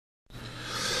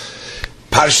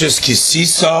Parshas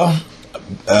Kisisa,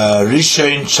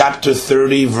 Rishon, chapter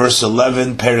 30, verse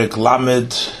 11, Perek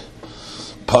Lamed,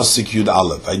 Pasuk Yud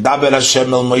Aleph. Vaydaber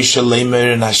Hashem el Moshe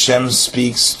Leimer, and Hashem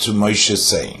speaks to Moshe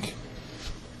saying.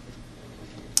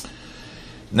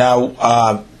 Now,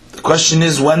 the question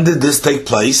is, when did this take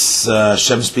place?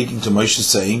 Hashem speaking to Moshe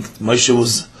saying, Moshe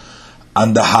was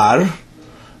on the Har.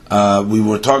 We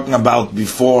were talking about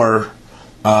before,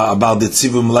 about the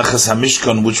Tzivu Meleches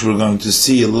HaMishkan, which we're going to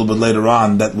see a little bit later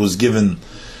on, that was given,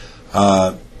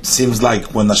 seems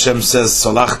like when Hashem says,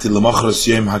 Salachti L'machras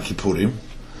Yom HaKippurim,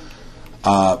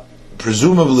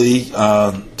 presumably,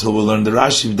 till we learn the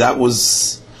Rashi, that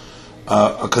was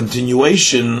a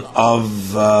continuation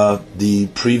of the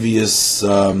previous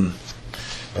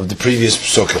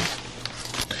psukim.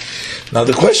 Now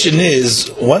the question is,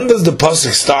 when does the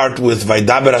pasuk start with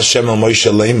Vaydaber Hashem el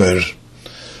Moshe Leimer?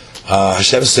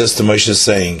 Hashem says to Moshe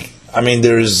saying, I mean,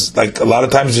 there's like a lot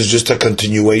of times it's just a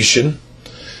continuation.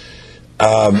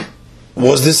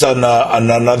 Was this on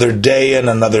another day and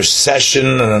another session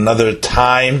and another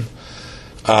time?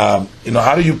 How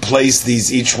do you place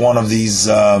each one of these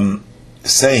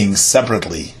sayings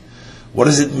separately? What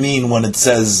does it mean when it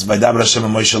says Vaydaber Hashem el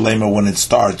Moshe Leimer when it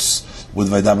starts with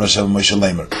Vaydaber Hashem el Moshe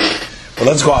Leimer? Well,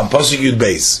 let's go on. Pasuk Yud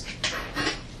Beis.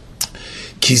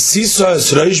 Kisisa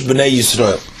es Rosh Bnei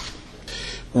Yisrael.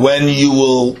 When you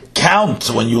will count,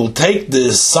 when you will take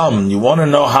the sum, you want to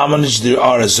know how much there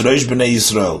are as Rosh Bnei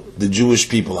Yisrael, the Jewish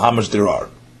people, how much there are.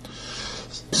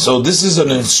 So this is an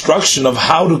instruction of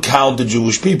how to count the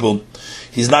Jewish people.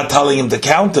 He's not telling him to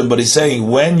count them, but he's saying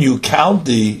when you count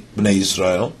the Bnei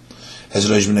Yisrael, as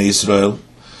Rosh Bnei Yisrael,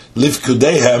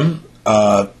 Lifkudehem,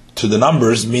 to the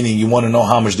numbers, meaning you want to know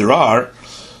how much there are,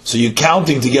 so you're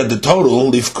counting to get the total,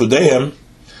 Lifkudehem,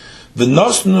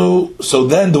 V'nosnu, so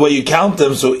then the way you count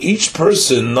them, so each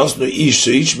person, nosnu ish, so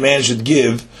each man should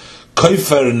give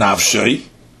koifer nafshay,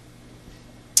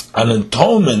 an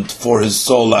atonement for his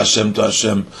soul, Hashem to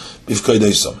Hashem,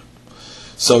 bifkoidesam.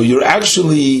 So you're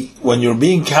actually, when you're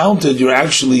being counted, you're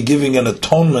actually giving an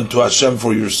atonement to Hashem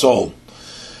for your soul.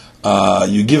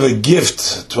 You give a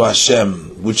gift to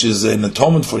Hashem, which is an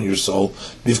atonement for your soul,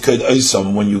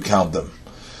 bifkoidesam, when you count them.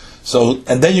 So,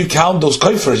 and then you count those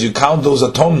koifers, you count those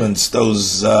atonements,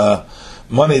 those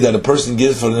money that a person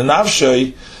gives for the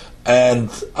nafshay,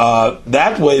 and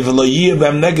that way,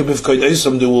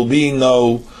 there will be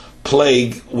no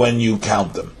plague when you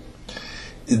count them.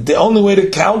 The only way to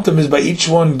count them is by each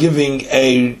one giving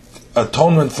a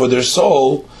atonement for their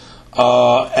soul,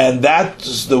 and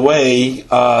that's the way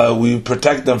we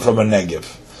protect them from a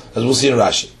negev, as we'll see in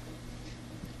Rashi.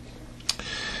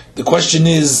 The question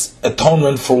is,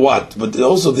 atonement for what? But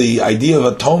also the idea of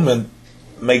atonement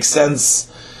makes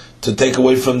sense to take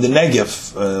away from the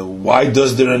negev. Why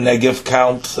does there a negev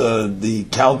count? The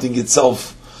counting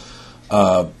itself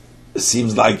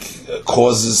seems like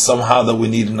causes somehow that we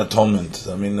need an atonement.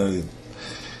 I mean,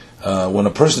 when a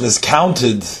person is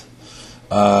counted,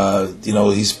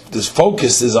 his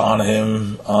focus is on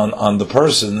him, on the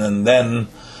person, and then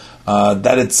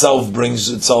that itself brings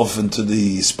itself into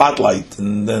the spotlight,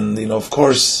 and then of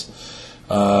course,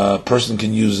 a person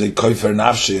can use a koifer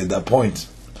nafshi at that point.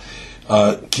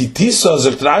 Kitisa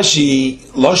zegt Rashi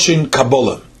loshin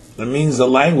kabbalah. That means the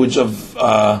language of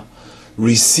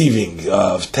receiving,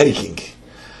 of taking.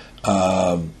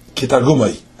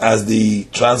 Kitargumai, as the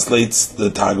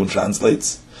Targum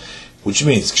translates, which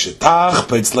means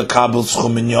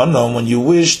when you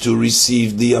wish to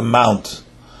receive the amount,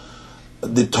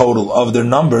 the total of their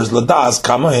numbers, ladas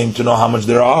kamahim, to know how much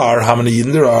there are, how many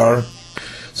yidden there are.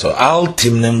 So al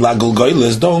timnim lagul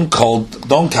goyles, don't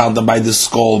count them by the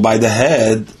skull, by the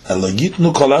head.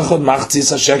 Elagitnu kol echad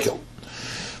machzis shekel.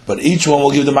 But each one will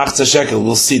give the machzis shekel.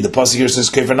 We'll see. The pasuk here says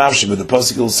kefer nafshi, but the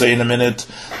pasuk will say in a minute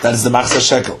that is the machzis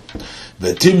shekel.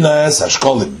 Vetimnes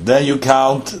hashkolim. Then you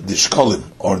count the shkolim,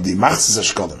 or the machzis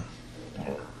hashkolim.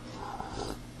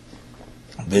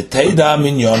 V'teida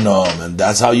minyonom, and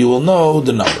that's how you will know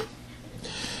the number.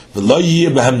 V'lo yiyeh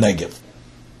behem negev,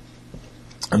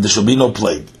 and there shall be no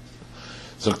plague.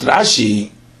 So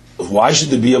Rashi, why should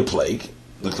there be a plague?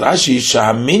 Rashi,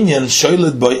 shahaminyan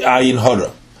shoyled by ayin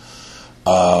hora.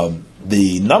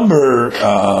 The number,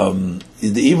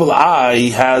 the evil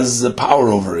eye has power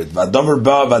over it. V'adaver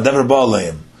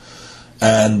ba'aleim,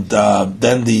 and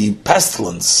then the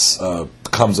pestilence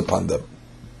comes upon them.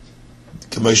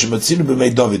 Like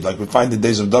we find the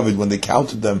days of David when they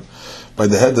counted them by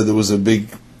the head, that there was a big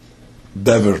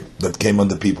dever that came on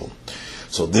the people.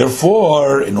 So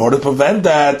therefore, in order to prevent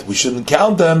that, we shouldn't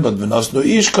count them, but v'nosnu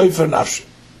ish koifer nafshi.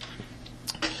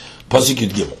 Pasuk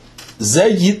Yud Gimel.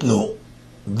 Ze yitnu,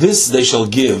 this they shall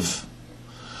give,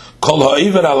 Kol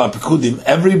ha'Iver ala pekudim,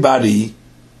 everybody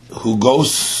who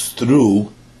goes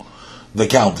through the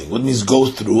counting. What means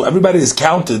goes through? Everybody is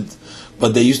counted,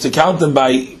 but they used to count them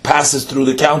by passes through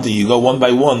the counting. You go one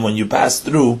by one. When you pass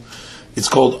through, it's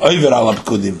called Oiver ala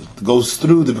pekudim. It goes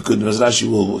through the pekudim, as Rashi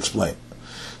will explain.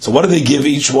 So what do they give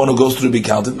each one who goes through to be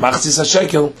counted? Machzis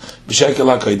ha-shekel, b'shekel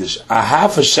ha-kodesh. A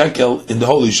half a shekel in the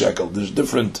holy shekel. There's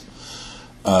different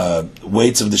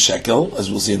weights of the shekel, as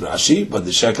we'll see in Rashi, but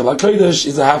the shekel ha-kodesh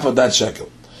is a half of that shekel.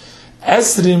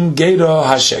 Esrim geiro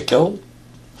ha-shekel,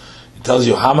 it tells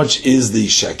you how much is the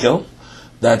shekel.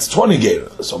 That's 20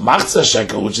 geiro. So machzis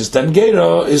shekel, which is 10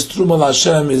 geiro, is Truma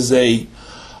Hashem, is a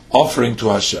offering to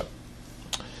Hashem.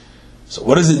 So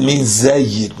what does it mean, Zeh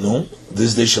yitnu?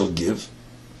 This they shall give.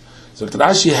 So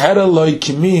Rashi had a loy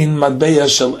kimin madbeya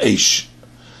shel eish.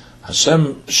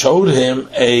 Hashem showed him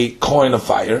a coin of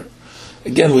fire.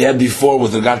 Again, we had before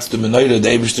with regards to menorah, the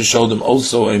Eibishter showed him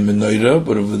also a menorah,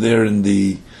 but over there in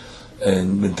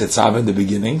Tetzav in the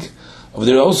beginning, over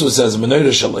there also says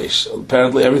menorah shel eish.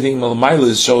 Apparently, everything Malmaila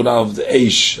is showed out of the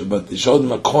eish, but they showed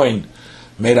him a coin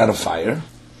made out of fire.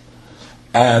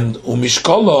 And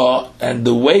umishkola, and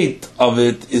the weight of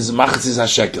it is machzis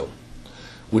ha-shekel,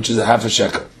 which is a half a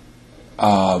shekel.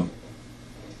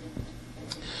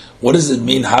 What does it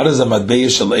mean? How does a matbeya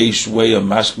shel eish weigh a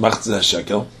machzis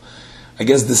ha-shekel? I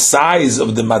guess the size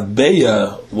of the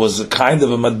matbeya was a kind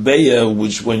of a matbeya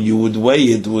which, when you would weigh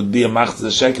it, would be a machzis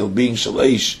ha-shekel. Being shel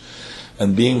eish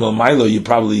and being Malmailo, you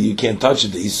can't touch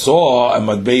it. He saw a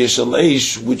matbeya shel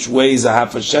eish which weighs a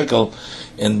half a shekel,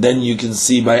 and then you can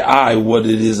see by eye what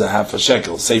it is a half a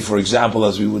shekel. Say, for example,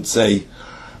 as we would say,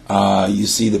 you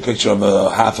see the picture of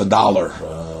a half a dollar.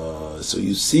 So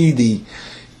you see the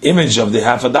image of the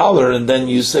half a dollar, and then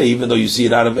you say, even though you see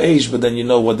it out of age, but then you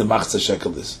know what the machzah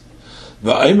shekel is.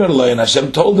 And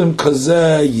Hashem told him,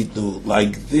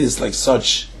 like this, like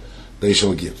such, they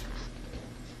shall give.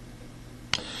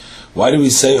 Why do we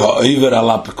say ha'over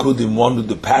ala pekudim, one with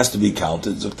the past to be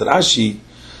counted? Zokter Rashi,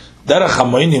 derech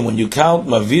hamoinim, when you count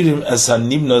mavirim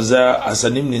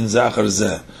asanim zachar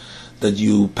zeh, that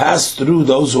you pass through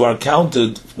those who are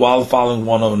counted while following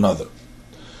one another.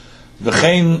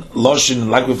 V'chein loshin,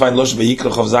 like we find loshin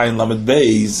beYikrach of Zayin Lamed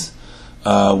Beis,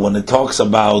 when it talks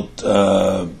about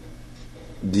the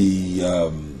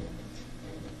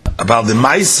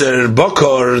Meiser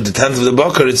Bokor, the 10th of the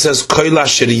Bokor, it says Koila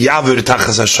Sher Yavir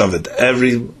Tachas HaShavet,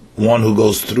 everyone who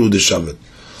goes through the Shavet.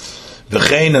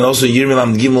 V'chein, and also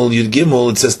Yirmilam Gimel Yud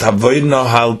Gimel, it says Tavoyno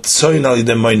Hal Tzoyin Al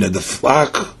Yidei Moine, the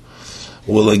flock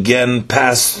will again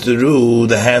pass through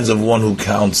the hands of one who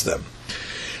counts them.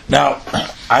 Now,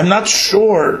 I'm not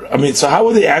sure. I mean, so how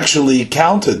were they actually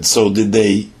counted? So did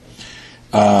they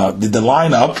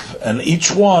line up, and each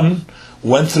one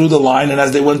went through the line, and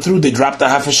as they went through, they dropped a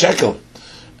half a shekel,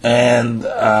 and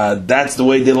that's the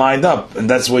way they lined up, and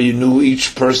that's where you knew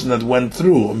each person that went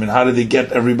through. I mean, how did they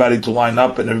get everybody to line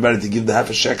up and everybody to give the half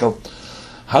a shekel?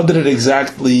 How did it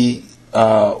exactly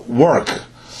work?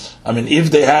 I mean, if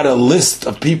they had a list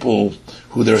of people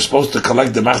who they were supposed to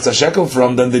collect the machzah shekel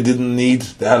from, then they didn't need,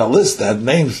 they had a list, they had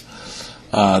names,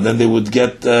 then they would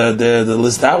get the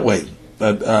list that way.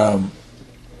 But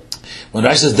when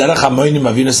Rashi says, derech hamoinim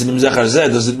avinu sinim zechar zeh,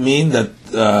 does it mean that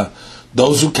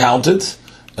those who counted,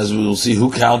 as we will see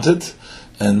who counted,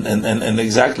 and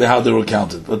exactly how they were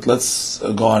counted? But let's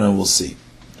go on and we'll see.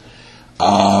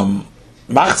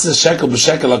 Machzah shekel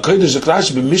b'shekel ha-kodesh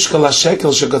akrash b'mishkal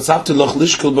ha-shekel shekotzavti loch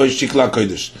lishkel bo yishikla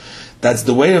ha-kodesh. That's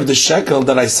the weight of the shekel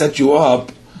that I set you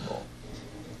up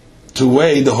to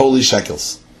weigh the holy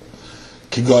shekels.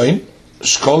 Kigoin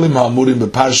shkolim ha'amurim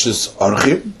b'parshas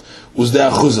Orchim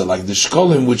uzdei achuzah, like the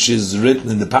shkolim which is written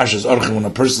in the parshas Orchim. When a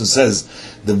person says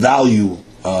the value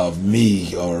of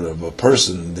me or of a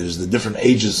person, there's the different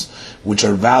ages which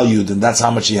are valued, and that's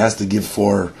how much he has to give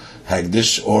for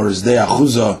hagdish, or uzdei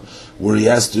achuzah, where he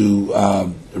has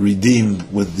to redeem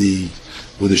with the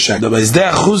shekel. The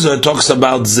Bezdei Achuzah talks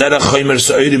about Zerach Chomer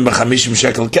So'irim b'chamishim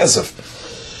shekel kesef.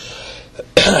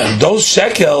 Those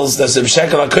shekels, that's the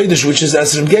shekel HaKodesh, which is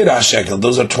Esrim Geira shekel.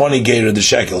 Those are 20 Geira the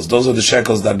shekels. Those are the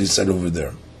shekels that he said over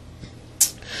there.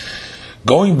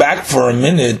 Going back for a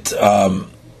minute,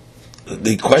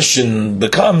 the question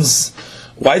becomes,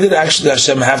 why did actually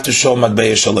Hashem have to show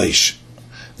Matbeya Shel Eish?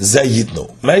 Zeh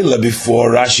Yitnu. Meila, before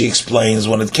Rashi explains,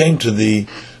 when it came to the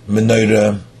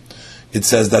menorah, it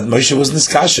says that Moshe was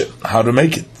niskasha, how to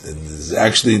make it. And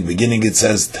actually, in the beginning it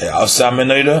says Te'asa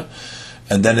menorah,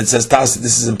 and then it says Tas.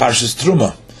 This is in Parshas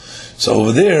Truma. So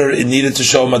over there, it needed to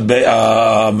show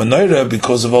menorah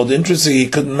because of all the intricacy, he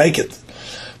couldn't make it.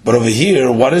 But over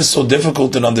here, what is so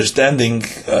difficult in understanding?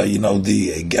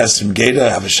 The Esrim Geira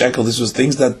have a shekel. This was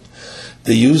things that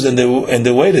they used and they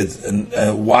waited. And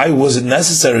why was it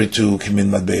necessary to commit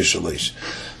Matbei Shalish?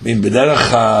 I mean,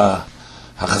 b'derech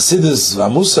HaChasidus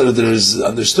v'Amusar, there is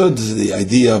understood the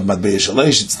idea of Matbei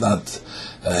Shalish. It's not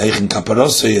Heichen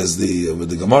Kaparosei as with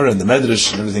the Gemara and the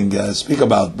Medrash and everything speak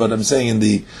about. But I'm saying in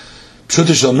the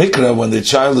Pshuta Shel Mikra, when the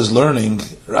child is learning,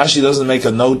 Rashi doesn't make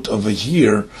a note of a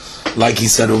year like he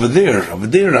said over there. Over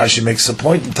there, Rashi makes a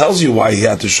point and tells you why he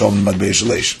had to show him Matbei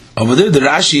Shalish. Over there, the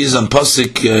Rashi is on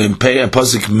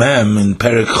Pasuk Mem in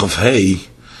Perek Chof Hei.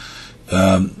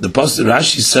 The Pasuk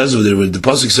Rashi says over there, the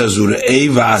Pasuk says Urei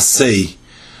v'asei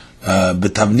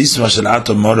b'tavnis mashal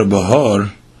ato mora behor.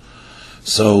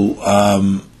 So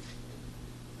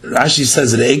Rashi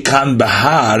says Rei kan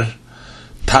bahar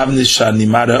tavnis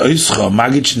shanimara oischa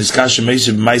magich niskash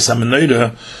meisiv ma'isa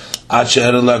menoira. So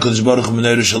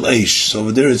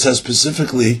over there it says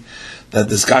specifically that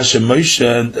the Skasha Moshe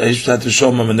and Eish had to show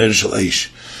him a Menorah Shel Eish.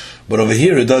 But over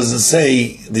here it doesn't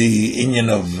say the Inyan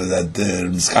of that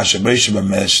Skasha Moshe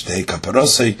Bamesh Tei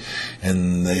Kaparosei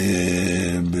and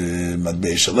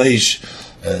Matbei Shel Eish,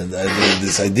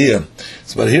 this idea.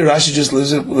 So, but here Rashi just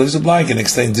leaves it blank and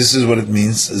explains this is what it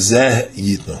means. Zeh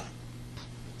Yitnu.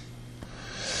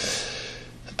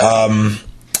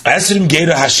 Esrim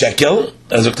Gera HaShekel.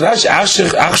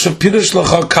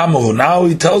 Now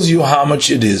he tells you how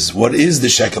much it is. What is the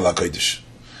Shekel HaKodesh?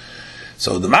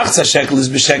 So the Machzah Shekel is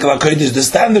B'Shekel HaKodesh, the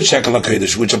standard Shekel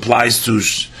HaKodesh, which applies to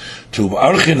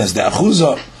Archin as the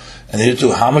Achuzah. And here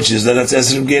too, how much is that? That's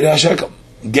Esrim Gera HaShekel.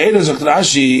 Gera Zok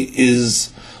Rashi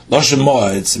is Loshem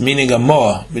Moa. It's meaning a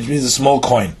Moa, which means a small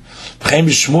coin. B'Chem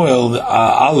B'Shmuel,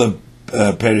 Aleph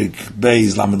Perik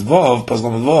Beis Lamed Vav, Pas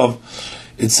Lamed Vav,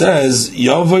 it says,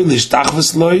 Yovoy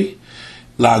Lishtachves Loi,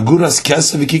 La'aguras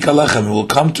kesef v'kika lechem. He will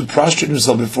come to prostrate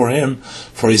himself before him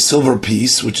for a silver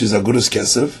piece, which is aguras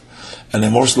kesef, and a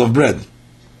morsel of bread.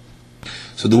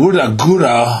 So the word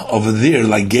agura over there,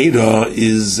 like geda,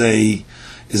 is a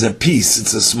piece.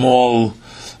 It's a small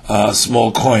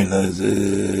coin,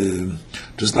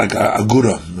 just like a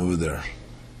agura over there.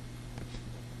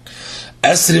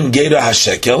 Esrim geda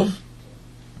hashekel.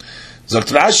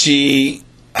 Zokt Rashi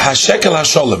hashekel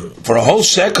hasholem. For a whole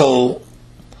shekel.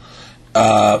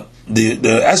 The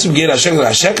Esrim Gera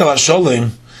Shekel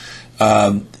Hasholim,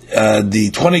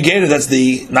 the 20 Gera, that's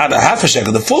not a half a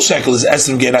shekel, the full shekel is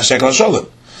Esrim Gera Shekel Hasholim.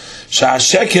 Shah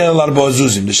Shekel Arba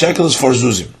Zuzim, the shekel is 4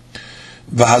 Zuzim.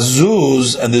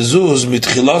 V'hazuz, and the Zuz,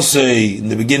 Mitchilosei, in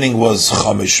the beginning was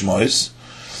Chamesh Mois.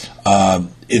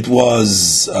 It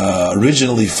was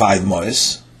originally 5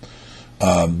 Mois,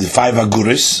 the 5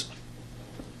 Aguris,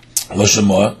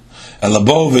 Loshemoa, and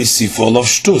Labo Ve'sifo Lov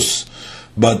Shtus.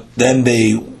 But then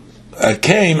they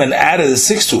came and added a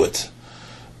 6 to it.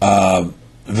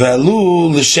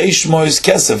 Velu l'sheish mois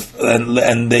kesef,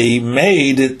 and they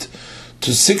made it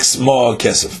to 6 more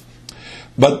kesef.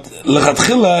 But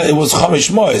lechatchila it was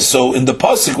chamesh mois. So in the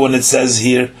pasuk when it says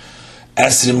here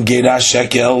esrim gera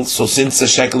shekel, so since the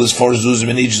shekel is 4 zuzim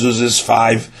and each zuz is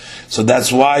 5, so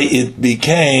that's why it would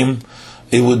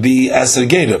be eser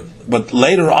gera. But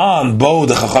later on, bo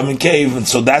the chachamim cave, and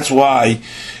so that's why.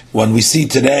 When we see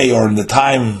today, or in the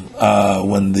time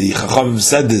when the Chacham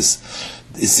said this,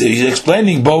 he's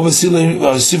explaining, they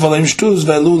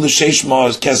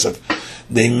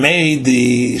made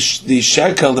the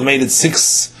shekel, they made it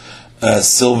 6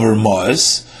 silver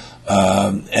moas,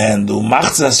 and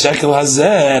umachzas shekel hazeh,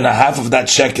 and a half of that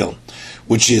shekel,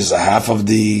 which is a half of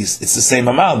it's the same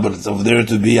amount, but it's over there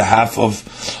to be a half of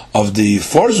the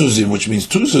 4 zuzim, which means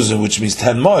 2 zuzim, which means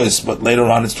 10 mois, but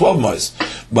later on it's 12 mois.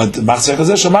 But that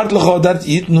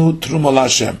yitnu truma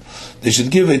Hashem. They should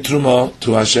give a truma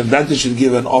to Hashem, that they should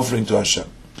give an offering to Hashem.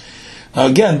 Now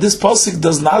again, this pasuk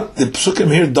does not, the psukim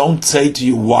here don't say to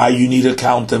you why you need to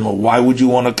count them, or why would you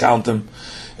want to count them,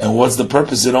 and what's the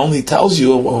purpose. It only tells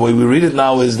you, the way we read it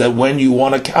now is that when you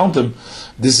want to count them,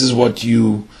 this is what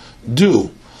you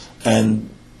do, and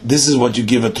this is what you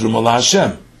give a truma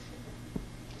Hashem.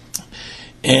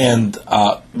 And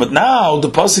but now the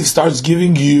pasuk starts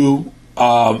giving you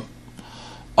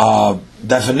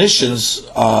definitions.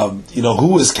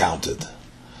 Who is counted.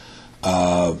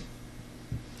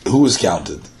 Who is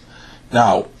counted?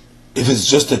 Now, if it's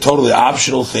just a totally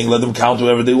optional thing, let them count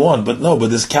whoever they want. But no, but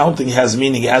this counting has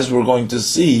meaning, as we're going to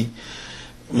see,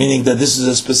 meaning that this is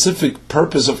a specific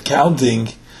purpose of counting.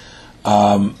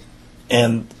 And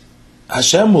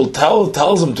Hashem will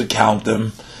tells him to count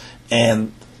them,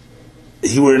 and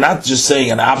we're not just saying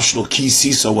an optional ki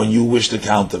siso when you wish to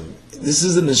count them. This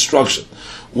is an instruction.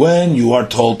 When you are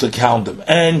told to count them,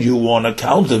 and you want to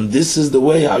count them, this is the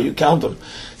way how you count them.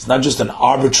 It's not just an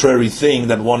arbitrary thing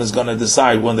that one is going to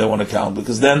decide when they want to count,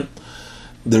 because then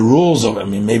the rules of,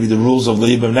 maybe the rules of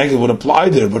Leibim Neged would apply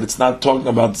there, but it's not talking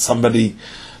about somebody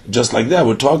just like that.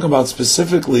 We're talking about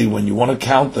specifically when you want to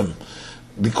count them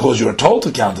because you're told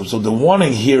to count them. So the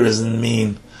warning here doesn't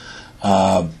mean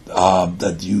that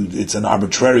it's an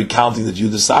arbitrary counting that you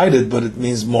decided, but it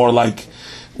means more like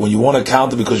when you want to count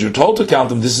them because you're told to count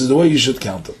them, this is the way you should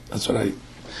count them. That's what it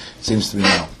seems to be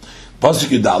now. Pasuk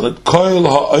Yudalet, Koil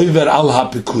ha'over al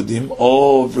ha'pikudim,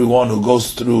 everyone who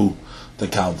goes through the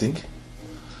counting.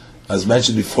 As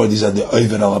mentioned before, these are the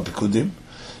oiver al ha'pikudim.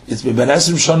 It's ben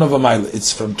esrim shana v'mayla.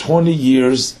 It's from 20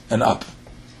 years and up.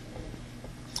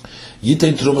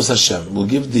 Yitein Trumas Hashem. We'll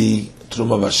give the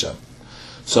Truma of Hashem.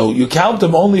 So you count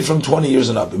them only from 20 years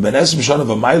and up. Ben esrim shana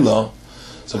v'mayla.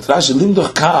 So Rashi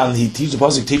limdoch kan, the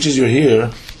pasuk teaches you here.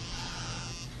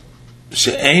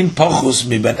 She'ein pachus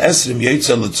mi ben esrim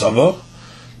yetzel l'tzava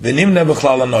v'nimne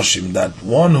b'chlal anoshim. That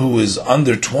one who is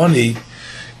under 20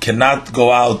 cannot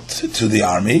go out to the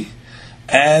army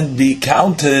and be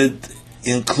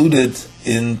included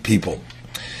in people.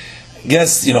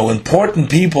 Yes, important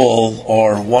people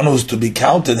or one who's to be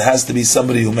counted has to be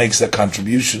somebody who makes a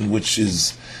contribution, which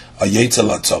is a yetzel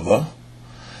l'tzava.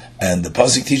 And the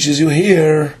pasuk teaches you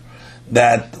here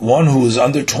that one who is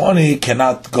under 20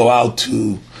 cannot go out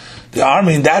to the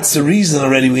army, and that's the reason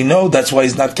already we know that's why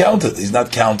he's not counted. He's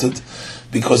not counted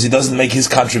because he doesn't make his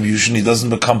contribution, he doesn't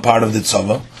become part of the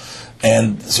tzava,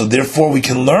 and so therefore we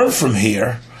can learn from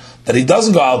here that he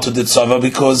doesn't go out to the tzava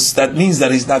because that means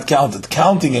that he's not counted.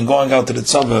 Counting and going out to the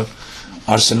tzava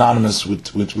are synonymous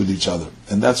with each other,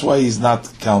 and that's why he's not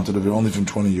counted if you're only from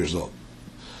 20 years old.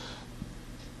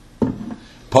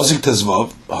 Pasuk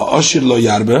Tezvav, ha'ashir lo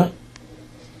yarbe,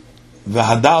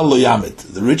 v'hadal lo yamit.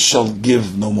 The rich shall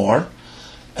give no more,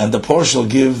 and the poor shall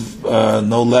give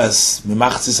no less,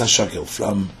 mimachzis ha-shekel,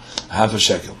 from half a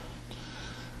shekel.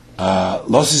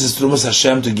 Losis is Trumas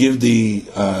Hashem, to give the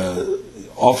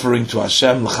offering to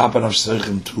Hashem, l'chapan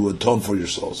av-sheichim, to atone for your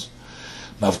souls.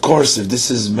 Now, of course, if this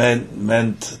is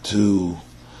meant to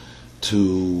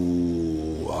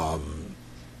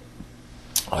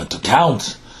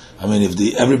count,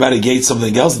 if everybody gave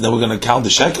something else, and then we're going to count the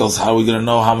shekels, how are we going to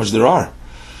know how much there are?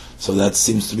 So that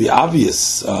seems to be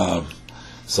obvious.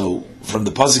 So from the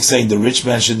pasuk saying the rich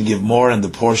man shouldn't give more and the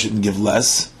poor shouldn't give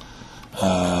less,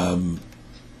 you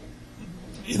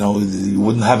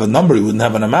wouldn't have a number, you wouldn't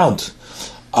have an amount.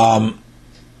 The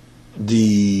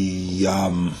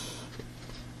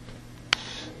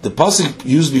pasuk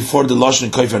used before the lashon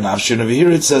kofer nafshi, and over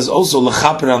here it says also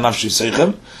lechaper al nafshi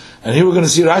seichem. And here we're going to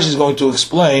see Rashi is going to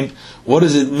explain what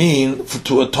does it mean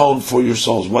to atone for your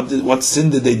souls. What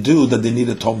sin did they do that they need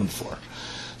atonement for?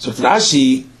 So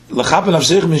Rashi, al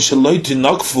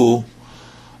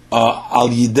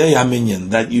yidei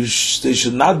haminyan, that they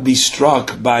should not be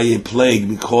struck by a plague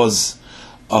because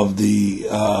of the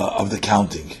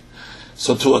counting.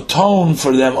 So to atone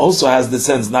for them also has the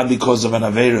sense not because of an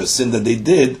avera sin that they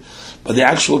did, but the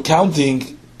actual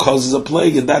counting causes a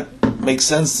plague, and that makes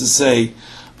sense to say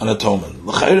an atonement.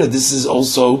 This is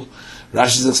also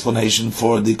Rashi's explanation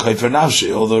for the kofer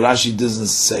nafshi, although Rashi doesn't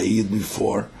say it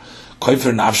before.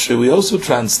 Kofer nafshi we also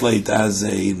translate as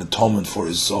an atonement for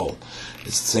his soul.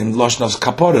 It's the same lashon of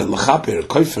kapora, lechaper,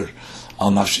 kofer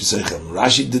al nafshi seichem.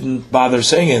 Rashi didn't bother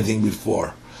saying anything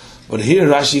before, but here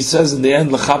Rashi says in the end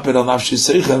lechaper al nafshi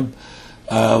seichem.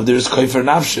 There's kofer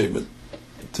nafshi, but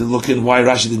to look in why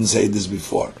Rashi didn't say this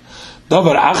before.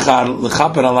 Davar achar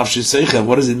lechaper al nafshi seichem.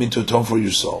 What does it mean to atone for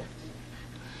your soul?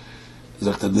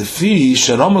 Lefi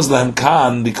sheramaz lahem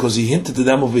kan, because he hinted to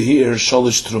them over here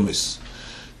sholish trumis,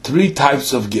 3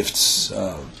 types of gifts.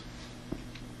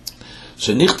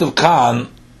 Shenichtav kan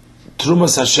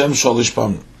trumas Hashem sholish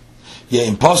pam. Yeah,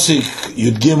 in pasuk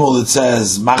Yud Gimel it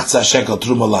says machza shekel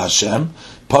truma la Hashem.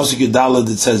 Pasuk Yud Daled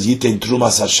it says yitein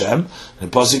trumas Hashem.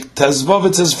 And pasuk Tezvav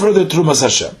it says further trumas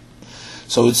Hashem.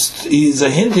 So it's a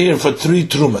hint here for 3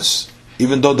 trumas,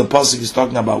 even though the pasuk is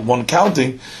talking about 1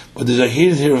 counting, but there's a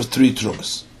hint here of 3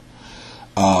 trumas.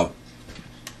 Achas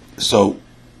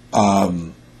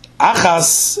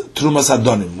trumas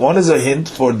adonim. 1 is a hint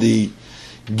for the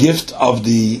gift of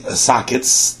the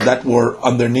sockets that were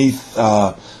underneath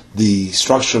the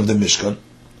structure of the Mishkan.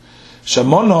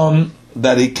 Shamonon,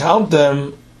 that he counted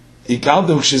them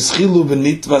kshischilu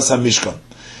v'nitvas ha-Mishkan.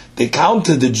 They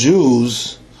counted the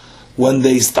Jews when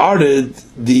they started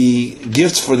the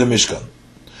gifts for the Mishkan.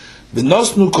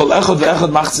 V'nosnu kol echad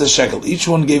ve'echad machzeh shekel. Each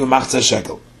one gave a machzeh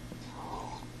shekel.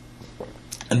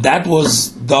 And that was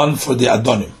done for the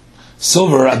Adonim.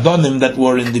 Silver Adonim that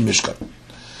were in the Mishkan.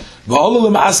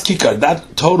 V'ololim as kikar.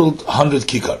 That totaled 100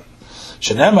 kikar.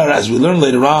 Shenemar, as we learn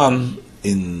later on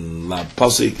in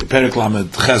Pasuk Perek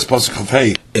Lamed Ches Pasuk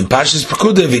Chafei, In Pashas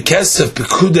Pekudei, Vikesef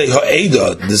Pekudei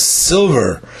Ha'eda, the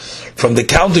silver from the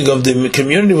counting of the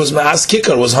community was Ma'as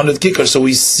Kikar, was 100 Kikar. So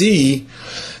we see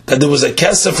that there was a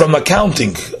Kesef from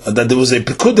accounting, that there was a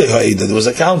Pekudei Ha'eda, there was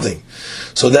accounting.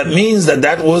 So that means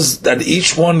that was, that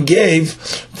each one gave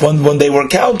when they were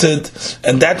counted,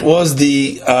 and that was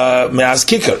the Ma'as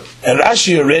Kikar. And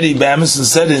Rashi already, Bamison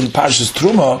said in Pashas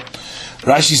Truma,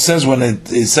 Rashi says when it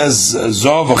says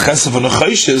Zov or Chesef and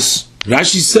Choishes,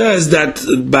 Rashi says that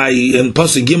by in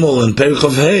Pasuk Gimel and Perek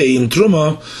of Hey in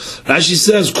Truma, Rashi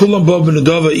says Kulam bo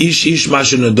b'nedova ish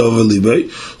masher nedova libay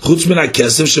chutz min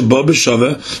hakesef shebo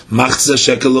b'shava machzah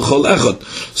shekel l'chol echad.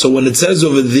 So when it says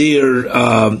over there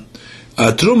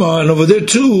Truma, and over there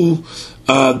too,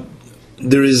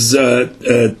 there is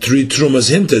 3 trumas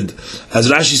hinted, as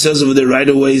Rashi says over there right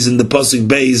away is in the pasuk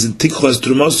Beis in Tikvas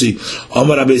Trumosi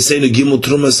Amar Abeseinu Gimel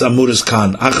Trumas Amuras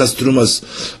Kan Achas Trumas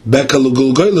Bekal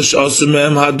Gulgoilish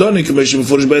Asumem Hadonik Meshim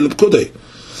Furish Beilip Kudei,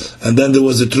 and then there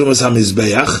was the Trumas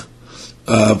Hamizbeach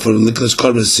for Liknas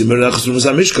Korban Simmer Achas Trumas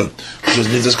Hamishkan, which was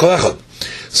Nitas Kolachot.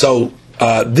 So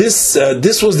this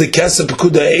was the Kesef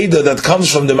Pekudei Eda that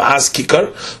comes from the Ma'as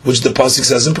Kikar, which the pasuk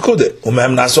says in Pekudei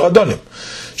Umehem Naso Adonim.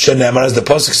 Shenemar, as the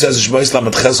pasuk says, Shmo Yislam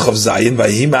at Cheschov Zayin,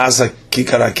 Vayhi Ma'asa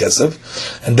Kikar HaKesef,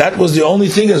 and that was the only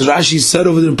thing, as Rashi said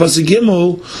over there in pasuk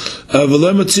Gimel,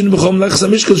 V'lo Matzinu B'chom Lechas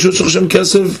HaMishkan Shutzach Hashem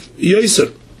Kesef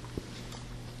Yoser.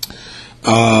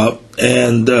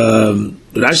 And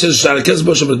Rashi says, Shar HaKesef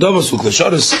B'Shem Redovas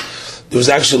V'Kleshoris. There was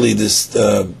actually this,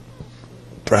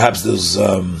 perhaps there was,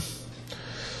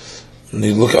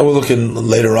 we're looking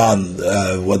later on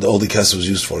what all the Kesef was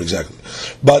used for exactly,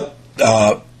 but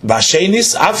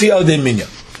Bashenis Afi al Minya.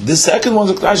 The second one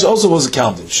also was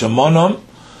accounting. Shemonom,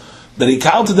 that he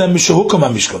counted them Mishahukam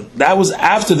HaMishkan. That was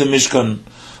after the Mishkan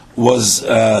was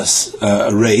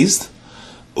raised.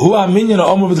 That's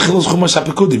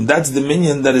the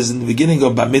minyan that is in the beginning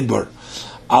of Bamidbar.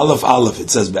 Aleph. It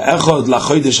says Be'echod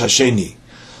lachodesh hasheni.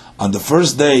 On the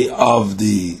first day of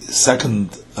the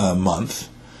second month,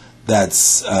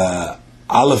 that's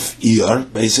Aleph Iyar,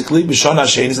 basically Bishon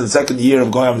Hasheni, in the second year of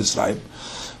Goyam Yisrael.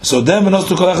 So then,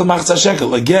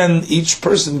 again, each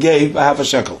person gave a half a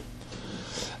shekel,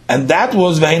 and that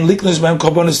was that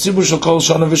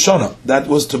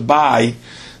was to buy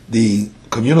the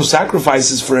communal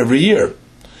sacrifices for every year.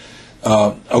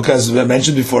 Okay, as I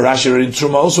mentioned before, Rashi in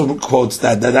Truma also quotes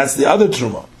that's the other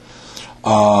Truma.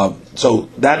 So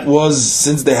that was,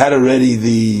 since they had already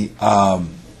the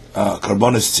Karbonis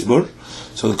Tzibur,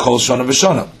 so the Kol Shona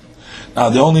V'Shona. Now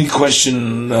the only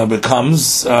question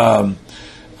becomes,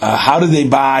 how do they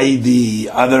buy the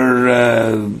other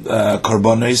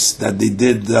Karbonis that they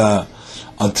did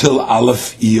until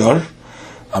Aleph Iyar?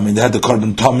 I mean, they had the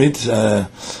Korban Tamid.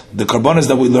 The Karbonis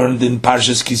that we learned in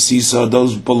Parshas Kisisa,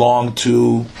 those belong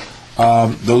to,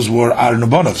 those were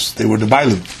Arnabonovs. They were the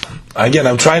Bailim. Again,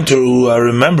 I'm trying to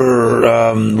remember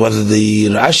whether the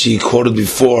Rashi quoted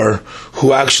before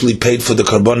who actually paid for the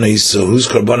Karbonis, whose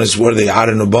Karbonis were they,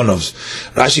 Arnabonovs.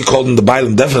 Rashi called them the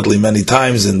Bailim definitely many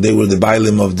times, and they were the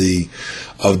Bailim of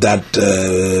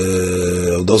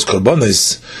those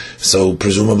Karbonis, so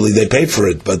presumably they paid for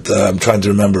it, but I'm trying to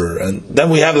remember. And then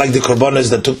we have like the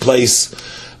Karbonis that took place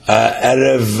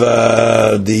Erev,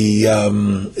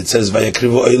 it says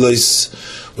Vayakrivu Eilos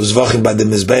was vachim by the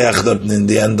Mizbeach in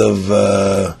the end of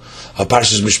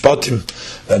Parshas Mishpatim,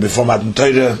 before Matan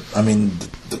Torah. I mean,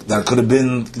 that could have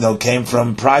been, came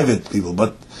from private people,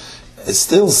 but it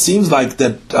still seems like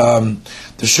that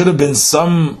there should have been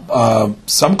some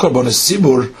Karbonis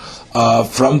Sibur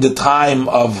from the time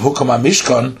of Hukam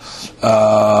HaMishkan,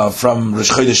 from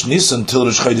Rosh Chodesh Nisan till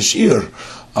Rosh Chodesh Iyar.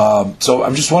 So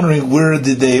I'm just wondering, where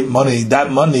did that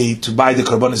money to buy the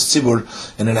Karbonis Tzibur,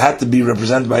 and it had to be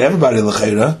represented by everybody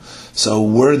l'cheira. So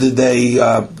where's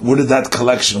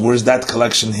that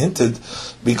collection hinted?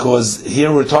 Because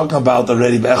here we're talking about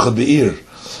already be'echad be'ir.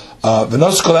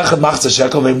 V'nos kol echad machzah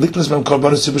shekel ve'im liknas be'em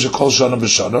Karbonis Tzibur shekol shana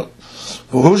b'shana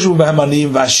v'hushu be'em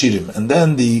aniyim v'ashirim, and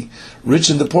then the rich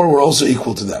and the poor were also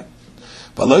equal to that.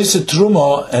 But lo yiseh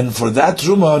truma, and for that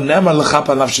truma nemar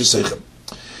l'chapa nafshi seichem.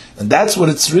 And that's what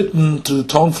it's written to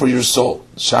atone for your soul.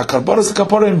 Because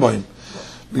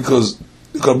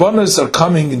the Karbonos are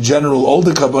coming in general, all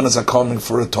the Karbonos are coming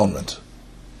for atonement.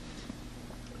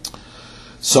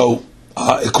 So,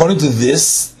 according to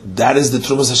this, that is the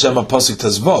Trumas Hashem HaPasuk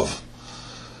Tezvov.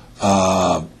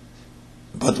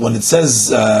 But when it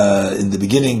says in the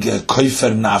beginning,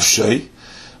 Koifer Nafshoy,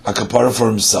 a kapara for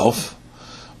himself,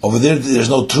 over there's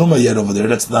no Truma yet over there,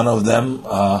 that's none of them.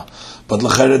 But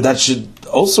that should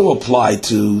also apply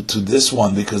to this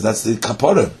one, because that's the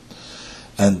kapara.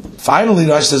 And finally,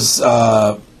 Rashi says,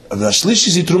 "V'ashlishi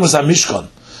zi trumas hamishkan."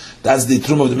 That's the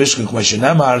Truma of the Mishkan, K'may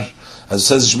Shenemar, as it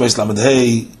says in Shmois Lamed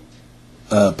Hey,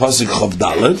 Pasuk Chav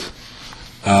Dalet,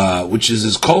 which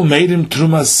is Kol Meidim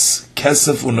Trumas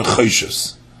Kesef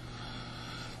U'Nechoshes.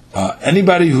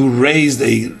 Anybody who raised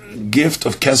a gift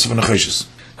of Kesef U'Nechoshes.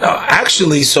 Now,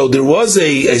 actually, so there was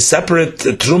a separate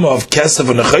Truma of Kesef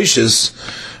U'Nechoshes.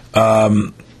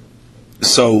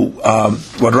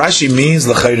 What Rashi means,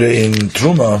 L'chayre, in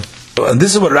Truma, and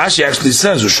this is what Rashi actually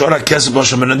says, Ushora Kesef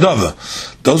B'Shem Menadova.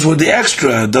 Those were the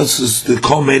extra, those the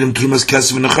Kol Meidim Trumas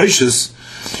Kesef U'Nechoshes.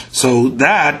 So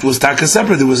that was taka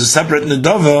separate. There was a separate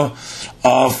nedava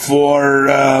for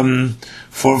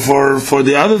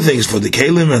the other things, for the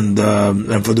kalim and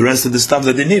for the rest of the stuff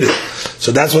that they needed.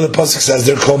 So that's what the pasuk says.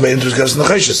 They're called meidim trumas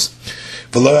nechoshes.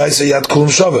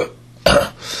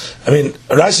 I mean,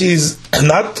 Rashi is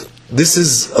not. This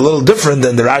is a little different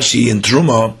than the Rashi in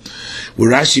Truma,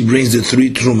 where Rashi brings the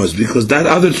 3 trumas, because that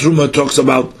other Truma talks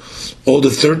about all the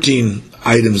 13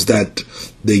 items that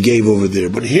they gave over there.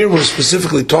 But here we're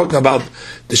specifically talking about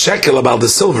the shekel, about the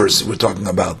silvers we're talking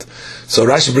about. So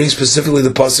Rashi brings specifically the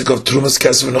pasuk of Trumas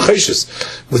Kesef and Nechoshes.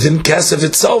 Within Kesef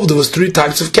itself, there was 3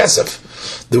 types of Kesef.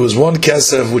 There was one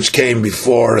Kesef which came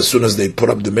before, as soon as they put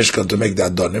up the Mishkan to make the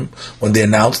Adonim, when they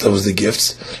announced that was the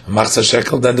gifts, Machzah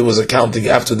shekel. Then there was accounting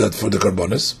after that for the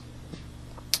Karbonis.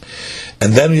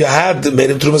 And then you had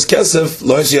made him Trumas Kesef,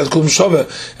 Lois Yad Kum Shove,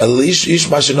 Elish Ish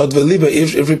Mashenot Veliba,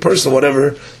 every person,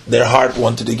 whatever their heart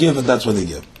wanted to give, and that's what they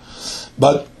give.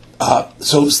 But,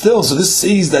 so this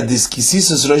sees that this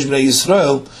Kisisas Rosh Bnei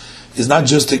Yisrael is not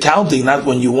just accounting, not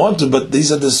when you want to, but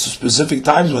these are the specific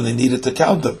times when they needed to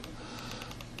count them.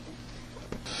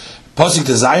 Pasuk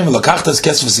Tezayim, Lakachtas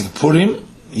Kesef Sikpurim,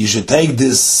 you should take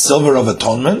this silver of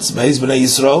atonements, Meiz Bnei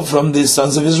Yisrael, from the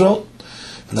sons of Israel.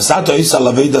 You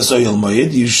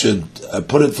should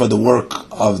put it for the work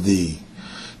of the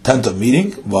tent of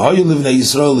meeting,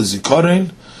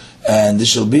 and this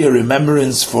shall be a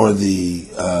remembrance for the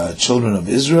children of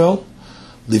Israel,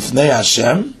 lifnei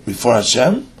Hashem, before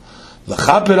Hashem,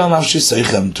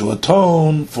 to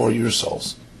atone for your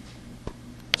souls.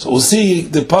 So we'll see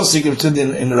the pasuk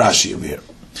in Rashi over here.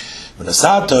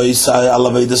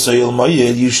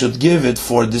 You should give it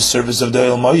for the service of the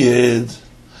Oil Moyed.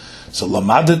 So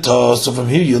from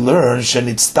here you learn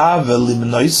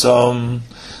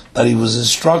that he was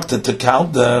instructed to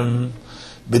count them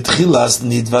b'tchilas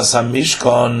nidvas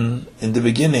hamishkan, in the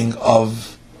beginning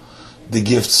of the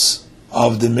gifts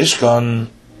of the Mishkan,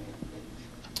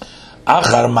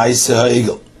 achar ma'aseh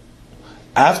ha'egel,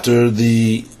 after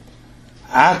the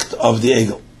act of the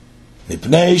egel,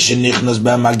 mipnei shenichnas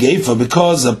b'hem ha'geifa,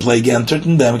 because a plague entered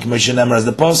in them, as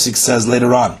the pasuk says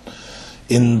later on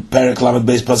in Perek Lamed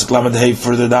Beis Pasuk Lamed Hey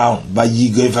further down,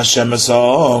 Vayigoyv Hashem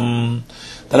Esom,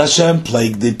 that Hashem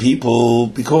plagued the people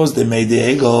because they made the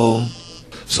egel.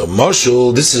 So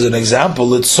Moshul, this is an example,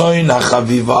 L'tzoin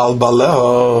hachaviv al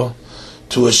baleho,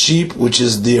 to a sheep which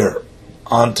is dear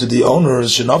unto the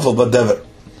owners, Shenafal Badever,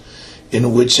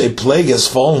 in which a plague has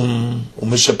fallen,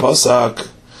 Umishapasak,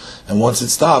 and once it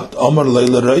stopped, Omar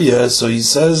Leila Raya, so he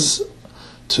says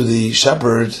to the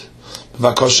shepherd,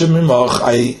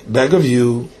 I beg of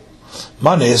you,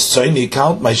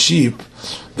 count my sheep,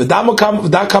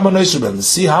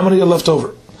 see how many are left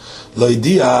over,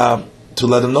 to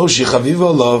let him know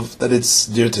love, that it's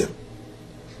dear to him.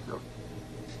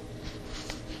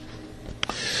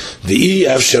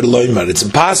 It's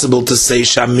impossible to say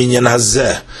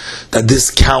that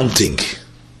this counting.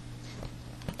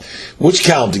 Which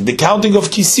counting? The counting of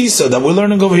Kisisa that we're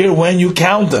learning over here, when you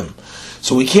count them.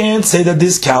 So we can't say that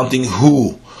this counting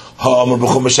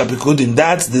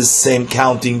that's the same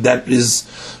counting that is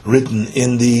written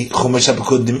in the Chumash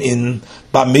HaPekudim in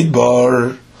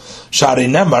Bamidbar Shari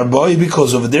Nemar Boy,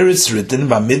 because over there it's written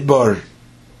Bamidbar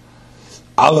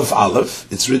Aleph,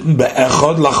 it's written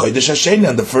Be'echod Lachodesh Hasheni,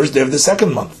 on the first day of the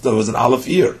second month. There was an Aleph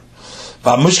year.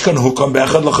 Va'mishkan Hukam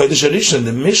Be'echod Lachodesh Harishon,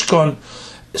 the Mishkan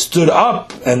stood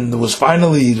up and was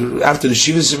finally, after the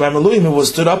Shivas Shemai Elohim, it was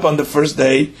stood up on the first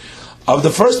day of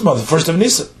the first month, the first of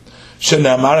Nisan.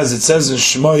 Shenamar, as it says in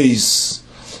Shmois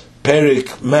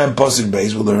Perik Mem Posik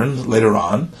Beis, we'll learn later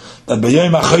on, that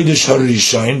B'yoyim HaChodesh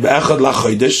HaRishon, Be'echad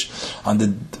LaChodesh, on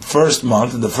the first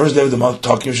month, and the first day of the month,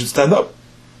 Takim should stand up.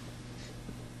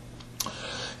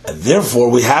 And therefore,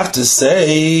 we have to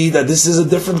say that this is a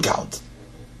different count.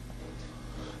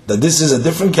 Because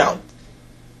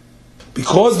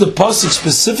the Pasuk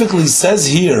specifically says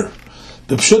here,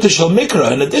 the Pshuta Shel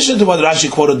Mikra, in addition to what Rashi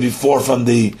quoted before from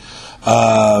the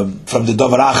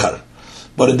Dovar Achar,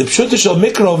 but in the Pshuta Shel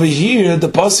Mikra over here, the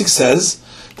pasuk says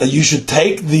that you should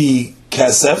take the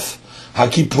Kesef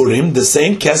HaKippurim, the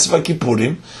same Kesef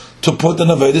HaKippurim, to put an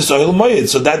Avodas Oil Moed.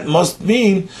 So that must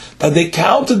mean that they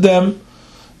counted them,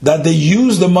 that they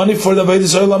used the money for the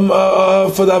Avodas Oil,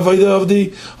 for the Avodah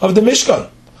of the Mishkan.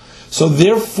 So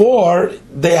therefore,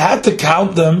 they had to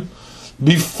count them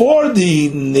before the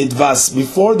Nidvas,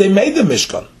 before they made the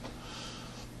Mishkan.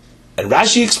 And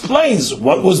Rashi explains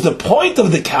what was the point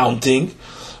of the counting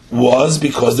was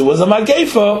because there was a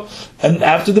Magefa, and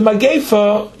after the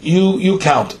Magefa, you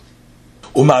count.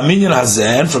 Umaminyan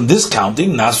Hazen, from this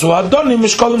counting, Nasu Adonim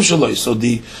Mishkalim Shaloi. So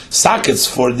the sockets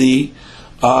for the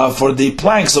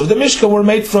planks of the Mishkan were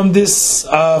made from this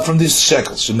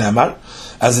shekels. Shemar,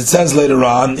 as it says later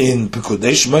on in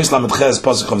Pekudei, Shmois Lamed Ches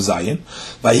Pasuk of Zayin,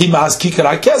 Vayimaz Kikar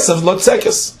HaKesef Lo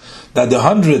Tzekes, that the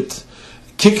 100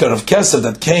 kikar of kesef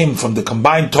that came from the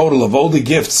combined total of all the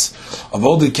gifts of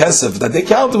all the kesef that they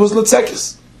counted was Lo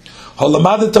Tzekes.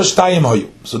 Holamadet Toshtayim Hoyu.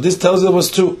 So this tells us there was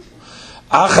two.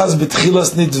 Achaz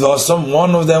B'tchilas Nidvosam,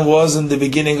 one of them was in the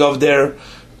beginning of their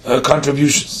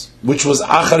contributions, which was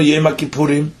Achar Yom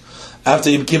Kippurim,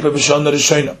 after Yom Kippur B'Shana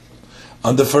Rishona,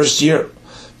 on the first year.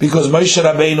 Because Moshe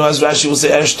Rabbeinu, as Rashi will say,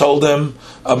 Esh told them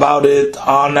about it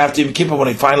on after Yom Kippur, when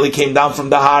he finally came down from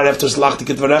the Har after Slachti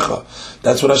Kitvarecha.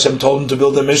 That's what Hashem told him to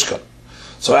build the Mishkan.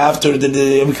 So after the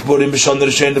Yom Kippurim B'Shana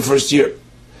Rishona, the first year.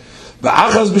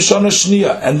 V'achaz B'Shana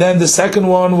Shniya, and then the second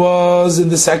one was in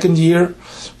the second year,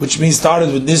 which means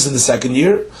started with this in the second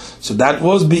year. So that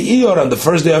was Be'iyar, on the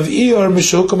first day of Iyar,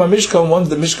 Mishukam Mishkan, once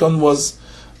the Mishkan was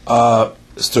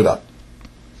stood up.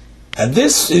 And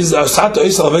this is Sato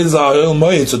Isal Avodas Oil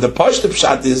Moed. So the Pashto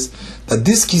Pshat is that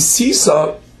this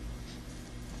Kisisa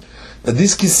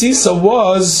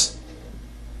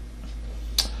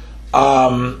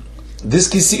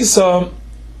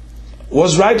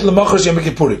was right L'Machar Yom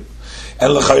Kippurim.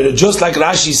 And just like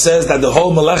Rashi says that the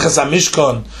whole Melechas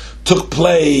HaMishkan took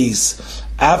place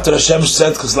after Hashem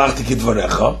said Chizlachti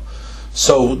Kitvarecha,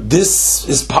 so this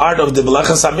is part of the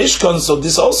Melechas HaMishkan, so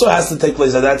this also has to take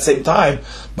place at that same time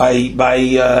by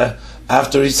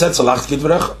after he said Chizlachti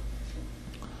Kitvarecha.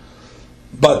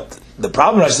 But the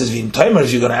problem, Rashi says, V'im Taimer,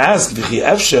 if you're going to ask, V'chi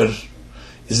Efsher,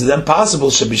 is it then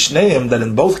possible Shebishneim, that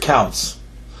in both counts?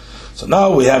 So now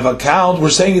we have a count,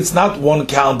 we're saying it's not one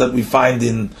count that we find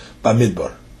in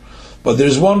Bamidbar, but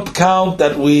there's one count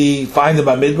that we find in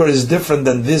Bamidbar is different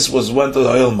than this went to the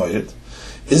Oil Moed.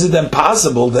 Is it then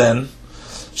possible then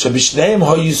Shabishneim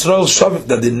Ho Yisrael Shavik,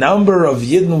 that the number of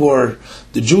Yidden were,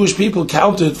 the Jewish people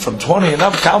counted from 20 and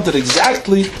up, counted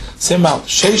exactly same amount,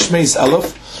 Sheish Meis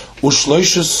Elef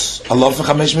Ushloishus Alaf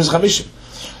V'chamesh Meis Chamishim,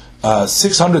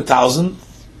 600,000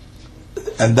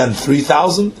 and then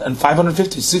 3,000 and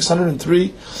 550,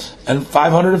 603 and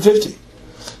 550.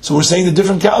 So we're saying the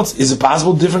different counts. Is it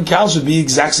possible different counts would be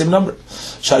exact same number?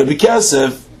 Shari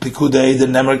B'Kesef Pikudei the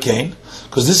Nemer Kain,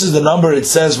 because this is the number it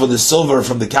says for the silver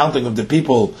from the counting of the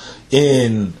people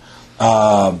in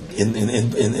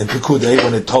Pikudei.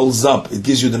 When it totals up, it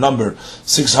gives you the number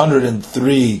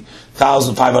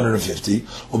 603,550.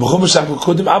 Over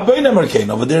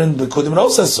there in Pikudim it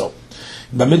also says so.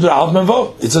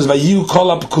 It says Vayu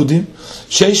Kol HaPikudim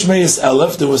Sheish Meis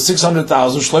Elef, there was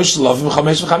 600,000 Shloish Lavim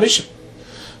Chamesh V'Chamishim.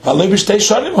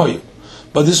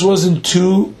 But this was in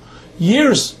 2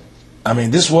 years. I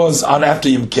mean, this was on after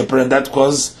Yom Kippur, and that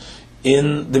was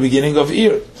in the beginning of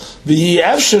Iyar.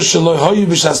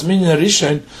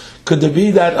 Could there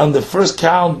be that on the first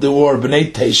count there were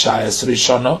Bnei Teishayas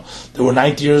Rishana, they were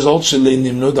 90 years old,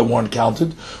 that weren't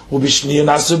counted,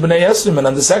 and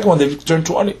on the second one they turned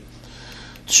 20.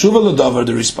 Tshuva L'Davar,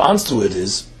 the response to it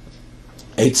is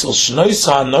Eitzel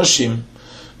Shnoisa Anoshim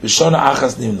Rishana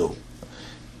Achas Nimnu.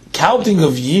 Counting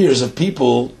of years of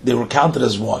people, they were counted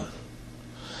as one.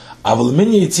 But for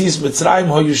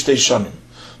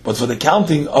the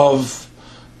counting of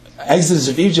Exodus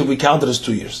of Egypt, we counted as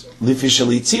 2 years. Because for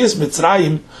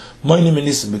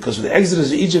the Exodus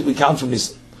of Egypt, we count from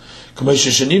Nisan.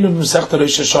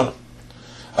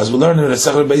 As we learn in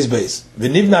Resechel Beis Beis.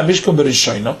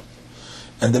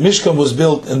 And the Mishkan was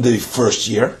built in the first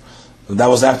year. That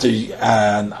was after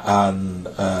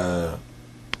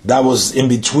that was in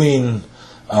between,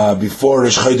 before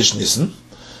Rosh Chodesh Nisan.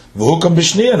 V'hukam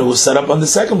b'shniya, and it was set up on the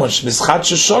second one. Shnischat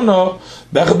Shoshana,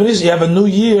 b'echad b'nisan, you have a new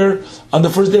year on the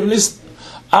first day of Nisan.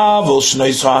 Avol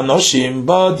shnois ha'anoshim,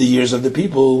 but the years of the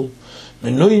people,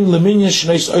 menuyim leminya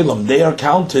shnois olam, they are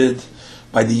counted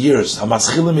by the years.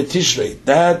 Hamaschilim et Tishrei,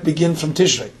 that begin from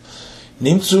Tishrei.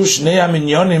 Nimtzu shnei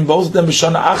haminyonim, both of them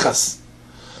b'shana achas.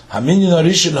 Haminyon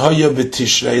harishon hoya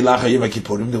b'Tishrei, lacha Yom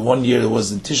Kippurim, the 1 year that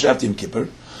was in Tishrei after Yom Kippur.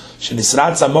 That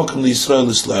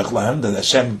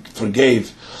Hashem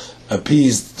forgave,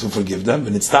 appeased to forgive them,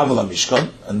 and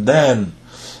then,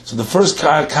 so the first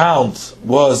count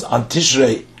was on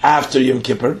Tishrei after Yom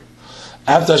Kippur,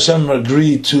 after Hashem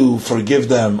agreed to forgive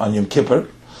them on Yom Kippur,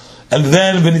 and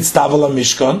then v'nitztavel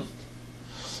Mishkan,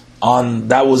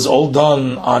 that was all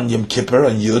done on Yom Kippur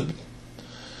and Yud,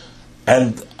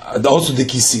 and also the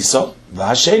Kisisa.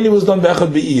 V'hasheni was done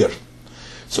be'echad be'ir.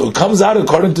 So it comes out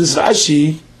according to this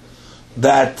Rashi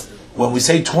that when we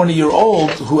say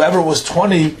 20-year-old, whoever was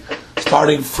 20,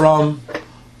 starting from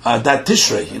that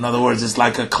Tishrei. In other words, it's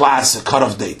like a class, a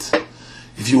cutoff date.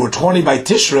 If you were 20 by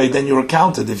Tishrei, then you were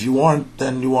counted. If you weren't,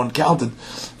 then you weren't counted.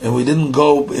 And we didn't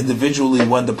go individually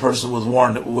when the person was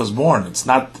born. It's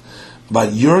not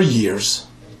about your years,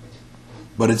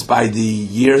 but it's by the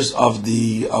years of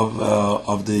the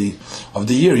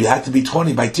year. You had to be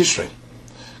 20 by Tishrei,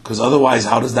 because otherwise,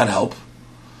 how does that help?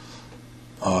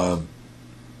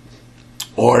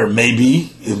 Or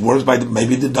maybe it works by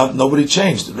nobody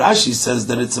changed. Rashi says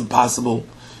that it's impossible.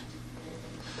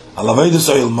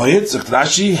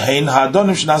 Rashi, hein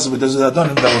ha'adonim shenasa b'tezut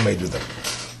ha'adonim that were made with them.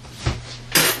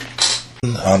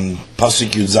 On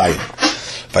Pasuk Yud Zayin,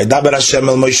 Vaydaber Hashem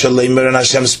el Moshe leimer, and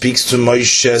Hashem speaks to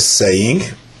Moshe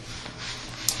saying,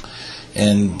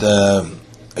 and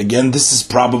again, this is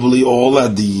probably all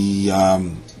at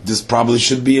this probably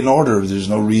should be in order. There's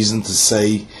no reason to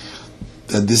say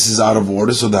that this is out of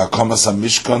order. So the Hakamas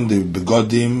HaMishkan, the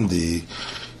Begodim, the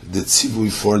Tzivui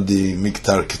for the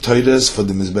Miktar Ketoides, for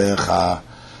the Mizbeach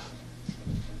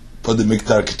for the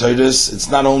Miktar Ketoides. It's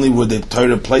not only where the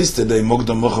Torah placed it, they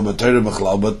Mokdam Mocha B'Torah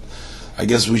B'Chlal, but I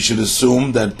guess we should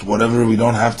assume that whatever we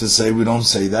don't have to say, we don't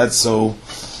say that. So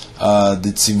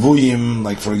the Tzivuyim,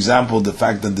 like for example, the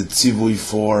fact that the Tzivui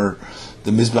for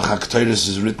the Mizbeach HaKetoides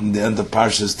is written at the end of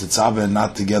Parshas Tetzaveh and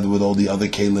not together with all the other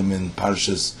Kalim in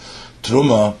Parshas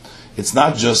Truma, it's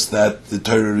not just that the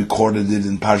Torah recorded it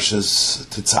in Parshas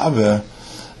Tetzaveh,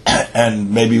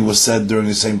 and maybe it was said during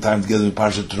the same time together with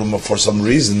Parshas Truma for some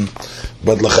reason,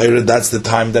 but l'chayre, that's the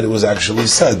time that it was actually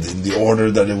said, in the order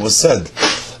that it was said.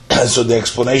 So the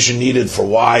explanation needed for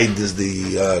why does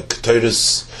the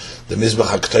Ketoides, the Mizbeach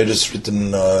HaKetoides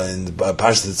written in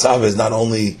Parshas Tetzaveh is not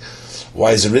only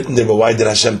why is it written there, but why did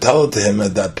Hashem tell it to him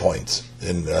at that point,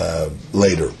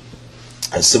 later.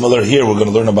 And similar here, we're going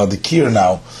to learn about the Kir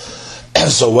now.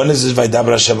 So when is this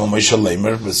Vaydaber Hashem and Moshe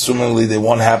Leimer? Assumingly, they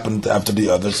one happened after the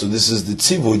other. So this is the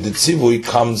Tzivui. The Tzivui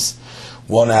comes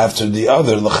one after the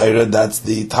other. L'chayre, that's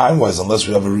the time-wise, unless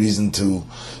we have a reason to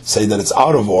say that it's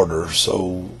out of order.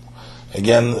 So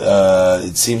again,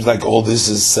 it seems like all this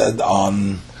is said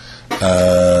on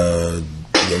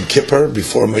Yom Kippur,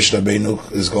 before Moshe Rabbeinu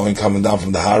is coming down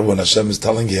from the Har, when Hashem is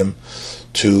telling him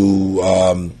to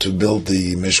build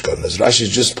the Mishkan. As Rashi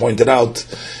just pointed out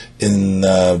in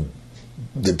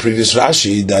the previous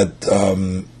Rashi that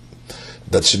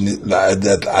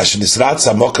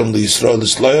Ashenisratza Mokam LiYisrael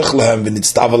L'Shloach Lehem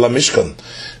V'Nitztavel HaMishkan,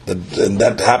 and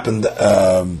that happened,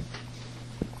 and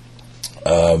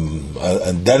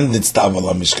then Nitztavel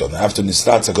HaMishkan, after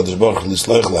Nisratza Kadosh Baruch Hu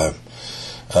L'Shloach Lehem.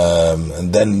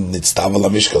 And then it's Tavel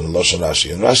HaMishkan, Loshan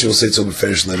Rashi. And Rashi will say it's will be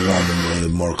finished later on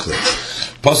and more clear.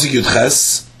 Pasuk Yud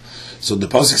Ches. So the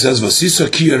Pasuk says, Vasisa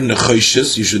Kiyar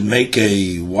Nechoshes, you should make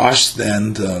a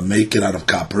washstand, make it out of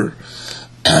copper.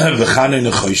 V'chane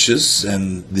Nechoshes,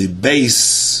 and the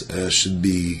base should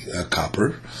be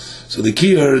copper. So the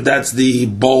Kiyar, that's the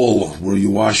bowl where you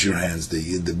wash your hands,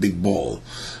 the big bowl.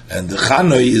 And the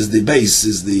Chanoi is the base,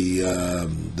 is the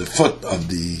foot of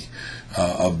the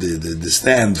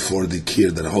stand for the kir,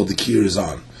 that hold the kir is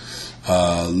on,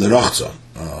 l'rochza,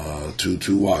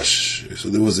 to wash. So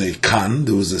there was a kan,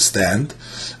 there was a stand,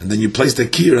 and then you place the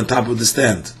kir on top of the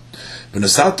stand.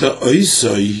 V'nasata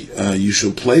oisoi, you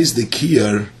should place the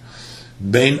kir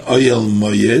bein oyel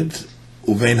moyed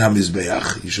uvein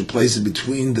hamizbeach. You should place it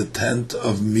between the tent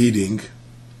of meeting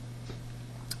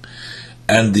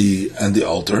and the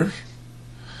altar.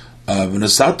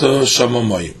 V'nasato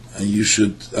shamamoyim, and you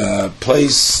should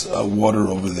place water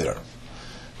over there.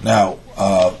 Now,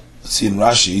 see in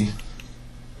Rashi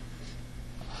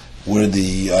where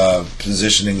the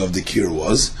positioning of the kir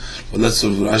was. But let's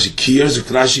sort of Rashi. Kir is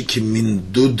Rashi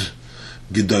kimin dud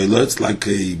gedoyla. It's like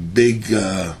a big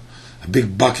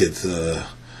bucket.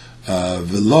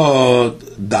 Velo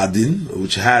dadin,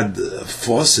 which had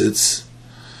faucets.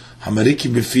 Hamariki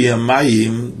b'fiha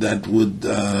mayim, that would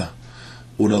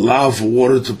allow for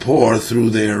water to pour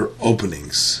through their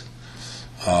openings.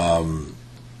 Water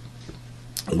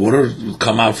would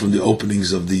come out from the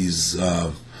openings of these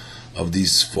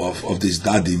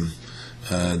dadim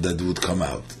that would come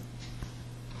out.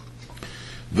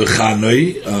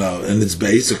 V'chanoi, and its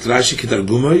base, Rashi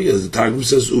kitargumoi, as the Targum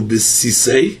says,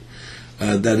 ubisisei,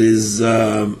 that is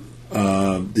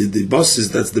the basis,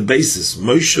 that's the basis.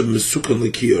 Moshe Mesukan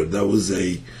Lekir, that was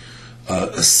a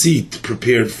seat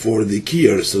prepared for the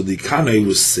kiyur, so the kanai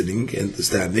was sitting and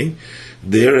standing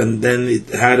there, and then it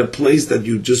had a place that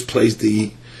you just placed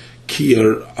the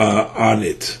kiyur on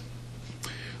it.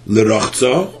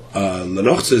 L'rochza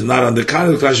is not on the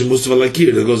kanai,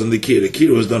 that goes on the kiyur. The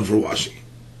kiyur was done for washing.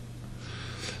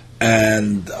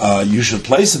 And you should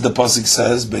place it, the pasuk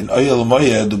says, ben oyel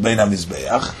moyed ubein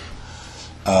hamizbeach.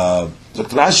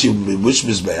 Dr. Rashi, which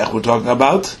mizbeach we're talking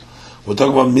about? We're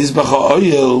talking about mizbach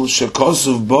ha'oyel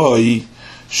shekosuf boy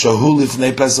shahu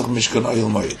lifnei pesach mishkan oyel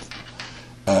moyed.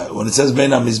 When it says bein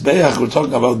hamizbeach, we're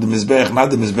talking about the mizbeach, not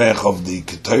the mizbeach of the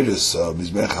Keteris,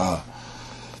 mizbeach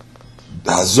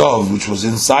ha'azov, which was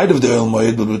inside of the oyel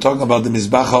moyed, but we're talking about the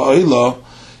mizbach ha'oyel,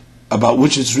 about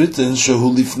which it's written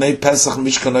shahu lifnei pesach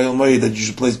mishkan oyel moyed, that you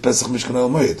should place pesach mishkan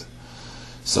oyel moyed.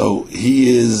 So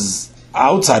he is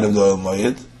outside of the oyel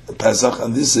moyed, Pesach,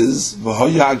 and this is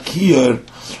v'hoya kiyur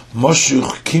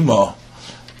moshuch kima,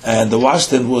 and the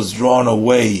washstand was drawn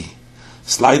away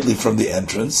slightly from the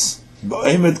entrance.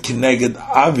 Ba'emet kineged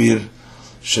avir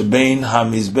shebein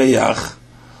hamizbeach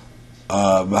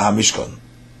v'hamishkan.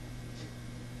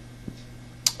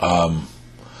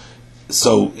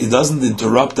 So it doesn't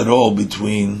interrupt at all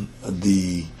between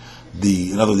the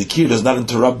in other words, the kiyur does not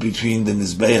interrupt between the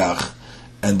mizbeach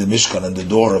and the mishkan and the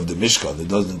door of the mishkan. It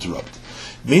doesn't interrupt.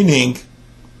 Meaning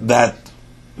that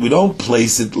we don't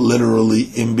place it literally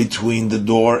in between the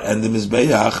door and the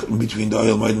mizbeach, in between the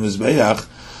oyel moed and the mizbeach,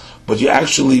 but you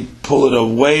actually pull it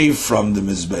away from the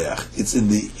mizbeach. It's in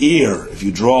the ear. If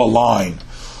you draw a line,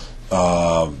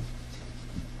 a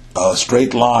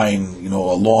straight line,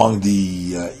 along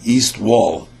the east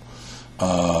wall,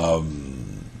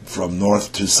 from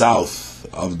north to south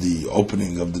of the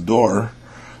opening of the door,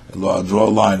 draw a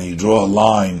line, and you draw a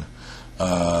line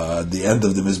the end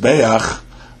of the mizbeach,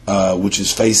 which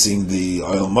is facing the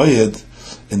oyel moed,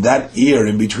 in that ear,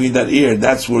 in between that ear,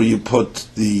 that's where you put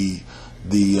the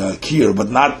kiyur, but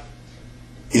not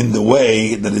in the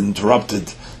way that it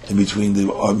interrupted in between the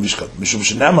mishkan. Mishum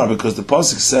shenamar, because the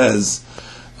pasuk says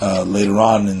later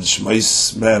on in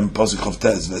Shmais Mem pasuk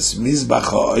chavtes, ves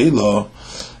mizbach ha'oilo,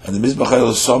 and the mizbach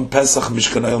ha'oilo som pesach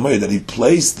mishkan oyel moed, that he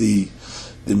placed the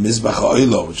mizbach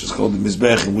ha'oilo, which is called the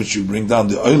mizbech, in which you bring down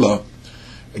the oilo.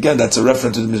 Again, that's a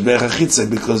reference to the Mizbech HaChitzah,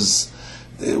 because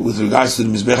with regards to the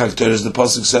Mizbech HaKteres, the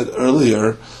pasuk said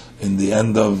earlier in the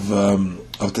end of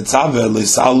Tetzaveh,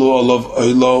 Leisalu olav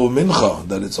oilo mincha,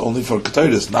 that it's only for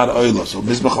Keteres, not oilo. So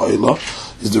Mizbech oilo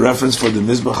is the reference for the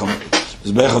Mizbech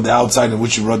of the outside in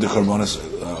which you brought the Karbonos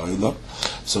oilo.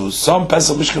 So some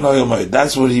Pesach Mishkan Oyel Moed,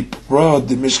 that's where he brought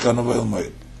the Mishkan of Oyel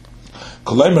Moed.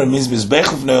 Kolaymer means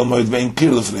Mizbech of Oyel Moed, vein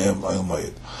Kir of Oyel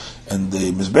Moed. And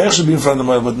the Mizbech should be in front of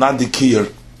the Moed, but not the Kir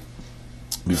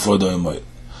before the Oyel Moed.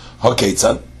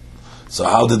 Hakeitzad. So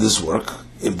how did this work?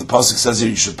 If the pasuk says here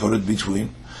you should put it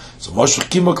between, so Moshe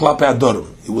Kimo Klape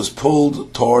Adorim, it was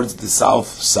pulled towards the south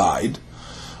side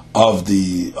of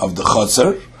the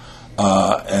Chotzer,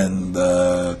 and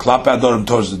Klape Adorim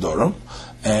towards the Dorim,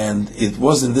 and it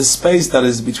was in this space that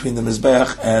is between the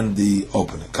Mizbeach and the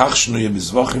opening. Kach Shnuye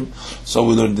Bizvachim. So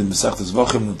we learned in Masechtas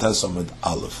Zvachim Nutes Amud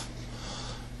Aleph.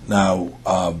 Now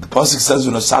the pasuk says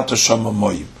V'Nasato Shama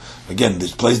Moyim. Again, they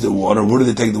placed the water. Where did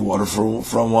they take the water from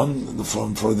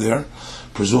there?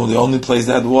 Presumably, the only place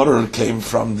they had water came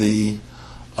from the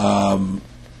be'er,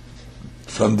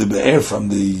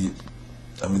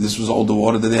 this was all the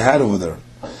water that they had over there.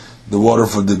 The water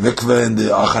for the mikveh and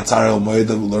the achatzar el moed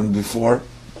that we learned before,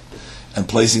 and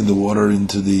placing the water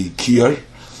into the kiyur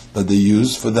that they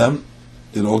used for them.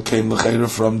 It all came l'chayra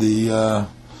from the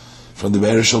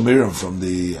be'er shel Miriam, from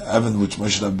the Evan which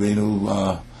Moshe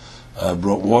Rabbeinu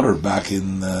brought water back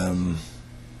in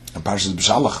Parshas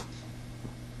B'Shalach.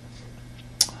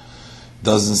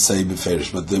 Doesn't say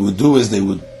beferish, but they would do is they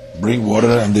would bring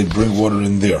water, and they'd bring water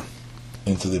in there,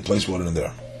 they place water in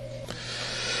there.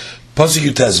 Pasuk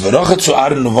Yutes, V'rochatzu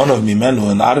Aaron uvanav mimenu,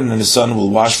 and Aaron and his son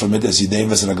will wash from it as yideim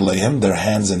v'sragleihem, their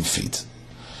hands and feet.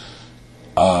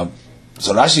 So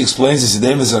Rashi explains this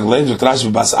yideim v'sragleihem, Rashi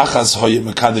b'bas achas hoyim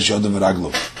mekadesh yodem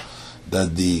v'raglo,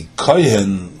 that the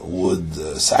kohen would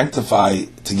sanctify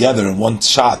together in one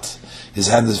shot his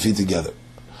hands and feet together.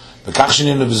 So we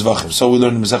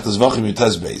learned in Masechtas Zvachim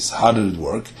Yutes Beis. How did it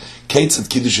work? Keitzad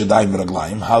Kiddush Yadayim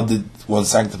V'Raglayim. How did one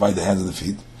sanctify the hands and the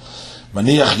feet?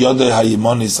 Maniach Yodei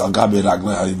Hayimonis Al Gabe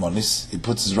Raglei Hayimonis. He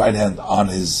puts his right hand on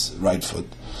his right foot.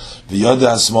 V'Yodei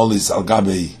Hasmolis Al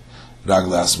Gabe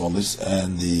Raglei Hasmolis,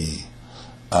 and the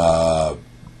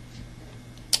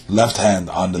left hand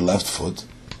on the left foot.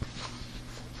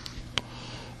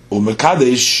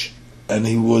 Umekadesh, and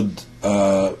he would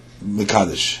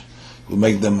mekadosh. Will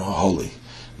make them holy.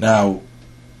 Now,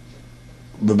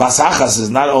 the bas achas is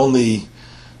not only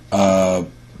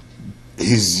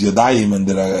his yadayim, and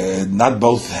there are not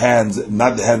both hands,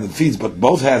 not the hand and feet, but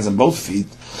both hands and both feet.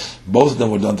 Both of them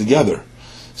were done together.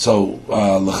 So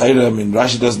l'chayra,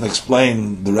 Rashi doesn't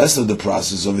explain the rest of the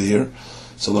process over here.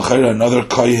 So l'chayra, another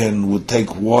kohen would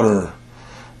take water.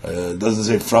 Doesn't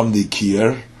say from the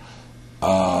kier,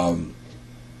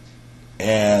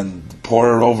 and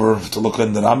pour it over to look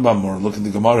in the Rambam or look in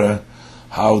the Gemara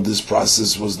how this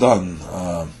process was done.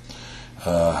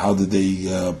 How did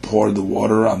they pour the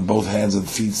water on both hands and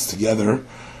feet together?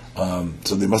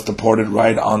 So they must have poured it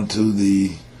right onto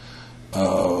the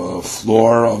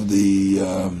floor of the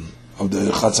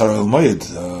Chatzar El Moed.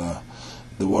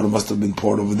 The water must have been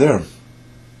poured over there.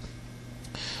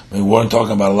 I mean, we weren't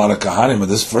talking about a lot of Kahanim at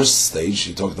this first stage.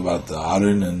 He talked about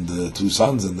Aaron and the two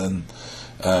sons, and then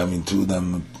two of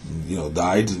them,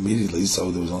 died immediately.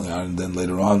 So there was only Aaron. Then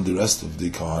later on, the rest of the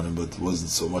Kahanim, but it wasn't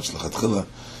so much L'chatchila.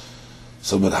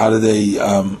 So, but how do they?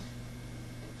 I'm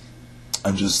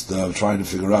just trying to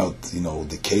figure out, the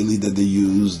keli that they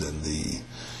used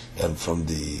and from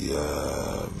the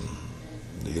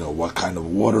what kind of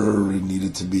water it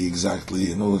needed to be exactly.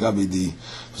 There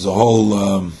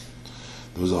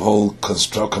was a whole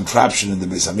contraption in the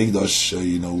Beis Hamikdash.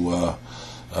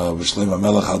 With Shlomo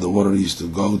Melech, how the water used to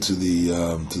go to the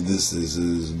to this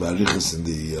is barichas in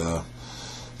the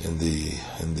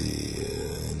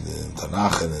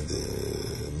Tanakh and in the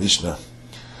Mishnah.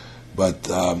 But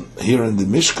here in the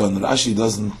Mishkan, Rashi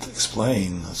doesn't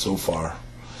explain so far.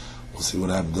 We'll see what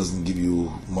happens. Doesn't give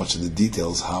you much of the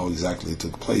details how exactly it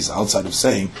took place, outside of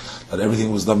saying that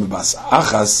everything was done by bas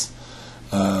achas,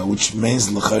 which means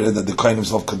l'chayre that the kohen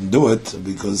himself couldn't do it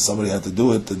because somebody had to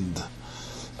do it, and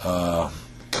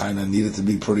kind of needed to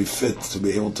be pretty fit to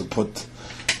be able to put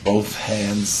both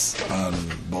hands on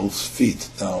both feet.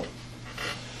 Now,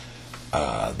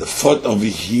 the foot over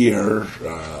here,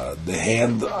 the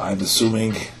hand, I'm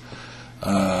assuming,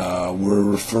 we're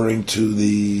referring to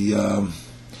the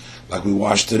like we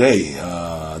wash today,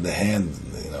 the hand,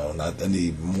 not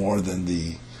any more than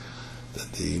the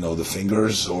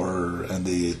fingers and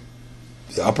the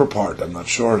upper part. I'm not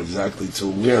sure exactly to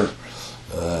where.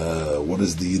 What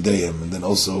is the yedayim, and then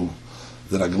also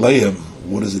the ragleim?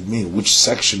 What does it mean? Which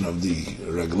section of the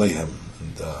ragleim?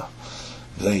 And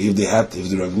if the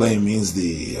ragleim means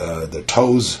their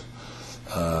toes,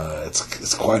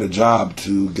 it's quite a job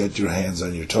to get your hands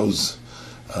on your toes.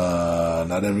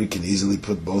 Not everybody can easily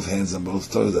put both hands on both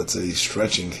toes. That's a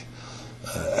stretching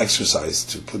exercise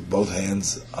to put both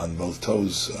hands on both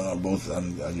toes, both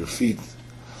on your feet.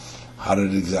 How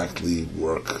did it exactly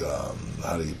work?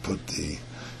 How do you put the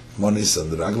monis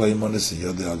and the raglay monis and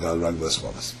yodei agal raglas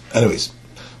monis? Anyways,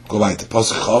 go back to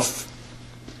Pasuk Chof.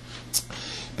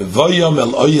 Bevoyom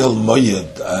el oyel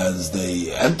moyed, as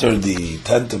they enter the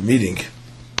tent of meeting.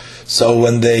 So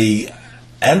when they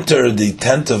enter the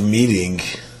tent of meeting,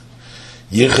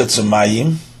 yirchetz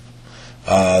mayim,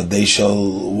 they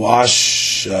shall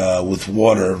wash with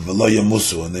water, v'lo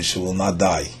yamusu, and they shall not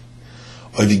die.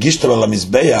 Or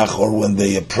when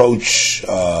they approach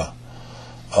the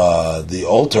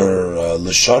altar,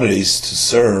 l'sharis, to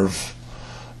serve,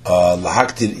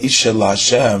 l'haktir isha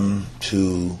l'Hashem,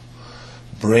 to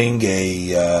bring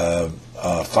a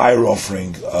fire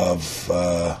offering of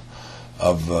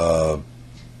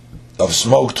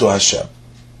smoke to Hashem.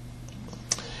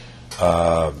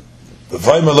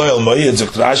 B'vayim eloy al moyed,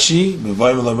 zok Rashi,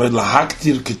 b'vayim eloy moyed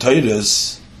l'haktir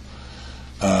k'toyres,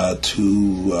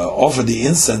 to offer the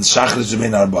incense, shachar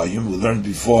zemein arbayim. We learned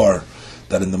before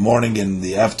that in the morning and in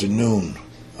the afternoon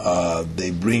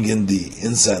they bring in the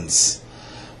incense,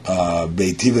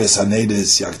 beitives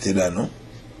hanedes yaktirenu,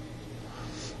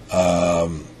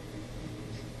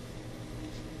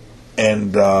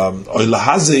 and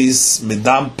oilahazes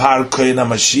midam par kohen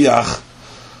HaMashiach,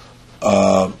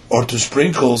 or to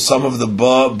sprinkle some of the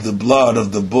blood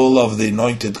of the bull of the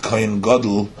anointed kohen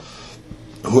gadol,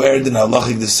 who erred in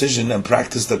halachic decision and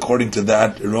practiced according to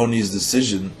that erroneous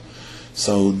decision.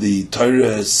 So the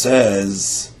Torah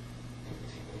says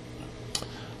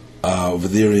over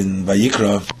there in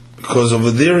Vayikra, because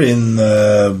over there in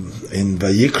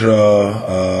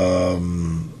Vayikra,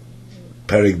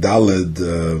 Perik Daled,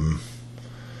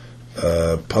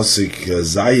 Pasuk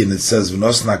Zayin, it says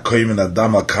V'nosna koyim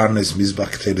adam al karnes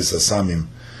mizbach teres asamim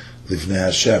lifnei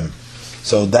Hashem.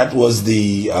 So that was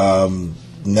the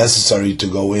necessary to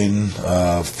go in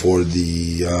for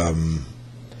the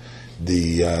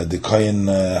Kohen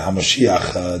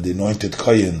HaMashiach, the anointed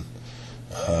Kohen.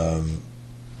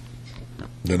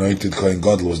 The anointed Kohen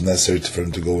God was necessary for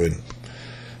him to go in.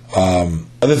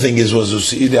 Other thing was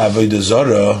Usi'ida Avodah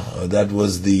Zarah. That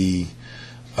was the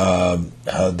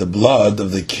blood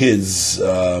of the kids,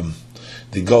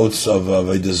 the goats of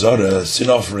Avodah Zarah, sin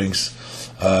offerings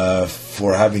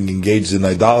for having engaged in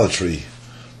idolatry.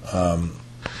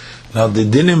 Now the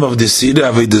dinim of the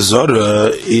Sira Avodah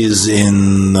Zarah is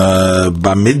in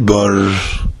Bamidbar,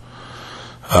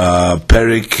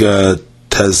 Perik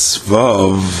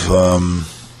Tezvav,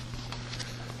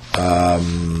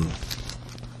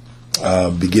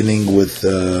 beginning with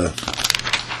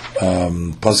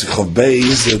Pasuk Chav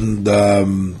Beis and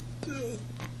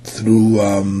through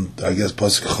I guess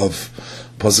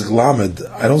Pasuk Lamed.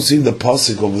 I don't see the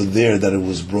Pasuk over there that it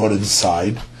was brought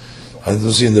inside. I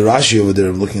don't see in the Rashi over there.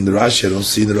 I'm looking in the Rashi. I don't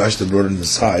see in the Rashi that brought it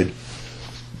inside.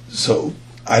 So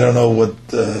I don't know what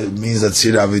it means that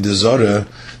Sira Avodah Zarah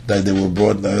that they were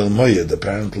brought in El Moyed.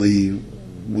 Apparently,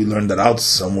 we learned that out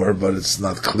somewhere, but it's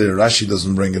not clear. Rashi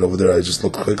doesn't bring it over there. I just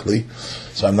looked quickly,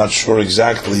 so I'm not sure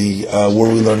exactly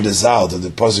where we learned this out. If the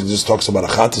pasuk just talks about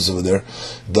achatos over there,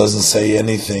 it doesn't say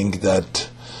anything that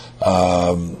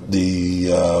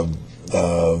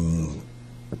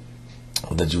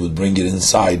that you would bring it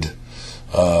inside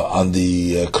on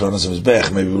the Kronos of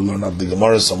Mizbech. Maybe we'll learn out the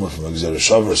Gemara somewhere from Gzera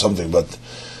Shav or something, but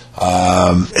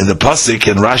in the pasuk,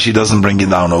 and Rashi doesn't bring it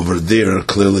down over there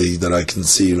clearly that I can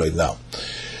see right now.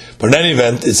 But in any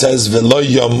event, it says Velo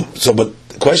Yom. So, but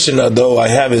the question though I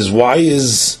have is, why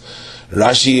is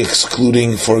Rashi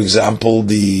excluding, for example,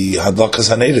 the Hadlakas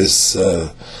Hanedis?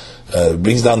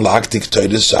 Brings down Lahaktik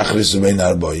Toides Shachris Ubein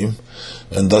Arboim,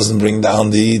 and doesn't bring down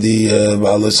the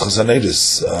Baalos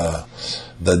Chasanedis.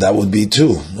 That would be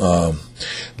too. When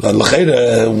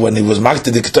he was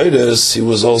Makti Diktoides, he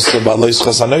was also Baalos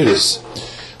Chasanedis.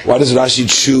 Why does Rashi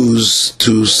choose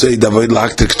to say David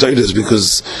Lahaktik Toides?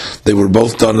 Because they were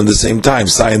both done at the same time.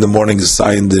 Sai in the morning is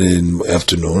Sai in the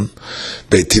afternoon.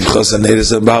 Beitiv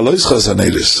Chasanedis and Baalos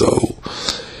Chasanedis. So,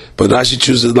 but Rashi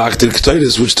chooses Lahaktik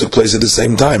Toides, which took place at the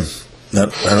same time. I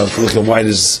don't know if you look at why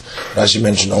does Rashi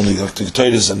mention only Lahaktik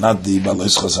Toides and not the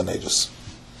Baalos Chasanedis.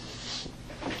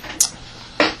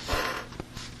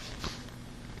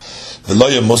 The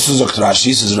loya musu zokt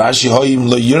Rashi says Rashi hoyim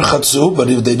lo yirchatzu, but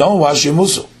if they don't wash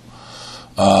musu,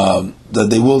 that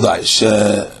they will die.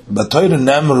 But Torah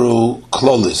nemru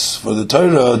klolis. For the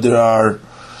Torah there are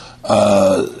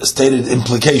stated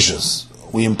implications.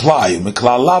 We imply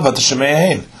miklal lava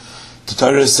t'shemein. The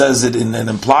Torah says it in an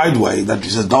implied way that he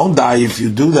says don't die if you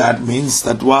do that means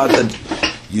that what that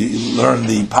you learn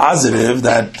the positive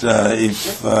that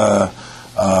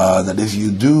if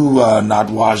you do not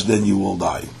wash, then you will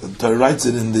die. The Torah writes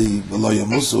it in the Loya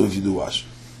Musu if you do wash.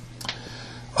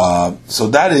 So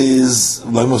that is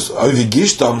Oivi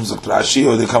Gishtam Rashi,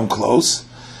 or they come close.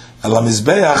 Elam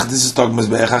Mizbeach, this is talking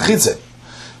Mizbeach Achitze,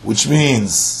 which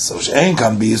means so Shein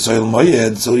can be Soil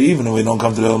Moyed. So even when we don't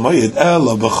come to El Moyed,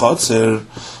 Ela b'Chotzer,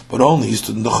 but only you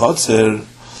stood in the Chotzer.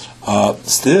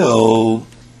 Still,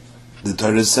 the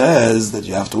Torah says that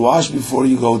you have to wash before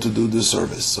you go to do the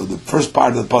service. So the first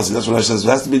part of the pasuk, that's what I says, it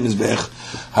has to be Mizbeach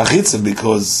Hachitzim,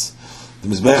 because the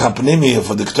Mizbeach HaPnimi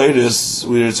for the Ketores,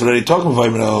 where it's already talking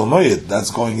about El Moyed,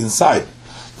 that's going inside.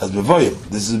 That's Bevoyim.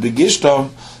 This is Begishtom,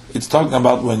 it's talking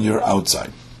about when you're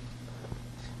outside.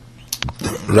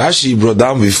 Rashi brought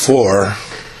down before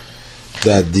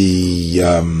that the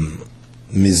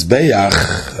Mizbeach,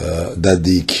 that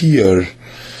the Kiyur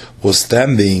was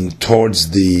standing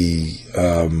towards the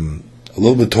a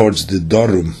little bit towards the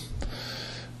Dorum,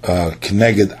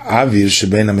 Kneged Avir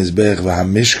Shebein HaMizbeach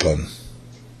v'HaMishkan.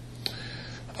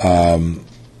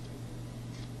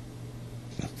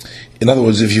 In other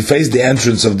words, if you face the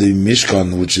entrance of the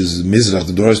Mishkan, which is Mizrach,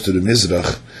 the doors to the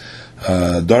Mizrach,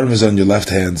 Dorum is on your left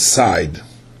hand side.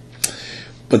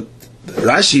 But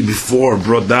Rashi before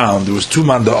brought down, there was two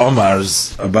Manda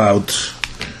Omars about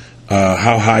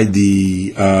how high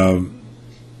the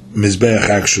Mizbeach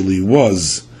actually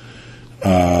was,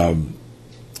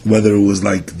 whether it was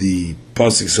like the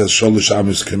pasuk says Sholosh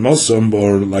Amos Kemosam,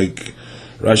 or like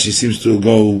Rashi seems to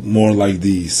go more like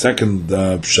the second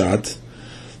pshat,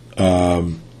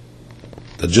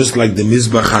 that just like the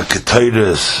Mizbach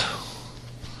HaKetoros,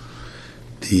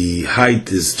 the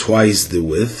height is twice the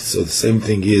width, so the same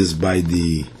thing is by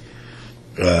the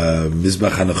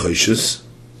Mizbach HaNechoshes.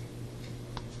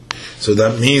 So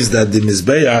that means that the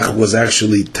Mizbeach was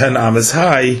actually 10 amas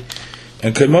high,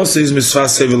 and Kemose is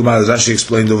Misfas Sevel Maila. Rashi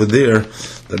explained over there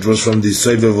that was from the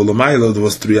Sevel Maila, there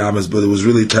was 3 amas, but it was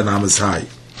really 10 amas high.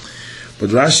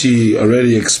 But Rashi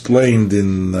already explained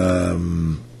in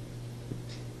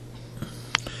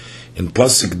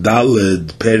Pasuk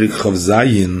Daled Perik Chav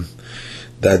Zayin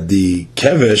that the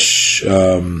Kevesh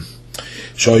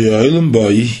So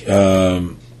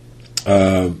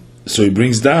he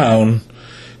brings down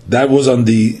that was on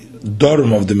the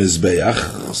dorm of the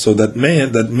Mizbeach. So that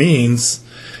means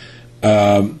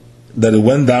that it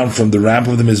went down from the ramp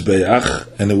of the Mizbeach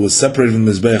and it was separated from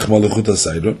the Mizbeach Malachut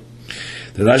HaSayro.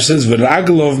 The Rashi says,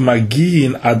 "V'raglov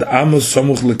magin ad amos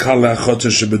somuch lekal le'achotzer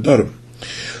shebedorm."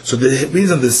 So it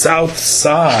means on the south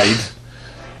side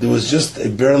there was just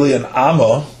barely an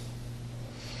amma,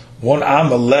 one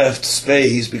amma left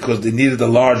space because they needed a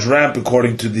large ramp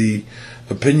according to the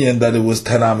opinion that it was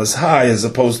 10 amas high, as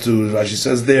opposed to, Rashi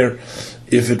says there,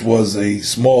 if it was a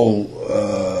smaller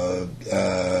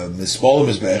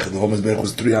Mizbech, the whole Mizbech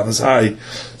was 3 amas high,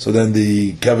 so then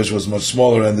the kevish was much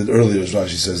smaller, ended earlier, as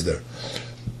Rashi says there.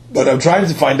 But I'm trying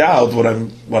to find out what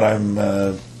I'm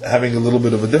having a little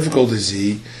bit of a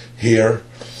difficulty here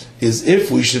is if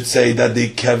we should say that the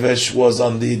kevish was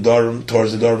on the dorm,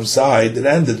 towards the dorm side, it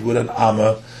ended with an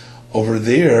amma over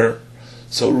there.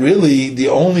 So really, the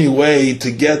only way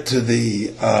to get to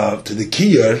the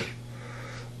kiyer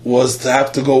was to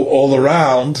have to go all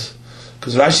around,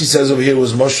 because Rashi says over here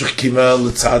was Moshe Kimel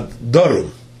Litzad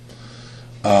Dorum,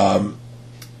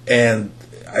 and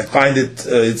I find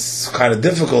it's kind of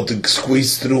difficult to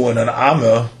squeeze through in an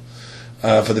amma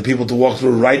for the people to walk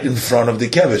through right in front of the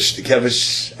kevish. The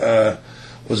kevish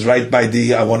was right by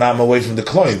the one amma away from the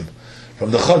kloim,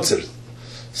 from the chotzer.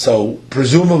 So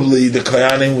presumably the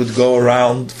koyanim would go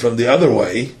around from the other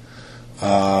way.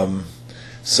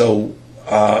 So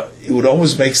it would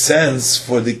almost make sense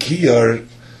for the kiyar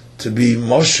to be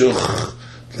moshuch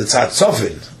l'tzat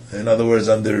sofin. In other words,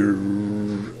 on the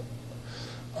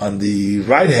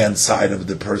right hand side of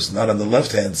the person, not on the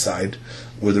left hand side,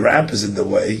 where the ramp is in the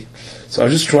way. So I'm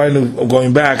just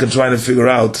going back and trying to figure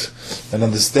out and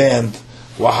understand,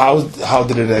 well, how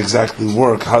did it exactly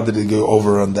work? How did it go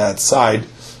over on that side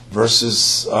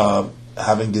versus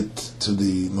having it to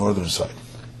the northern side?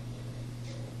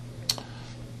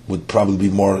 Would probably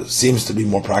seems to be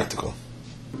more practical.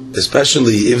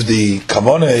 Especially if the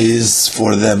kavana is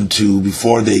for them to,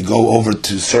 before they go over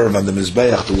to serve on the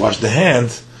Mizbeach to wash the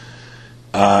hands,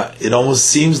 it almost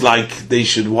seems like they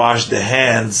should wash the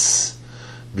hands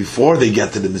before they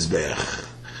get to the Mizbeach.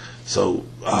 So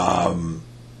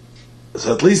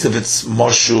at least if it's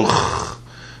moshuch,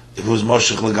 if it was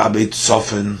moshuch legabe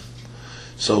tzofin,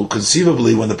 so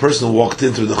conceivably when the person walked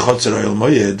in through the Chotzer Oyel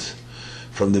Moyed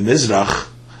from the Mizrach,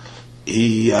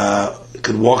 he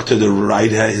could walk to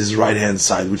his right hand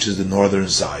side, which is the northern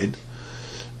side,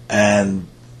 and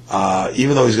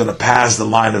even though he's going to pass the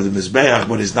line of the Mizbeach,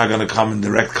 but he's not going to come in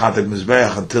direct contact with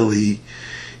Mizbeach until he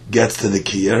gets to the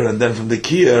kiyer, and then from the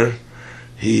kiyer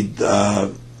he'd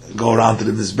go around to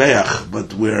the Mizbeach,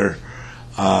 but where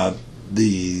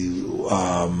the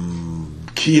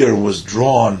kiyer was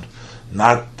drawn,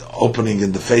 not opening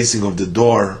in the facing of the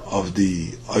door of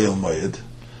the Oyel Moed.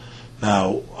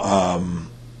 Now,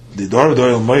 the door of the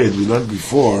Oyel Moed, we learned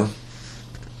before,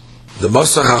 the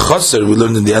Mosach HaChotzer, we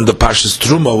learned in the end of Parshas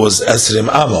Truma, was Esrim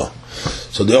Amma.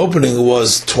 So the opening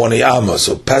was 20 Amma.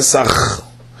 So Pesach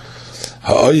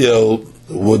HaOyel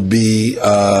would be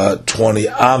 20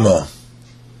 Amma.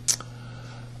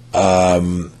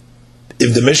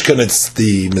 If the Mishkan,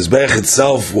 the Mizbeach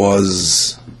itself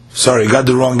was... Sorry, I got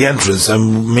the wrong entrance. I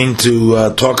mean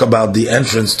to talk about the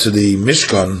entrance to the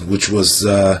Mishkan, which was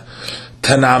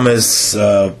 10 amas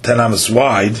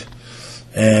wide,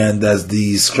 and as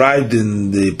described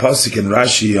in the Pasuk in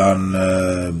Rashi on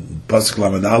Pasuk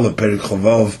Lamed Aleph Perik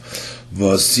Chovav,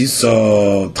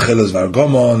 V'siso Tcheles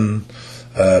Vargomon,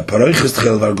 Paroiches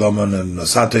Tcheles Vargomon, and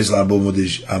Nosatos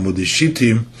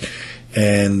Amudishitim,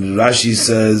 and Rashi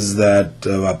says that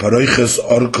Paroiches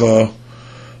Orko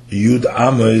Yud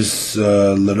Amos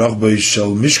L'Rochbei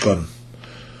Shel Mishkan,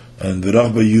 and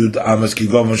V'Rochbei Yud Amos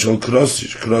Kigomon Shel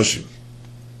Kroshim.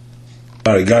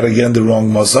 I got again the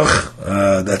wrong Mosach.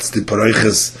 That's the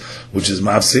Paroiches, which is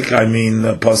Mafsik. I mean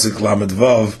Pasuk Lamed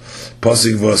Vav,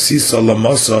 Pasuk V'Siso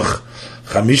LaMosach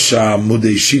Chamisha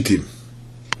Mudei Shitim,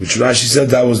 which Rashi said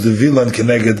that was the Vilan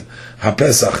Keneged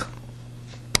HaPesach.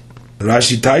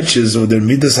 Rashi teaches, or the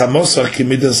Midas HaMosach ki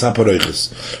Midas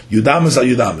HaParoiches. Yudamas are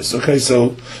Yudamas. Okay,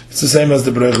 so it's the same as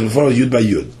the Paroiches before, Yud by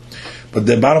Yud. But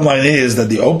the bottom line is that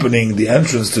the opening, the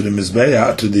entrance to the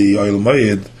Mizbeah, to the Oyel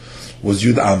Moed, was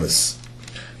Yud Amas.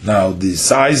 Now, the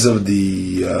size of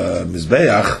the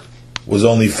Mizbeach was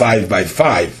only 5 by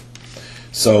 5.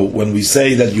 So when we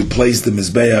say that you place the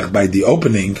Mizbeach by the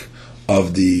opening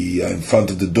of the, in front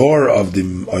of the door of the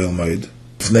Oyel Moed,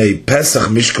 Fnei Pesach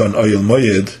Mishkan Oyel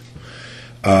Moed,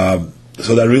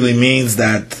 so that really means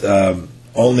that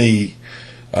only,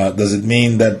 does it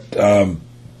mean that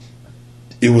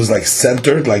it was like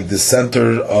centered, like the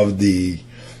center of the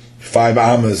 5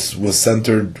 amas was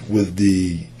centered with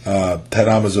the 10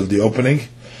 amas of the opening,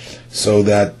 so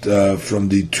that from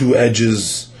the 2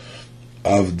 edges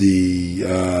of the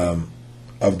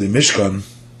Mishkan,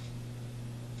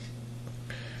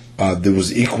 there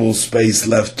was equal space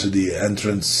left to the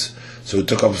entrance. So it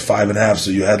took up 5.5.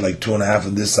 So you had like 2.5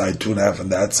 on this side, 2.5 on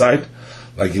that side,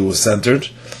 like it was centered.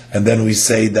 And then we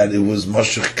say that it was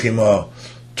Moshech Kima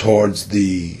towards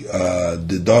the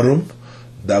Darum.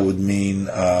 That would mean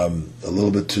a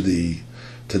little bit to the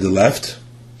left.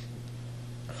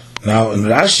 Now in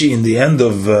Rashi, in the end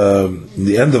of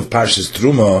Parshas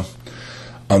Truma,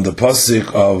 on the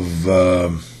pasuk of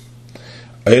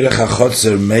Eirech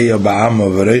HaChotzer Meya Ba'ama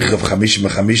V'Reichav Chamishim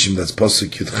V'Chamishim, that's pasuk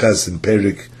Yudches in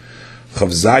Perik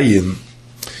Chav Zayin.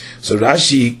 So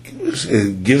Rashi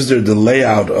gives there the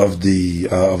layout of the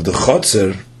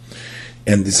Chotzer,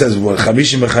 and it says well,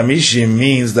 Chamishim V'Chamishim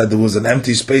means that there was an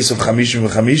empty space of Chamishim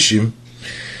V'Chamishim,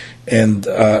 and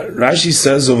Rashi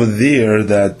says over there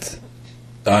that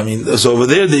so over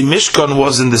there the Mishkan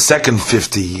was in the second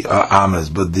 50 amas,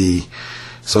 but the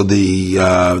Mizbeach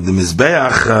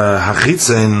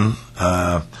Hachitzen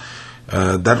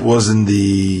that was in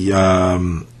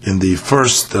the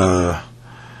first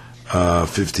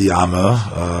 50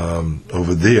 amma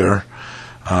over there.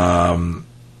 Now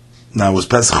it was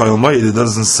Pesach Chayil Moed. It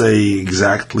doesn't say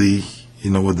exactly,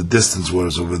 what the distance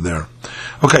was over there.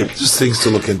 Okay, just things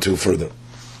to look into further.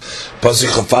 Pasuk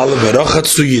Chafal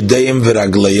V'Rochatzu Yedeim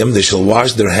V'Ragleim. They shall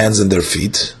wash their hands and their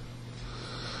feet.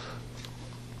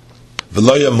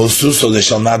 V'lo yamusu, so they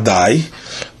shall not die.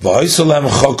 V'hoisolem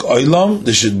chok oilam,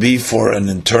 there should be for an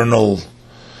internal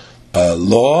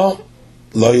law.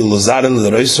 Lo yulazare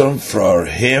l'reisom, for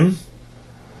him,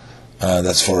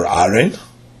 that's for Aaron.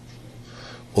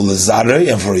 Ulazare,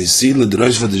 and for his seed,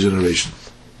 l'dreis for the generation.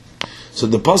 So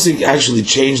the pasuk actually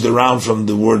changed around from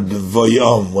the word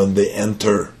v'voyom, when they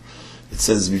enter. It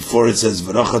says before, it says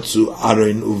v'rachatzu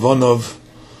Aaron uvonov,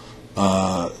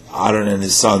 Aaron and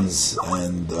his sons,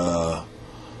 and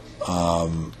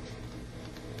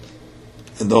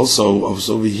also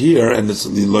over here, and it's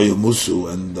Liloy Musu,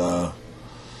 and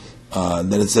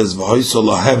then it says V'hoiso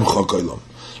lahem chokoilom.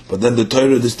 But then the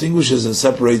Torah distinguishes and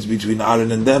separates between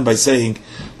Aaron and them by saying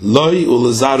Loy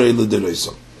ulazarei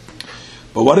l'dereisom.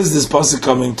 But what is this pasuk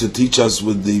coming to teach us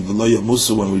with the V'loy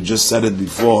Musu when we just said it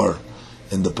before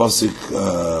in the pasuk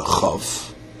Chav?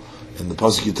 And the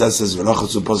pasuk Yutes says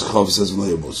V'rachatzu, pasuk Chav says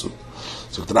V'lo yamusu.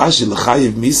 So Rashi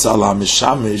l'chayiv misa la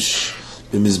mishamish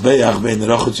b'mizbeach bein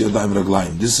rachatz yadayim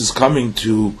raglayim. This is coming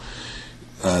to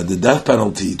the death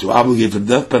penalty, to obligate for the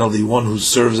death penalty one who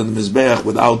serves on the mizbeach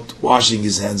without washing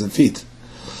his hands and feet.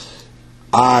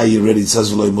 Already it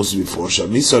says V'lo yamusu before.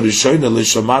 Misa rishoyna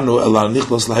l'shamanu ela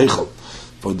nichlos laheichel.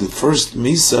 For the first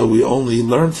misa, we only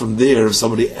learn from there if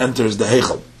somebody enters the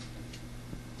heichel.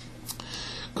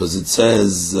 Because it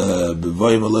says then the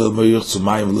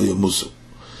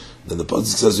pasuk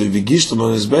says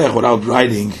without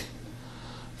writing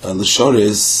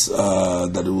l'shoris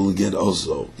that it will get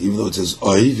also, even though it says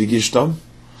oy vigishtam,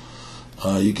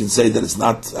 you can say that it's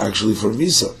not actually for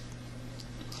misa,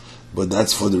 but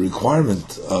that's for the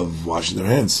requirement of washing their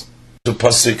hands. To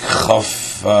pasuk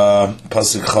chav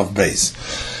base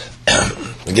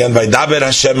again, by daber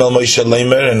Hashem el Moshe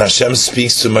leimer, and Hashem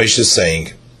speaks to Moshe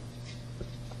saying.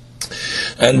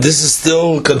 And this is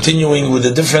still continuing with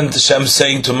a different Hashem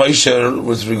saying to Moshe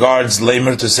with regards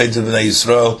Lamer to say to the Bnei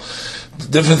Yisrael,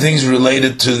 different things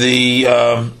related to the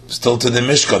still to the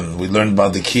Mishkan. We learned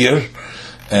about the Kir,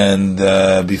 and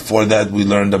before that we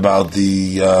learned about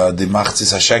the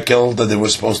Machzis HaShekel that they were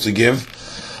supposed to give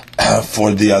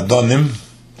for the Adonim,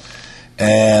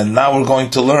 and now we're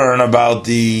going to learn about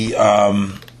the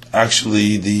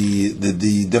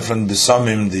different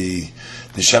Besamim, the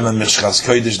Shem and Mishchas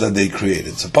Kodesh that they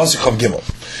created. So pasuk of Gimel.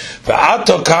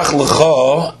 Ve'ato kach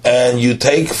lecha, and you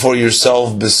take for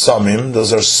yourself besamim.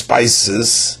 Those are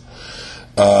spices.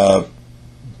 But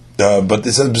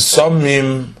it says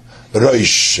besamim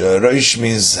roish. Roish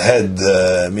means head,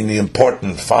 meaning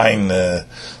important, fine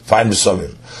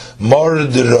besamim. Mor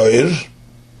deroir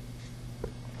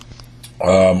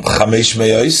chamesh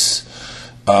meyos.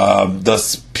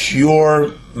 That's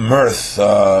pure mirth.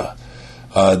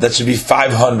 That should be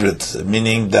 500,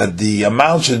 meaning that the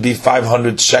amount should be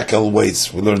 500 shekel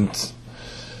weights. We learned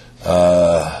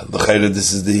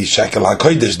this is the shekel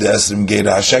hakodesh, the esrim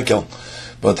geira hashekel,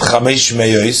 but chamesh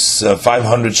meyos,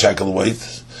 500 shekel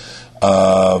weight.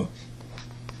 The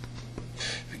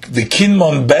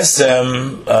kinmon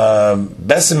besem,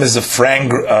 besem is a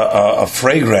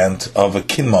fragrant of a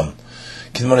kinmon.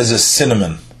 Kinmon is a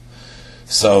cinnamon.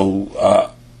 So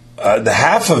the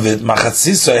half of it,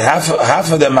 machatzisa,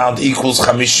 half of the amount equals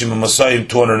 50 masayim,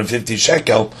 250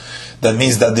 shekel. That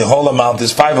means that the whole amount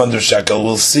is 500 shekel.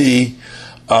 We'll see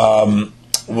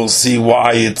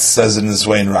why it says it in this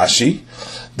way in Rashi.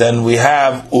 Then we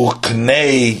have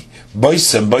uknei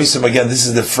boisem. Boisem, again, this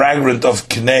is the fragrant of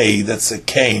knei, that's a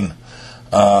cane.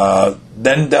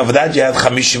 Then of that you have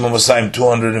 50 masayim,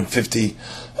 250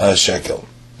 shekel.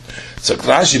 So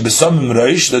Rashi, besomim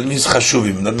roish, that means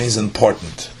chashuvim, that means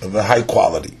important, of a high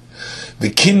quality. The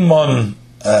kinmon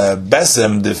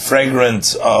besem, the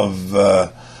fragrance of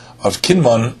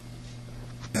kinmon,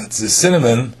 that's the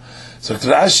cinnamon. So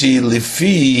Rashi,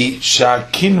 lifi sha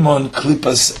kinmon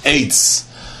klipas eitz.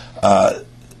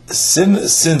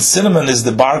 Since cinnamon is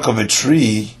the bark of a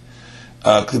tree,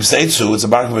 klipas eitzu, it's the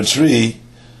bark of a tree,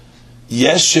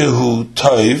 yeshehu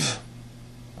toiv,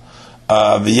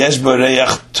 v'yesh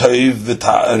b'reich toiv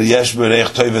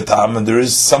v'tam, and there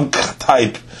is some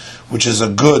type which is a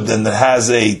good and that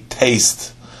has a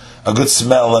taste, a good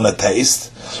smell and a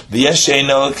taste. V'yesh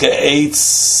einol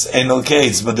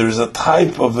ke'etz, but there is a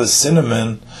type of a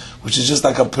cinnamon which is just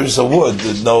like a piece of wood,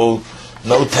 there's no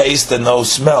taste and no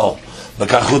smell.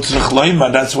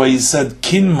 That's why he said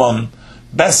kinmon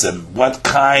besem. What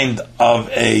kind of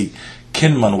a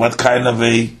kinmon? What kind of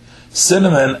a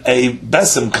cinnamon? A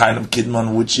besem kind of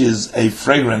kinmon, which is a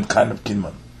fragrant kind of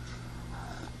kinmon,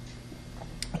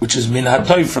 which is min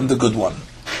hatoy, from the good one.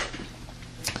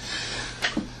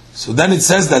 So then it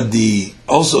says that the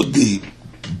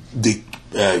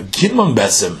kinmon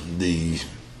besem, the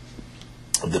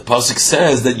pasuk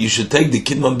says that you should take the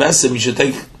kinmon besem, you should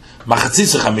take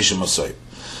machatzis 50 masayim.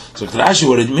 So Rashi,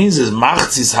 what it means is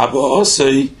machatzis haba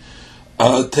osay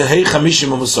tehei 50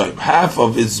 masayim. Half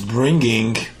of its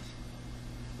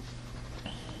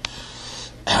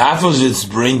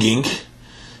bringing,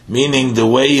 meaning the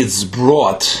way it's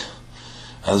brought,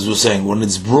 as we're saying, when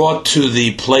it's brought to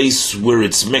the place where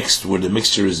it's mixed, where the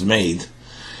mixture is made.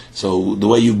 So the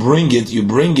way you bring it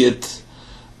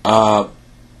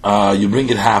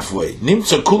halfway.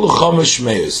 Nimtza kulu chomesh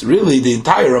meis. Really, the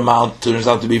entire amount turns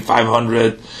out to be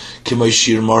 500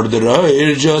 k'moishir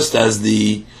morderoir, just as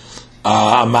the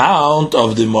amount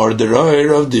of the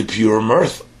morderoir of the pure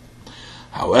mirth.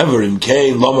 However, in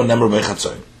Kain lama nemer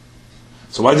bechatzoin.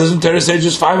 So why doesn't Torah say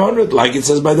just 500, like it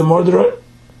says by the morderoir?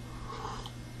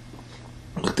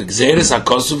 The gzeres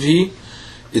hakosuvhi,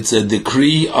 it's a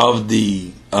decree of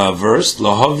the verse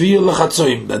lahavi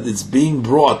lechatzoin, that it's being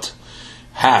brought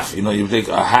half. You take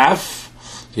a half,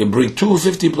 you bring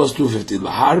 250 plus 250.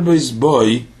 Laharbeis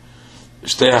boy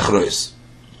shtei achrois.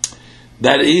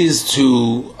 That is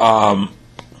to add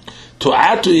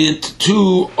to it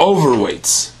two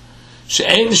overweights.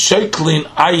 She'ein shoklin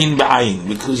ayin ba'ayin,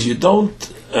 because you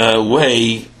don't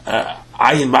weigh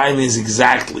ayin ba'ayin means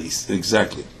exactly.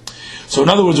 So in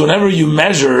other words, whenever you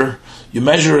measure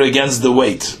against the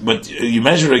weight, but you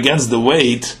measure against the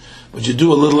weight, but you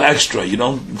do a little extra. You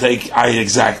don't take ayin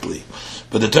exactly.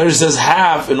 But the Torah says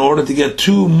half in order to get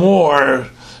two more,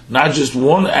 not just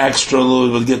one extra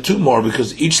little, but get two more,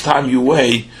 because each time you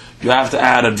weigh, you have to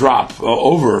add a drop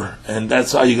over, and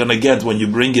that's how you're going to get when you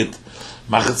bring it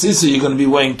machatzisa. You're going to be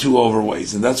weighing two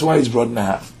overweights, and that's why it's brought in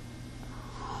half.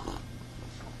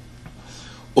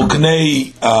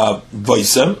 Uknei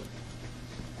voisem,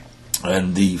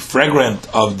 and the fragrant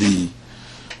of the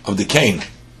cane.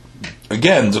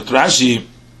 Again, Dr. Rashi,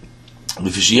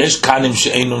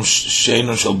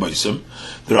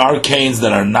 there are canes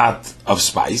that are not of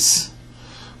spice.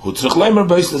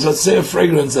 Let's say a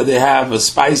fragrance that they have a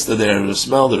spice, that they have a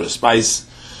smell, they're a spice,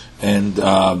 and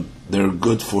they're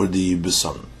good for the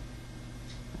besom.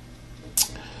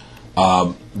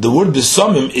 The word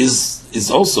besomim is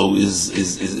also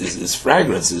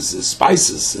fragrance, is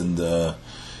spices, and the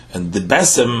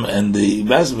besem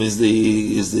is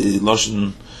the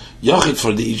lashon yachid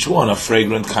for each one, a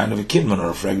fragrant kind of a kidman, or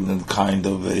a fragrant kind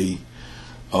of a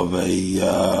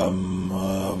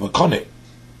kone.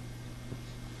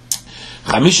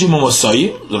 50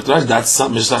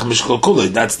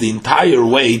 masayim, that's the entire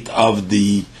weight of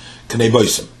the knei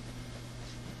boisem.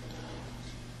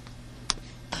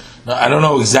 Now I don't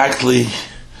know exactly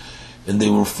when they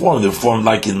were formed. They were formed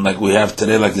like we have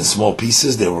today, like in small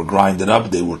pieces. They were grinded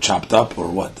up, they were chopped up, or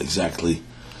what exactly?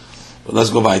 But let's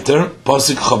go weiter.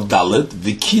 Pasuk Chav Dalet,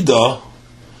 Vikida,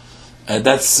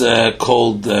 that's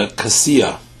called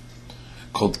kassia,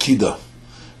 called kida.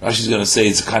 Rashi's going to say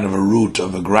it's a kind of a root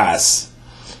of a grass.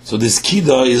 So this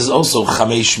kida is also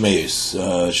chamesh meis,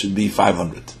 should be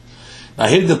 500. Now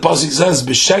here the pasuk says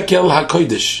b'shekel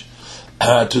hakodesh,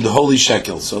 to the holy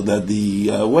shekel, so that the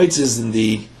weight is in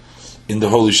the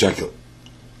holy shekel.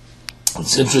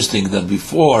 It's interesting that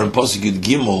before in Pasuk Yud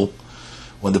Gimel,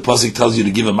 when the Pasuk tells you to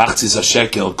give a machzis a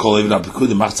shekel, kol even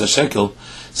apikudim machzis a shekel,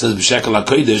 it says b'shekel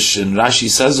hakodesh, and Rashi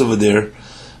says over there,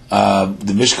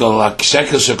 the mishkal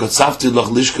shekel shekotzavti loch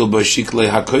lishkel b'shiklei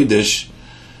hakodesh,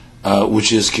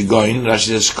 which is kigoin. Rashi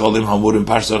says shkolim hamurim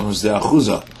parsach misdei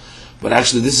achuza. But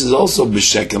actually, this is also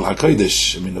b'shekel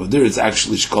hakodesh. I mean, over there it's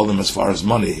actually shkolim as far as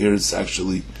money. Here it's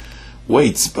actually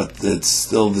weights, but it's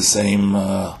still the same.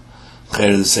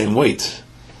 The same weight.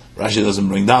 Rashi doesn't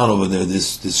bring down over there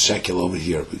this shekel over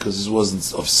here because this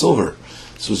wasn't of silver,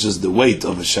 so it was just the weight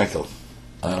of a shekel.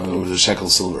 It was a shekel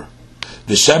silver.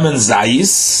 The shemen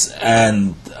zayis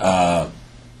and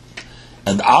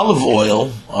olive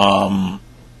oil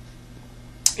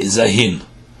is a hin.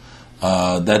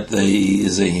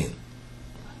 Is a hin.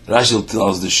 Rashi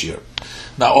tells this here.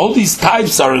 Now all these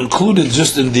types are included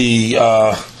just in the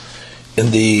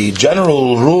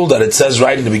general rule that it says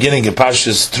right in the beginning of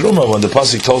Pashas Truma, when the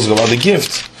pasuk tells about the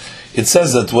gift, it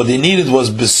says that what they needed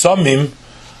was besomim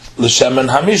l'shemen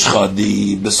hamishcha,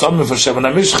 the besomim for shemen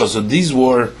hamishcha. So these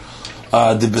were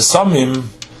the besomim,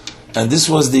 and this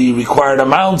was the required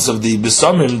amounts of the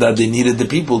besomim that they needed the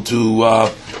people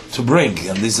to bring,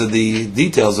 and these are the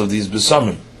details of these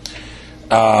besomim.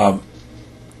 I'm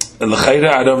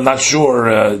not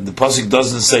sure. The pasuk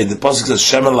doesn't say. The pasuk says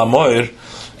shemen lamoir,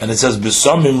 and it says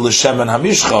besomim l'shemen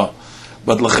hamishcha,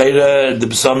 but l'cheira the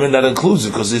besomim that includes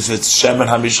it, because if it's shemen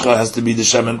hamishcha, it has to be the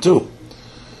shemen too.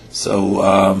 So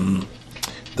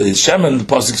the shemen, the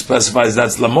pasuk specifies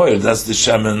that's lamoyer, that's the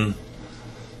shemen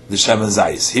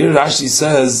zayis. Here Rashi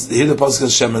says, here the pasuk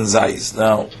says shemen zayis.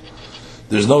 Now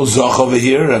there's no zoch over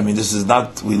here. I mean, this is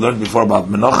not. We learned before about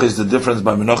menachos. The difference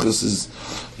by menachos is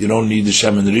you don't need the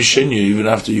shemen rishon. Even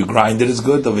after you grind it, it's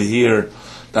good. Over here,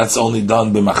 that's only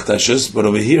done by machteshes, but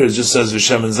over here it just says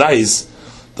v'shemen zayis.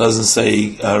 Doesn't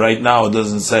say right now. It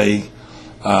doesn't say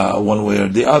one way or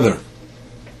the other.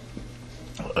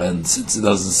 And since it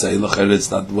doesn't say l'cher, it's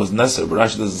not wasn't necessary. But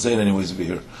Rashi doesn't say it anyways over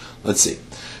here. Let's see.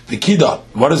 The kida.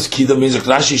 What does kida mean?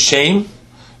 Rashi shame.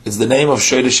 It's the name of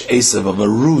shoresh esav, of a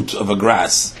root of a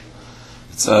grass.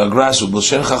 It's a grass root.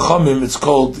 B'shem chachamim, it's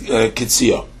called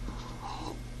kitzia,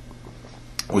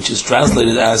 which is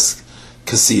translated as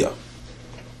kassia.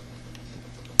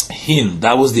 Hin,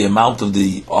 that was the amount of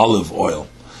the olive oil.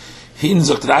 Hin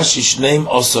zokt Rashi shneim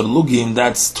osar lugim,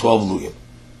 that's 12 lugim.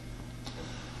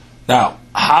 Now,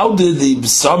 how did the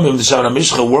besamim, the shemen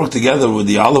hamishcha, work together with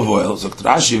the olive oil? Zokt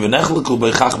Rashi v'nechleku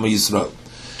bei chachma Yisrael.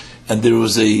 And there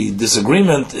was a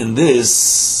disagreement in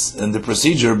this, in the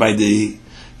procedure by the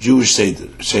Jewish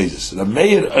sages.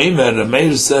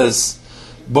 Rameir says,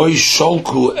 Boi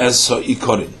sholku es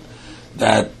ha'ikorin,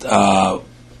 that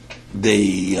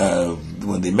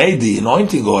when they made the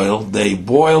anointing oil, they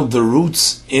boiled the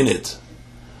roots in it,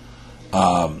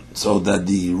 so that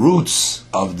the roots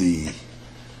of the,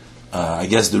 I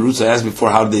guess the roots I asked before,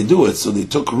 how did they do it? So they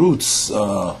took roots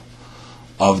of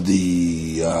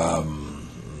the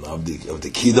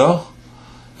kida,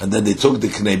 and then they took the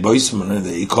knei boisim and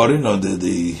the ikorin, or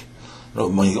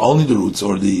only the roots,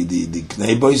 or the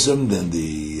knei boisim, then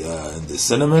the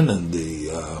cinnamon and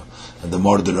the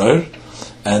morderer,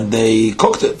 and they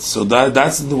cooked it. So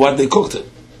that's what they cooked it.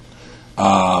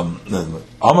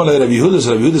 Amalei Rabbi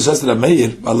Yehuda says to the Meir,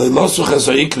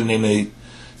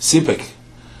 sipek.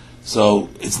 So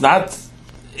it's not.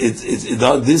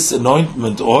 This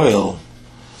anointment oil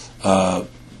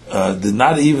did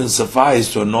not even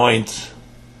suffice to anoint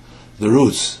the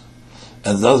roots,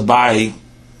 and thus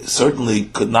certainly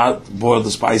could not boil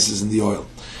the spices in the oil.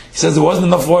 He says there wasn't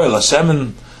enough oil. Hashem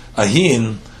and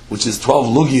ahin, which is 12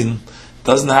 lugin,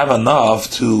 doesn't have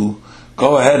enough to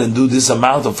go ahead and do this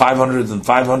amount of 500 and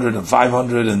 500 and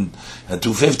 500 and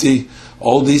 250.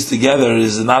 All these together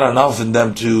is not enough in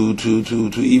them to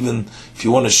even, if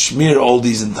you want to smear all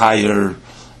these entire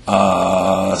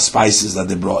spices that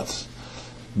they brought.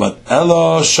 But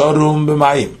elo sharum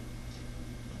b'mayim.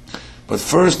 But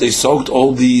first they soaked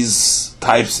all these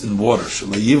types in water.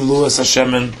 Shelo es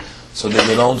hashemen, so that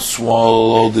they don't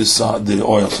swallow the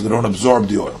oil, so they don't absorb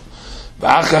the oil.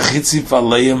 V'achach hitzif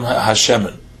aleim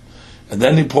hashemen, and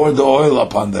then he poured the oil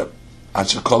upon them. Ad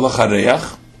shekolat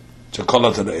hareach,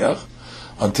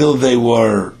 until they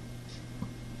were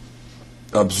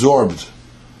absorbed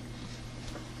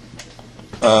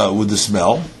with the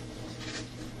smell,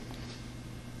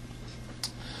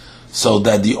 so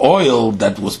that the oil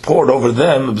that was poured over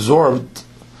them absorbed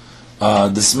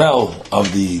the smell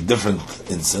of the different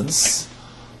incense,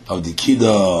 of the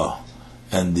kida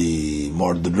and the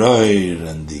morderoir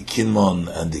and the kinmon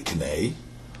and the knei,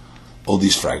 all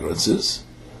these fragrances.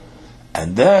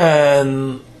 And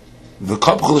then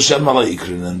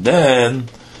And then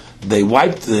they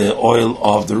wiped the oil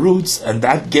off the roots, and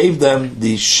that gave them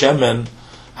the shemen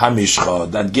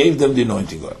hamishcha, that gave them the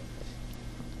anointing oil.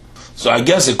 So I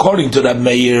guess according to that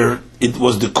Meir, it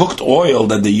was the cooked oil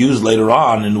that they used later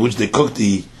on, in which they cooked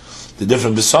the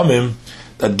different besamim,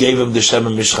 that gave them the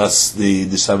shemen mishchas, the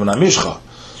shemen hamishcha.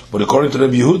 But according to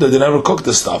Rabbi Yehuda, they never cooked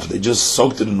the stuff. They just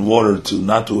soaked it in water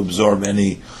not to absorb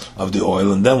any of the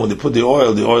oil. And then when they put the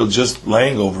oil just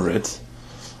laying over it,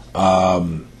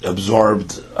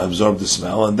 absorbed the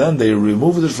smell. And then they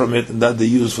removed it from it, and that they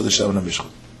used for the shemen hamishcha.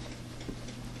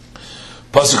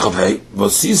 Pasuk of Hey,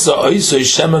 Vosisa oisoi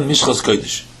shemen mishchas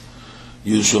kodesh.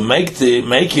 You should make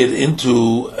it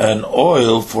into an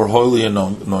oil for holy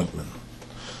anointment.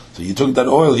 So you took that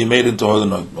oil, you made it into holy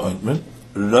anointment.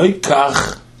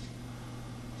 Roikach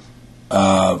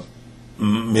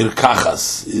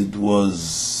mirkachas. It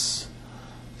was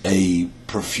a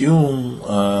perfume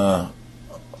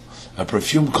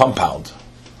compound.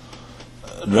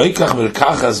 Roikach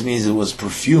mirkachas means it was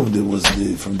perfumed. It was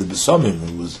from the besamim.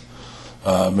 It was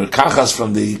mirkachas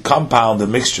from the compound, the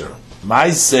mixture.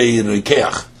 Maisei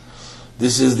roikeach.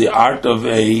 This is the art of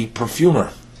a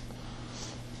perfumer,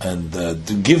 and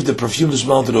to give the perfume the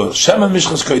smell to the oil. Shemen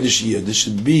mishchas kodesh yeh. This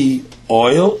should be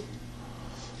oil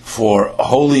for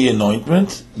holy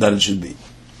anointment, that it should be.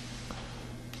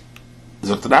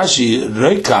 Zokt Rashi,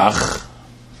 roikach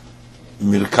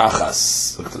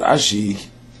mirkachas. Zokt Rashi,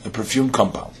 a perfume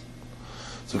compound.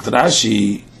 Zokt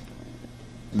Rashi,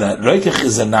 that roikach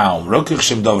is a noun. Roikach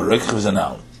shem dover. Roikach is a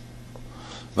noun.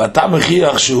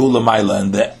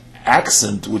 And the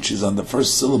accent which is on the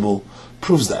first syllable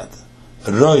proves that.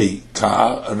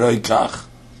 Roikach.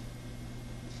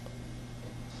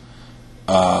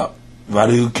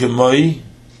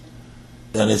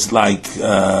 Then it's like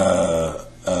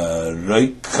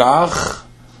roikach,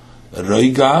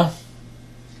 roiga.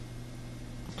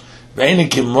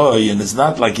 And it's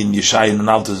not like in Yeshaya and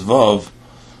Altus Vav,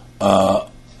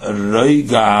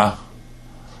 roiga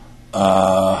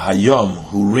hayom,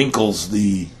 who wrinkles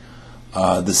the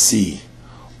sea,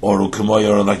 or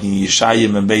like in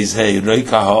Yeshayim and Beis Hey,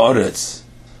 roika haaretz,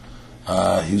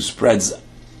 who spreads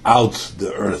out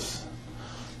the earth.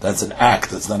 That's an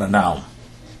act. That's not a noun.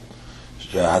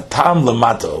 Hatam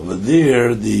lamata. Over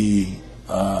there, the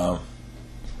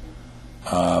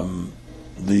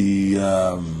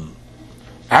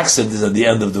accent is at the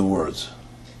end of the words.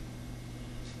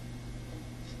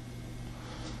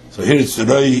 So here it's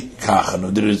roikach,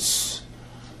 and there is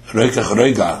roikach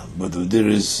roiga, but there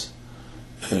is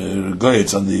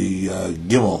it's on the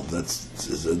gimel.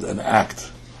 That's an act.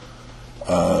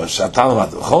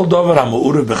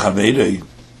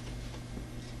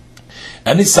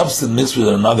 Any substance mixed with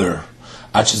another,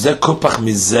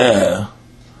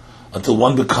 until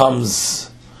one becomes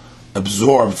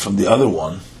absorbed from the other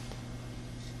one.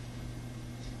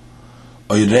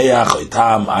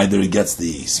 Either he gets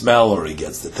the smell or he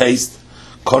gets the taste.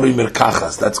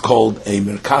 That's called a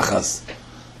mirkachas,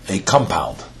 a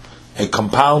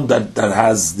compound that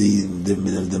has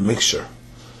the mixture.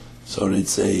 So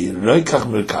it's a roikach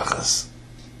mirkachas.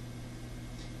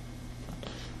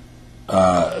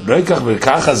 Roikach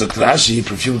mirkachas, a Rashi,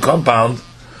 perfume compound.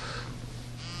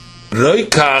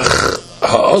 Roikach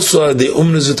also the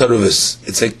umnezutaruvis.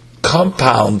 It's a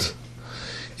compound.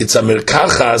 It's a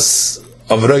mirkachas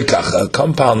of roikach, a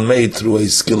compound made through a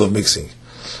skill of mixing.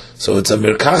 So it's a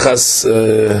mirkachas.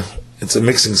 It's a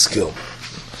mixing skill.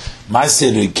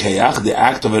 Ma'aseh roikeach, the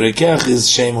act of a roikeach is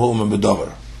shem hu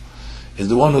mebedover. Is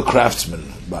the one who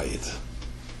craftsman by it.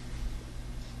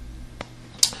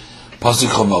 Pasuk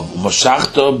Chavav,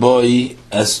 Mashachta boy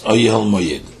es oyel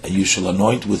moyed, and you shall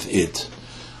anoint with it,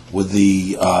 with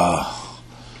the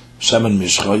shemen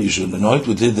mishcha. You should anoint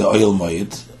with it the oyel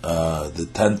moyed, the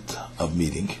tent of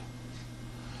meeting,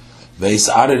 veis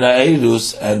arena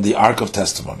eirus, and the ark of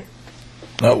testimony.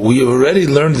 Now we have already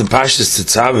learned in Pashas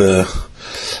Tetzaveh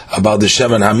about the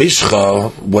shemen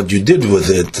hamishcha, what you did with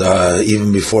it,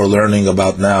 even before learning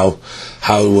about now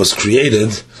how it was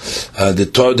created. The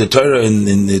Torah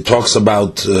it talks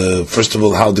about first of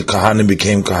all how the Kohanim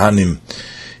became Kohanim.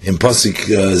 In Pasuk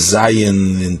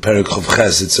Zayin in Perek Chav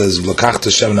Ches it says V'lakachta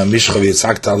shemen hamishcha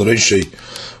v'yitzakta al roshei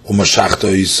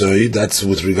u'mashachta yisroi. That's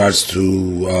with regards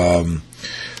to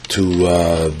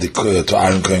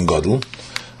Aaron Kohen Gadol.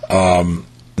 And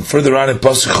further on in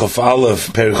Pasuk Chav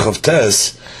Aleph Perek Chav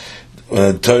Tes,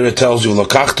 Torah tells you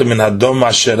V'lakachta min hadom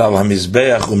asher al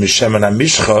hamizbeach u'mishemen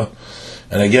hamishcha.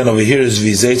 And again over here is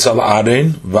V'zeitz al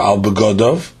Aaron v'al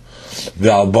begodov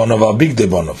v'al bonov al bigdei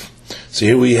bonov. So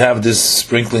here we have this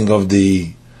sprinkling of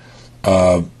the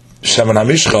shemen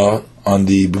hamishcha on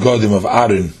the begodim of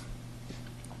Aaron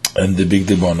and the big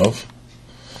Dibonov,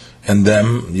 and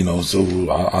them, so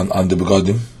on the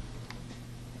begodim.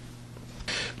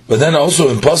 But then also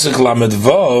in Pasuk Lamed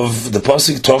Vav, the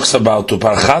Pasuk talks about to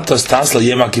parchatas tasla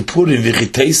yom kippurim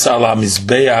v'chiteisa ala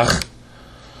mizbeach,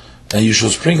 and you shall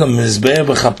sprinkle mizbeach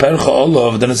b'chapercha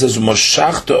olav. Then it says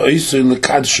moshachta oisui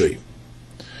lekadshoi.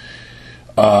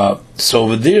 So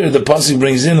over there, the Pasuk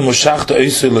brings in moshachta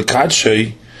oisui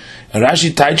lekadshoi, and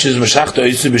Rashi teaches moshachta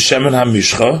oisui b'shemen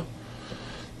hamishcha.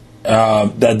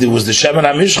 That it was the shemen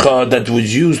hamishcha that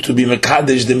was used to be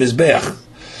mekadesh the mizbeach.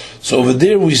 So over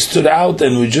there we stood out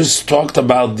and we just talked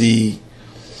about the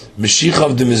Mashiach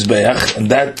of the Mizbeach,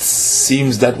 and that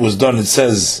seems that was done. It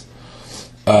says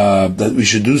that we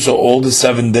should do so all the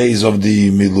 7 days of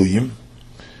the Miluyim.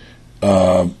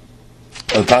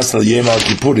 Tasla Yom Al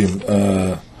Kippurim.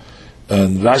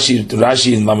 And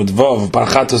Rashi in Lamed Vav,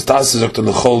 Parchatos Tasla Zokta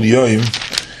L'chol Yom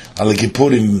Al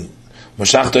Kippurim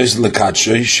Moshach Tois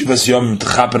L'Katshoy Shivas Yom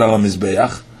T'chaper Al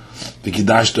Mizbeach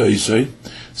V'Kidash Toisoi.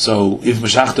 So if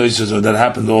Mashach Toisos, so that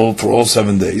happened for all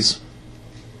 7 days.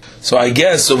 So I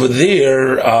guess over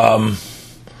there, already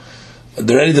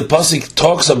the pasuk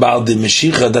talks about the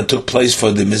Mashiach that took place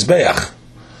for the Mizbeach.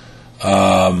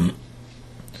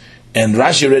 And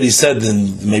Rashi already said,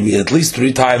 in maybe at least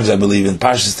 3 times, I believe, in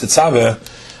Parshas Tetzaveh,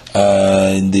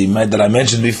 in the that I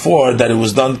mentioned before, that it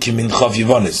was done Kimin Chav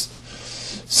Yivonis.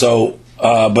 So,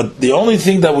 but the only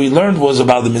thing that we learned was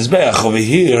about the Mizbeach. Over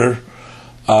here,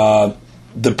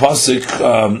 the pasuk,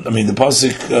 the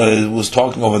pasuk was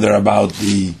talking over there about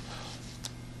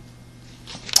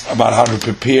how to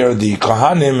prepare the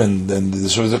Kohanim and the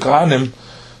service of the Kohanim.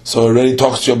 So it already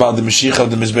talks to you about the Mashiach of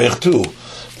the Mizbeach too.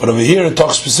 But over here it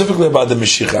talks specifically about the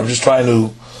Mashiach. I'm just trying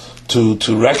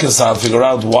to reconcile, figure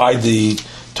out why the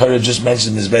Torah just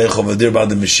mentioned Mizbeach over there about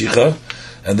the Mashiach,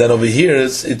 and then over here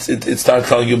it starts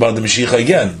telling you about the Mashiach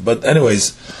again. But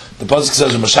anyways, the pasuk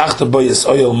says Mashachta boyes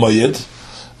oyel moyed.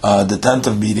 The tent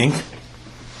of meeting,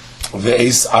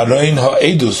 ve'es aron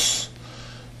ha'edus,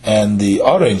 and the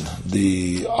aron,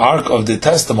 the ark of the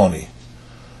testimony.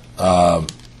 Now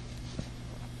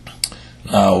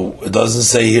it doesn't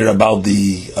say here about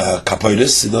the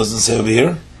kaporis. It doesn't say over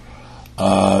here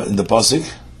in the pasuk,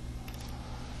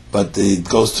 but it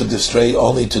goes to the stray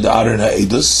only to the aron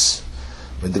ha'edus.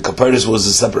 But the kaporis was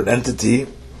a separate entity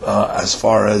as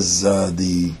far as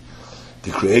the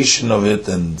creation of it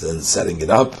and setting it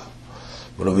up.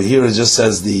 But over here it just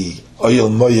says the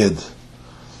Oyel Moyed.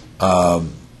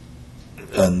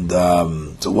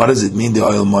 So what does it mean, the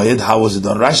Oyel Moyed? How was it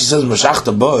done? Rashi says,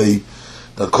 Mashachta Boy,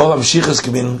 the Kol HaMshichas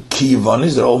Kibin Ki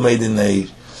Yivonis, they're all made in a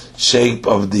shape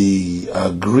of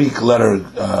the Greek letter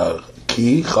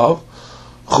Ki, Chav,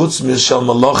 Chutz Mishal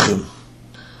Malachim,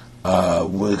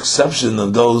 with exception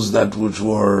of those that which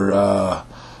were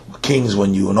kings.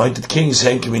 When you anointed kings,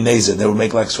 they would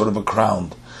make like sort of a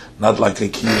crown, not like a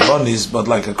kiyivonis, but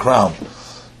like a crown.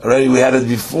 Already we had it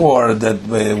before that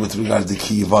with regards to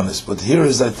kiyivonis, but here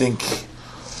is, I think,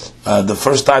 the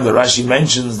first time that Rashi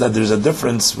mentions that there's a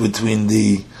difference between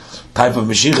the type of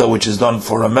Mashiach which is done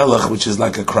for a melech, which is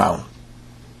like a crown.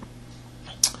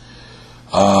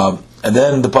 And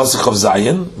then the pasuk of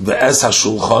Zayin, ve'es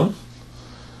hashulchan,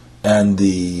 and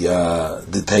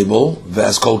the table,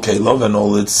 ve'es kol kelov, and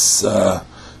all its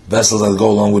vessels that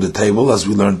go along with the table, as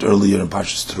we learned earlier in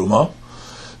Parshas Teruma,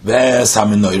 ve'es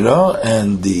hamenoira,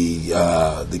 and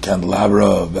the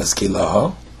candelabra, ve'es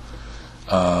kelaha.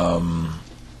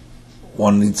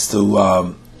 One needs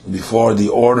to before the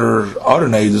order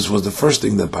Aronadus was the first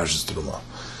thing that Parshas Teruma.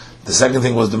 The second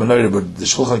thing was the menorah, but the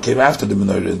shulchan came after the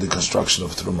menorah in the construction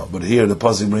of Teruma. But here the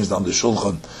pasuk brings down the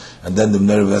shulchan, and then the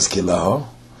menorah ve'es kelaha.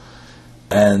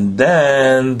 And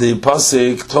then the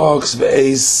pasuk talks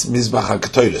ve'es mizbach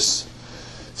haktoros.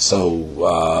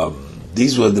 So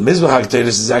these were the mizbach haktoros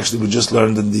is actually we just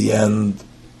learned in the end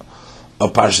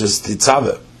of Parshas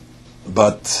Tetzaveh,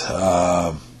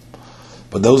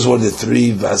 but those were the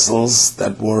 3 vessels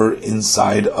that were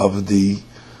inside of the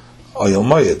Oyel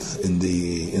Moed in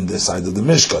the side of the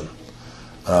Mishkan.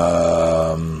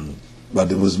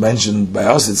 But it was mentioned by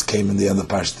us; it came in the end of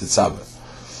Parshas Tetzaveh.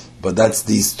 But that's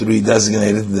these 3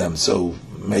 designated them. So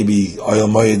maybe Oyel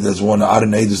Moed as one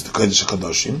Aronadus to Kodesh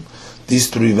HaKadoshim. These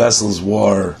 3 vessels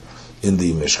were in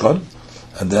the Mishkan,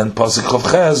 and then Pasuk Chav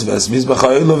Ches Ves Mizbach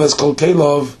Ha'Elov Ves Kol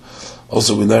Kelov.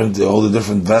 Also, we learned all the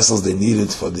different vessels they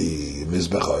needed for the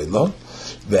Mizbach Ha'Elov.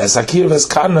 Ves Hakir Ves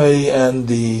Kanoi, and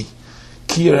the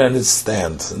kir and its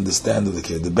stand, and the stand of the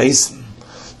kir, the basin,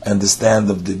 and the stand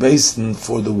of the basin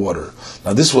for the water.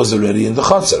 Now this was already in the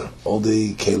Chatzar, all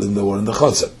the kelim that were in the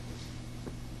Chatzar.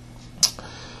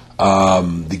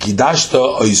 The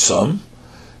Kidashta Oisam,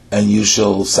 and you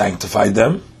shall sanctify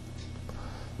them.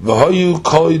 V'hoyu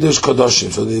kodesh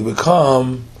kadoshim, so they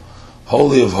become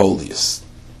holy of holies.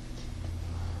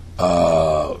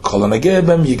 Kol hanegeh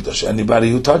b'hem yikdash,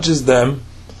 anybody who touches them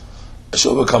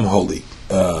shall become holy.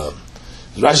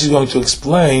 Rashi is going to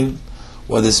explain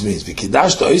what this means.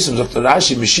 V'kidashta oisim, Dr.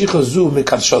 Rashi, mishicha zu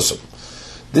mikadshosum.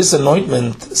 This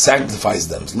anointment sanctifies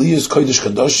them. Liyus kodesh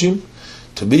kadoshim,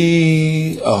 to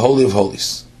be a holy of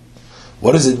holies.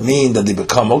 What does it mean that they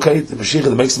become? Okay, the Mashiach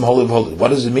that makes them holy of holies. What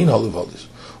does it mean, holy of holies?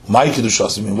 My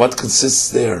kiddushas, I mean, what consists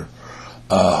their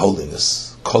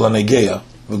holiness? Kol hanegeya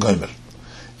v'gomer.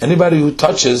 Anybody who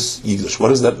touches yigdush, what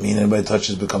does that mean? Anybody who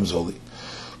touches becomes holy.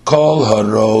 Kol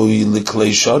haroi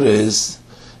liklei shores,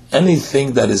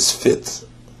 anything that is fit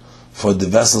for the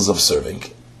vessels of serving.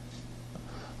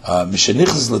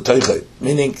 Mishenichas l'toichai,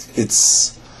 meaning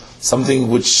it's something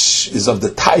which is of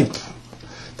the type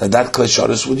that klei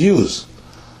shores would use.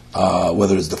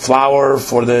 Whether it's the flour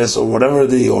for this or whatever or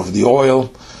the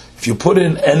oil, if you put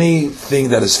in anything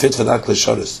that is fit for that klei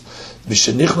shores,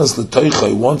 mishenichas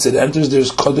l'toichai, once it enters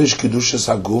there's kodesh kedushas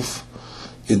haguf,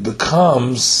 it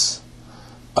becomes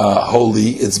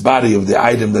holy. Its body of the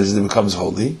item that it becomes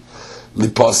holy.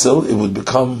 Liposel, it would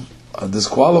become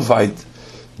disqualified.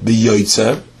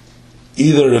 Biyoytze,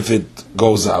 either if it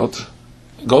goes out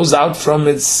from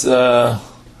its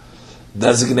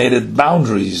designated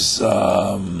boundaries,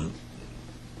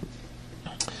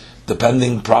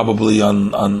 depending probably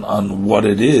on what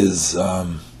it is.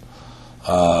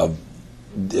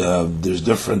 There's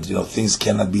different, things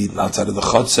cannot be outside of the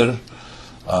chotzer.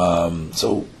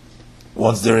 So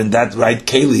once they're in that right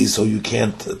keli, so you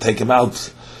can't take them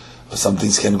out. Some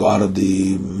things can go out of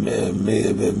the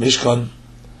mishkan.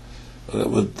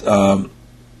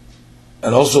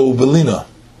 And also belina,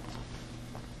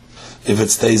 if it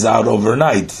stays out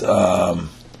overnight,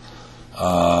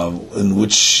 in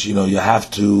which you have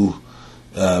to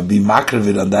be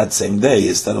makrivit on that same day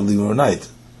instead of leaving overnight.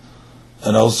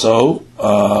 And also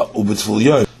ubitful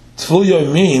yoy. Tful yoy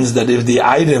means that if the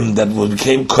item that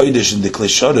became kodesh in the klei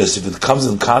shores, if it comes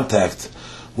in contact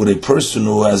with a person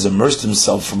who has immersed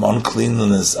himself from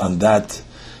uncleanliness on that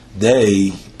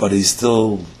day, but he's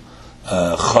still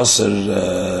chaser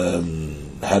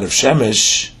head of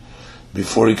shemesh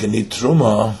before he can eat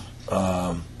truma,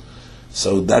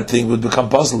 so that thing would become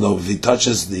possible. Though if he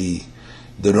touches the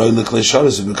roy l'klei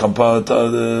shores, it would become part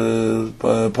of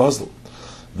the puzzle.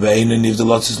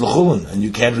 And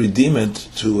you can't redeem it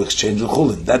to exchange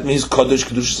l'chulin. That means kodesh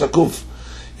kedushas hakuf.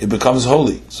 It becomes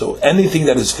holy. So anything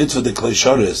that is fit for the klei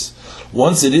shores,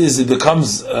 once it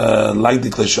becomes like the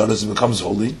klei shores, it becomes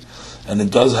holy, and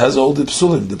it has all the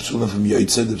psulim from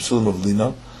yoytze, the psulim of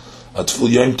lina. A tful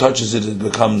yoim touches it, it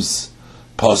becomes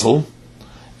puzzle,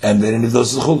 and then if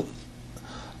those chulin.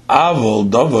 Avol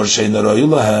davar she'eino royu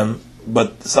lahem,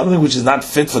 but something which is not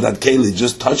fit for that keli,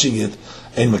 just touching it,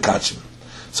 ein mekachim.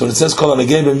 So when it says kol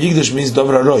hanegeh b'hem yigdash means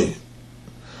davar haroy.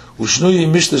 Ushnuyi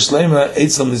mishter shleima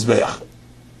eitzel mizbeach.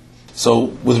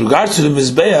 So with regards to the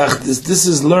mizbeach, this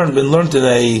is been learned in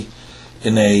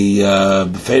a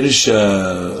beferish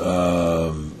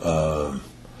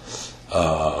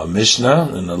mishnah,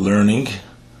 in a learning.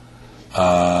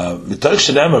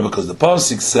 Because the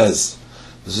pasuk says,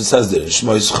 it says there,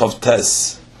 Shmois Chav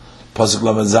Tes, pasuk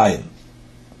lamed zayin,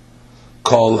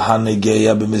 Kol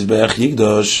hanegeya b'mizbeach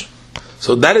yigdosh.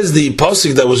 So that is the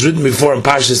pasuk that was written before in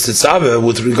Parshas Tetzaveh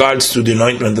with regards to the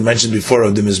anointment I mentioned before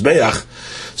of the mizbeach.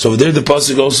 So there the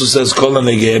pasuk also says Kol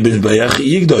hanegeya b'mizbeach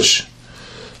yigdosh.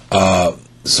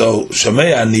 So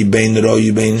Shamei ani bein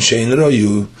royu bein shein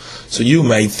royu. So you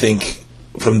may think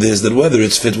from this that whether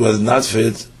it's fit, whether not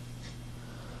fit.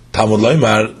 Talmud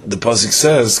Loimar, the pasuk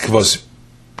says kvosim,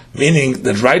 meaning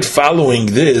that right following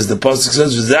this, the pasuk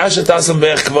says v'zeh tasam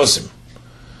be'ech kvosim.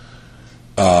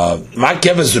 Ma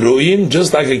keves ruin,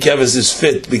 just like a keves is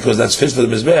fit because that's fit for the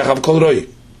mizbeach, have kol roi.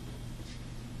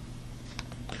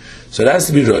 So it has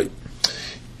to be roi.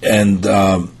 And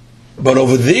but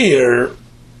over there,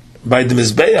 by the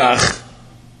mizbeach,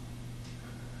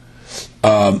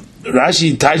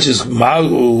 Rashi teaches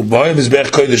ma'u b'hoy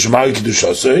mizbeach kodesh ma'u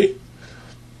kidushosei.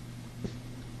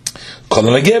 But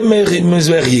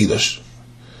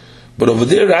over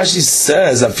there Rashi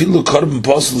says afilu korban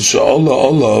posel she'ola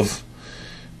olav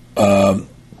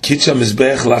kitcha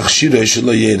mizbech lachshirei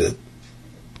shelo yered.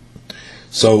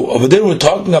 So over there we're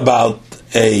talking about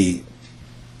a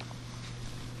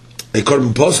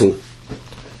korban posel,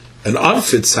 an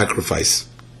unfit sacrifice.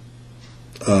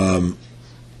 So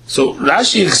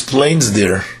Rashi explains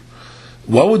there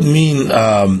what would mean.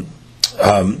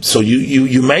 So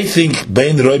you may think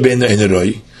bein roy bein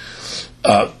roy.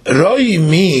 Roy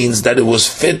means that it was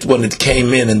fit when it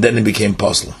came in and then it became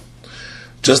puzzle.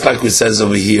 just like it says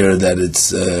over here that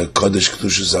it's Kodesh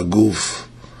Kedushas Aguf,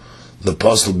 the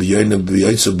Apostle B'yoyna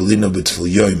B'yoytzu B'lina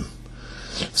B'tfil Yoim.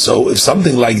 So if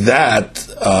something like that,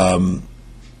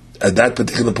 at that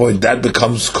particular point, that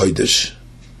becomes Kodesh.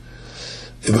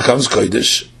 It becomes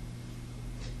Kodesh.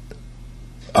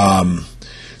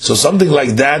 So something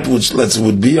like that, which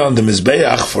would be on the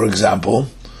Mizbeach, for example,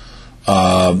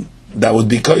 that would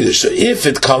be Kodesh. So if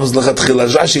it comes,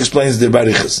 Rashi explains the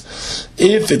Barichas,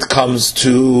 if it comes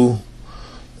to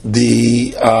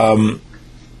the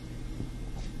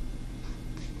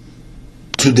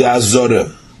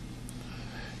Azorah,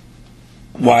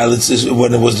 while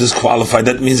when it was disqualified,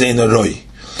 that means ain't a roy.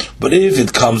 But if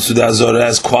it comes to the Azorah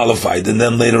as qualified, and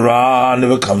then later on it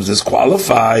becomes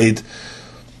disqualified,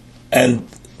 and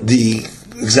the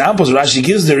examples Rashi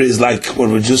gives there is like what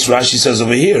Rashi says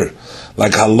over here,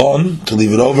 like halon, to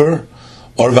leave it over,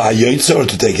 or v'hayoytze, or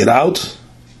to take it out,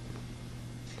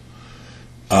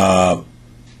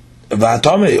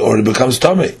 v'hatome, or it becomes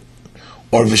tome,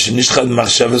 or v'shenishchad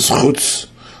machshavas chutz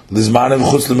lizmanev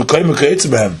chutz l'mekoyim mekayetz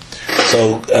behem.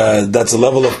 So that's a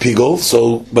level of pigol.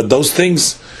 So, but those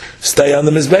things stay on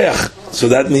the mizbeach. So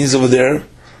that means over there,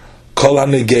 kol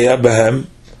hanegeya behem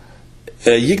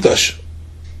yigdash.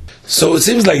 So it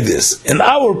seems like this. In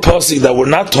our pasuk that we're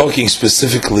not talking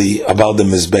specifically about the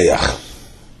mizbeach.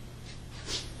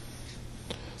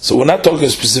 So we're not talking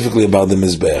specifically about the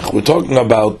mizbeach. We're talking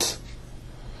about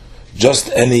just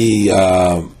any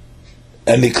klei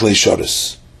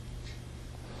shoros.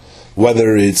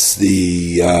 Whether it's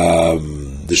the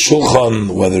shulchan,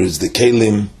 whether it's the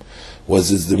kelim,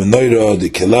 whether it's the menorah, the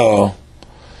kelah.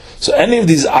 So any of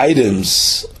these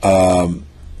items.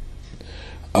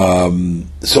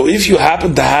 So if you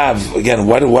happen to have, again,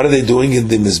 what are they doing in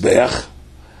the mizbeach?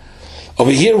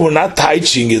 Over here, we're not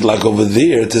teaching it like over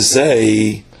there to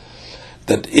say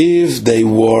that if they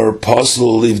were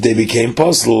puzzle, if they became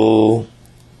puzzle,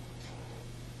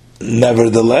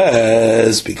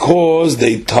 nevertheless, because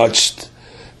they touched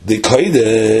the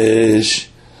kodesh,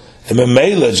 and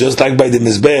memela, just like by the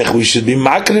mizbeach, we should be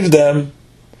makriv them.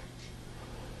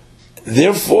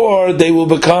 Therefore, they will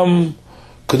become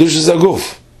kedushas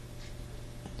aguf.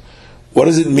 What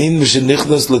does it mean?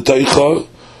 V'shenichnas l'toicha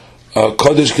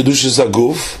kodesh kedushas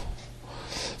aguf.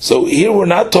 So here we're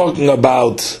not talking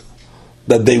about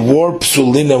that they wore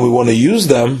psulin and we want to use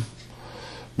them,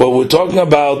 but we're talking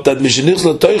about that v'shenichnas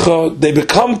l'toicha they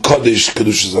become kodesh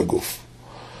kedushas aguf.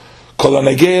 Kol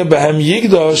hanegeya behem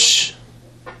yigdash,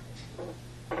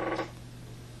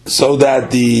 so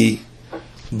that the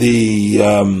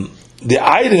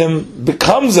item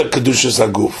becomes a kedushas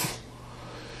aguf.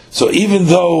 So even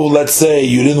though, let's say,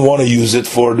 you didn't want to use it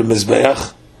for the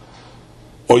mizbeach,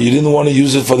 or you didn't want to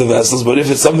use it for the vessels, but if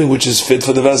it's something which is fit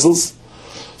for the vessels,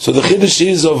 so the chiddush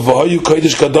is of v'hayu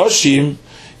kodesh kadoshim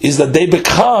is that they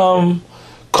become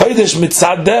kodesh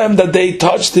mitzad them, that they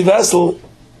touch the vessel.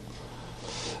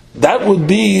 That would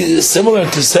be similar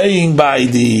to saying by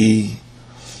the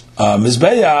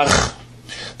mizbeach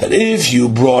that if you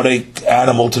brought an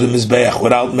animal to the mizbeach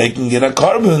without making it a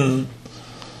carbon,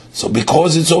 so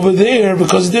because it's over there,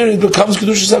 because there it becomes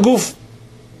kedushas aguf.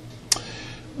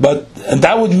 And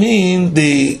that would mean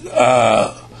the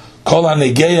kol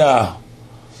hanegeya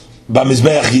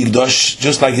b'mizbeach yigdosh,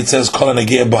 just like it says kol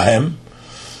hanegeya b'hem.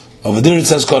 Over there it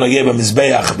says kol hanegeya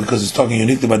b'mizbeach because it's talking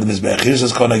uniquely about the mizbeach. Here it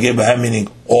says kol hanegeya b'hem, meaning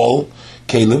all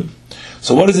kelim.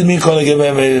 So what does it mean kol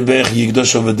hanegeya b'mizbeach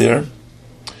yigdosh over there?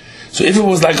 So if it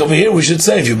was like over here, we should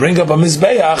say if you bring up a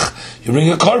mizbeach, you bring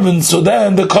a carbon, so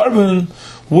then the carbon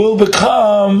will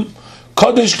become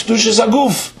kodesh kedushas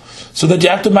aguf, so that you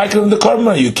have to make it in the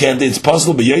carbon. You can't. It's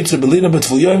possible, but yoytze belina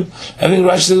b'tfil yoim. Everything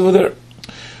Rashi says over there,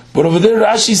 but over there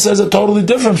Rashi says a totally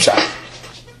different shot.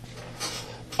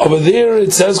 Over there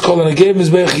it says kol hanegeya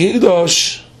mizbeach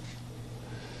yigdosh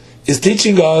is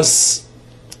teaching us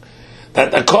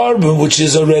that a carbon which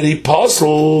is already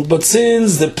possible, but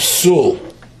since the psul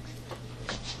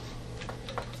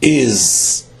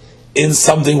is in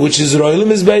something which is royal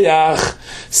mizbeach,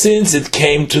 since it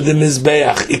came to the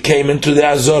mizbeach, it came into the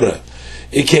azorah,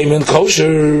 it came in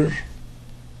kosher,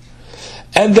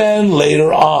 and then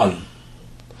later on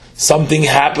something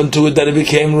happened to it that it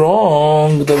became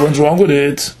wrong. That went wrong with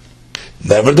it.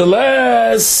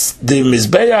 Nevertheless, the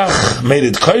mizbeach made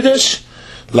it kodesh,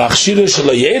 lachshira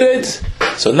shalayered,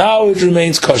 so now it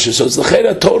remains kosher. So it's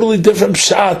a totally different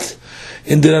pshat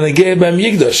in the hanegeya b'hem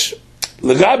yigdash.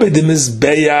 L'gabe the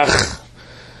mizbeach,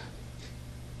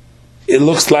 it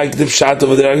looks like the pshat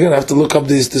over there. Again, I have to look up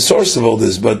the source of all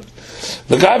this, but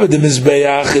l'gabe the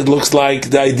mizbeach, it looks like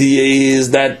the idea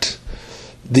is that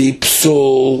the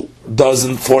psul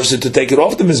doesn't force it to take it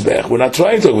off the mizbech. We're not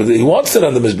trying to. He wants it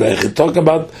on the mizbech. He's talking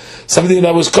about something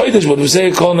that was kodesh. What we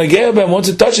say, kol negeh, and once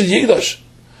it touches yigdash.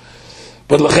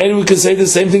 But l'chein we can say the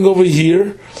same thing over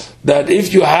here. That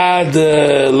if you had,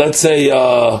 let's say,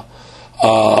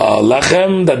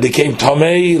 lechem that became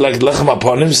tamei, like lechem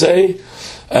aponim say,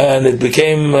 and it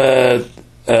became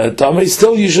tamei,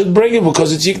 still you should bring it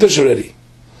because it's yigdash already.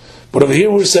 But over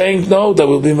here we're saying no, that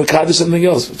will be mekadosh something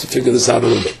else. To figure this out a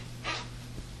little bit.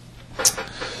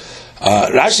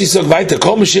 Rashi says weiter,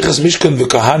 kol meshichas mishkan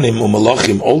v'kahanim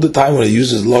u'malachim. All the time when he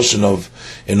uses loshon of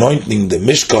anointing the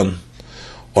mishkan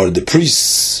or the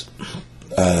priests,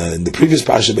 in the previous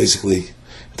parsha basically,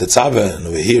 Tetzaveh, and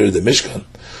over here the mishkan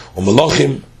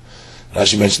u'malachim.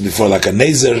 Rashi mentioned before like a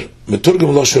nezer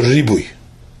meturgam loshon ribui.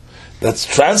 That's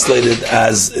translated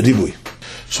as ribui.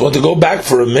 So I want to go back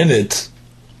for a minute.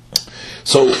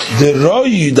 So the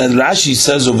roi that Rashi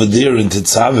says over there in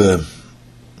Tetzaveh,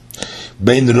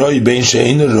 bein roi, bein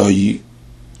she'ein roi.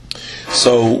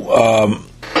 So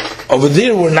over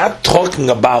there we're not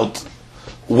talking about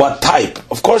what type.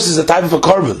 Of course, it's a type of a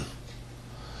korban.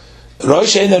 Roi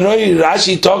she'ein roi.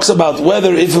 Rashi talks about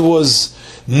whether if it was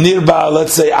nearby,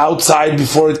 let's say outside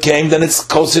before it came, then it's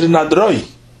considered not roi.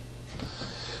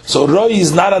 So roi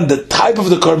is not on the type of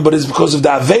the korban, but it's because of the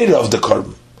aveira of the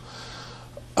korban.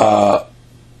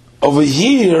 Over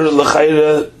here,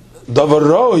 l'chayre davar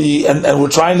roi, and we're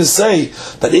trying to say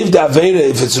that if the aveira,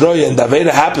 if it's roi, and the aveira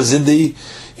happens in the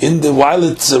while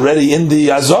it's already in the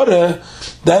azorah,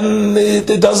 then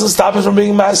it doesn't stop it from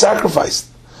being sacrificed.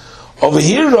 Over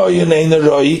here, roi and ein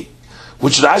roi,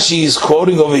 which Rashi is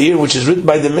quoting over here, which is written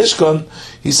by the Mishkan,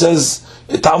 he says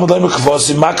Talmud leim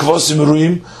kvosim ma kvosim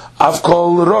ruim av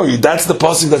kol roi. That's the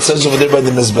pasuk that says over there by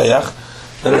the Mizbeach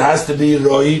that it has to be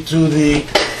roi to the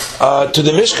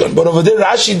Mishkan. But over there,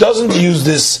 Rashi doesn't use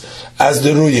this as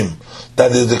the Ruyim,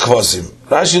 that is the Kvasim.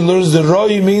 Rashi learns the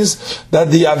Roi means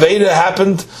that the Aveira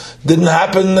didn't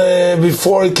happen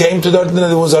before it came to the Earth,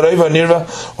 there was a Reva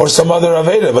Nirva or some other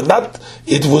Aveira, but not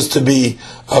it was to be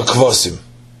a Kvasim.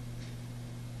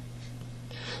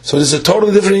 So there's a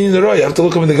totally different in the Roi. You have to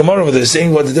look up in the Gemara over there,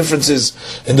 saying what the difference is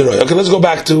in the Roi. Okay, let's go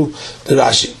back to the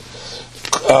Rashi.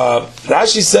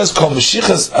 Rashi says, "Kol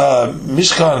mishichas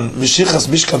mishkan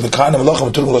v'kahanim melachim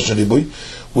v'turgum lashon ribui."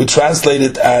 We translate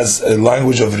it as a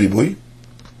language of ribui.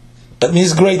 That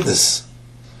means greatness.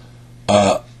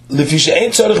 Because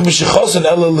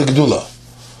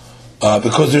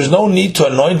there's no need to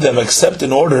anoint them except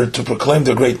in order to proclaim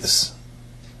their greatness.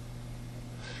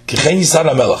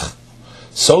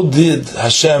 So did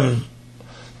Hashem,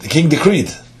 the king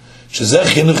decreed.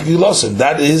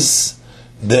 That is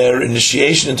their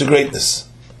initiation into greatness.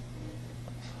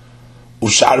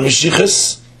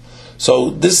 So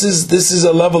this is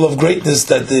a level of greatness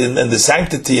that and the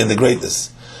sanctity and the greatness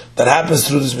that happens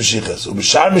through this Meshichas.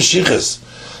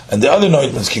 And the other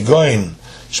anointments, Kigoin,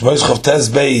 Shmois Chavtez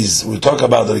Beis, we talk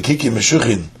about the Rikiki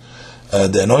Meshuchin,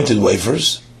 the anointed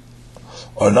wafers,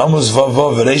 or Namus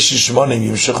Vavo Vereshi Shmonim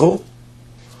Yimshachu,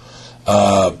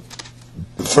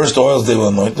 the first oils they will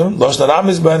anoint them. Losh Naram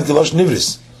is behind Kilosh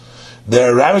Nivris. The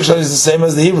Aramaic shal is the same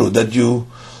as the Hebrew, that you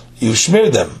smear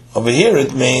them. Over here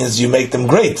it means you make them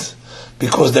great,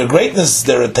 because their greatness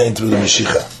they're attained through the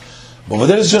Meshicha. Over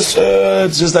there it's just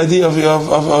the idea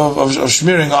of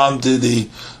smearing onto the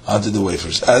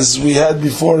wafers, as we had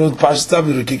before in Parshas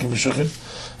Tavi Rikiki Meshuchin.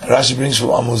 Rashi brings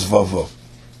from Amos Vavo.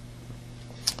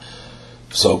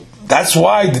 So that's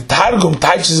why the Targum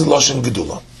teaches Loshen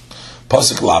Gedula.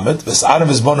 Pasuk Lamed Ves'arav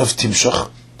V'zbon of Timshach.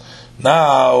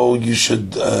 Now you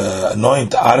should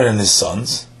anoint Aaron and his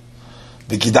sons,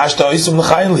 and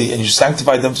you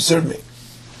sanctify them to serve me.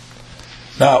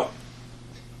 Now,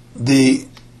 it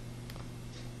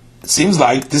seems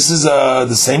like this is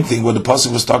the same thing what the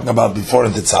pasuk was talking about before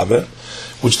in Tetzaveh,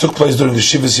 which took place during the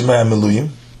Shivas Yimei HaMiluyim.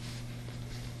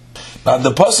 Now,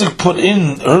 the pasuk put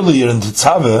in earlier in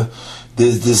Tetzaveh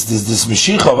this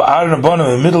Mashiach of Aaron and Bonim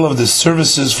in the middle of the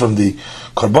services from the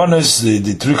Karbonis,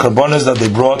 the three Karbonis that they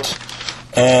brought,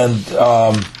 and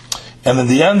in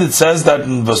the end it says that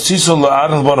in Vasisul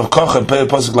Aaron Bon of Koch and Pei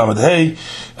Pasuk Lamed Hey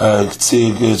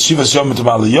Shivas Yom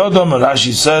Mitzvah Yodam, and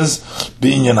Rashi says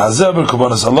B'inyan Hazeber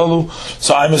Karbonis Halalu.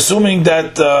 So I'm assuming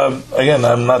that again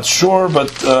I'm not sure,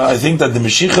 but I think that the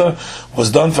Mashiach was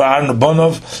done for Aaron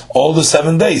Bonov all the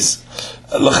 7 days.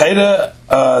 L'chayre,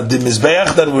 the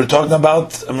Mizbeach that we're talking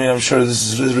about, I mean, I'm sure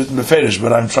this is written beferish,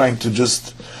 but I'm trying to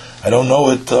I don't know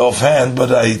it offhand,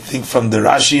 but I think from the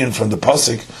Rashi and from the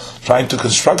Pasuk, trying to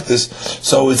construct this.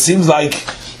 So it seems like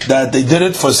that they did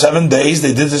it for 7 days,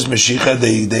 they did this Meshicha,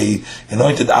 they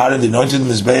anointed Aaron, they anointed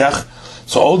Mizbeach.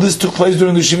 So all this took place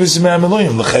during the Shivas Yimei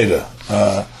HaMiloim, l'cheira.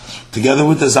 Together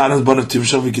with the Zanas Bon of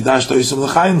Timshel v'Kidash Toisam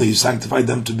l'chayim, you sanctified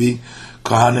them to be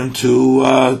Kohanim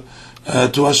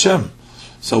to Hashem.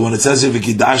 So when it says here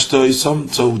v'Kidash Toisam,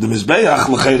 so the Mizbeach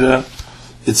l'cheira,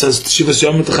 it says Shivas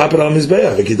Yom T'chaper al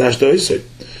Mizbeach v'Kidash Toisam,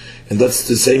 and that's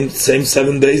the same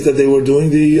 7 days that they were doing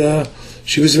the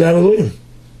Shivas Yimei HaMiloim.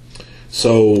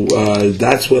 So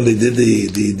that's when they did the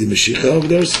Mashiach over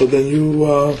there. So then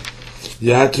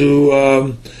you had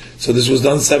to. So this was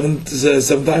done seven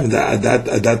times at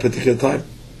that particular time.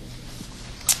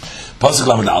 Pasuk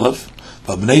Lamed Aleph.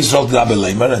 But Bnei Yisrael T'daber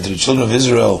Leimer, and to the children of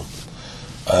Israel,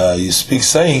 you speak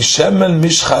saying, Shemen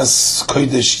Mishchas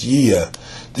Kodesh Yiyah.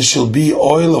 This shall be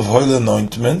oil of holy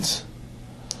anointment.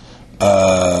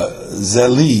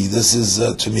 Zeli. This is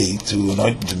to me, to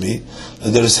anoint to me.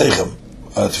 L'deresechem.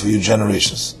 For your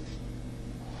generations.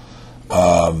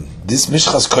 This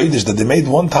Mishchas Kodesh that they made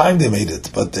one time, they made it,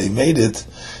 but they made it.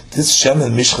 This Shem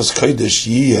and Mishchas Kodesh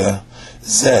Yiyah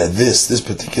Zeh, this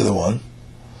particular one.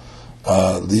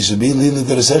 These should be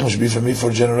should be for me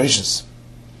for generations,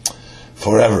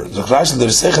 forever. From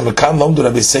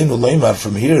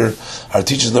here, our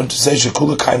teachers learn to say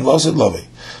Shekula Kaim Losid Lovi,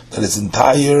 that it's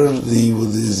entirely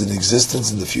is in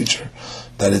existence in the future,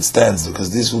 that it stands, because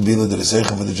this will be for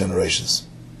the generations.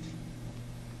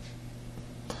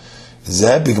 This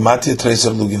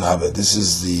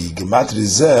is the Gematria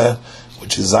Zeh,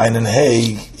 which is Zayin and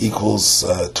Hey equals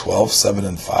 12, 7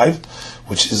 and 5,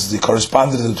 which is the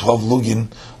corresponding to the 12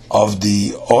 Lugin of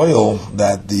the oil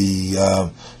that the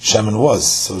Shemen was.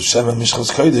 So Shemen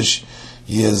Mishchas Kodesh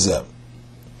Yezeh.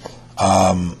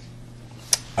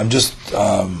 I'm just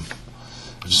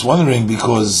wondering,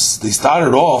 because they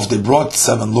started off, they brought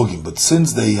 7 Lugin, but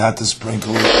since they had to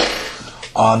sprinkle it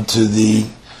onto the,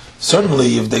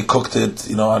 certainly if they cooked it,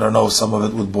 I don't know, some of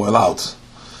it would boil out,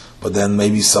 but then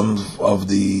maybe some of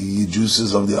the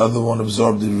juices of the other one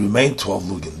absorbed, it remained 12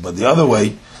 Lugin. But the other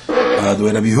way, the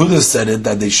way Rabbi Yehuda said it,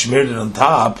 that they smeared it on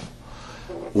top,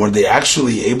 were they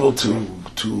actually able to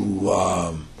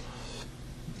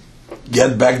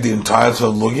get back the entire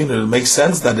 12 Lugin? It makes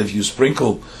sense that if you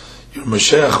sprinkle your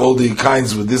Mashiach, all the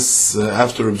kinds with this,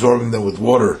 after absorbing them with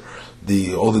water,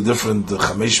 all the different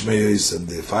Chamesh Meyos and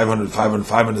the 500,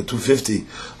 505 and the 250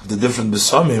 of the different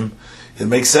Besamim, it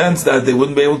makes sense that they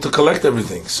wouldn't be able to collect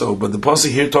everything. So, but the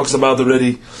pasuk here talks about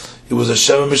already, it was a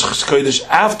Shema Mishchas Kodesh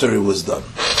after it was done.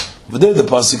 But there the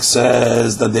pasuk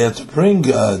says that they had to bring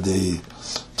the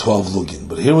 12 Lugin.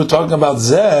 But here we're talking about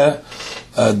Zeh,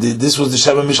 this was the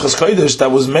Shema Mishchas Kodesh that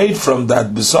was made from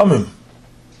that Besamim.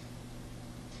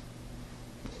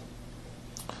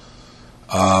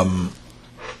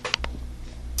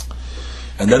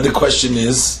 And then the question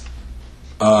is,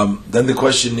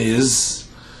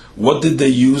 what did they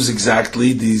use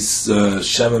exactly? These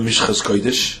Shema Mishchas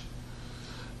Kodesh.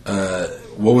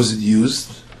 What was it used?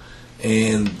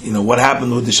 And what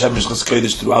happened with the Shema Mishchas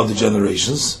Kodesh throughout the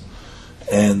generations?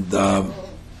 And how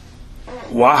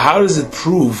does it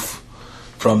prove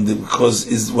from the?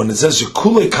 Because when it says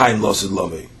Shekulei Kain Losid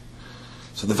Lovei,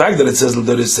 so the fact that it says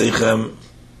L'Dorei Seichem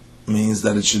means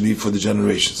that it should be for the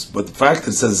generations. But the fact that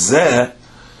it says Zeh,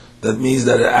 that means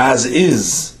that as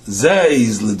is, Zeh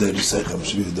is L'Dorei Seichem,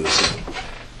 should be L'Dorei Seichem.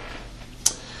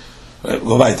 Right,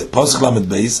 go weiter. Pasuk Lamed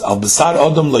Beis, Al Besar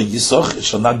Odom Lo Yisoch, it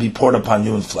shall not be poured upon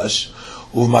human flesh.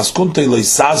 Uv Maskunte Lo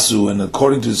Yisasu, and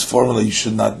according to his formula you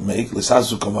should not make. Lo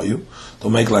Yisasu Kamayu,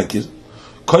 don't make like it.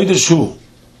 Kodesh Hu,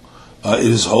 it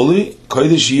is holy.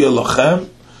 Kodesh Yiyeh Lochem,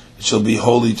 it shall be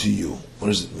holy to you. What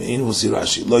does it mean? We'll see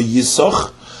Rashi. Lo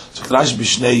Yisoch, so Rashi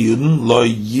B'Shnei Yudin, Lo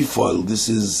Yifol, this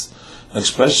is an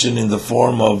expression in the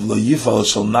form of Lo Yifol,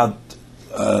 shall not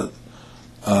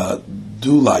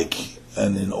do like,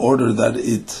 and in order that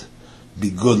it be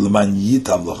good, L'man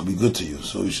Yitavloch, be good to you,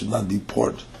 so it should not be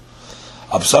poured.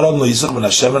 Absaram Lo Yisach Ben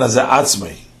Hashem Hazeh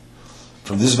Atzmei,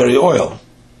 from this very oil.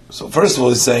 So first of all,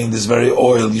 he's saying this very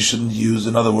oil you shouldn't use,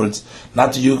 in other words,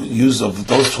 not to use of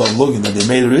those 12 lugin that they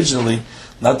made originally,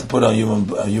 not to put on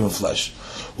human flesh.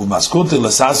 Umaskunti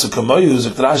L'sasu Kamoyu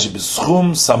Zaktrashi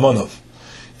B'schum Samonov,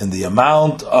 in the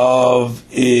amount of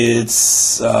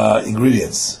its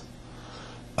ingredients.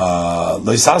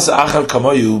 Loisasa achar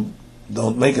kamoyu,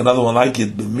 don't make another one like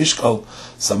it. B'mishkal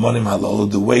samonim halal,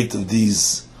 the weight of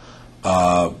these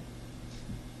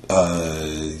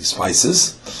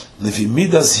spices. Lifi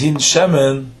midas hin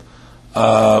shemen,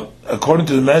 according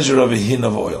to the measure of a hin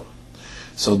of oil.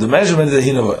 So the measurement of the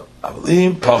hin of oil.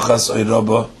 Avlim pachas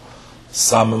oiraba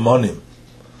samamonim.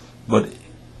 But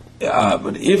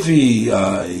if he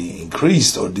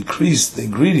increased or decreased the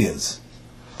ingredients,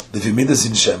 and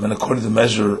according to the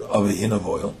measure of a hin of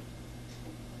oil,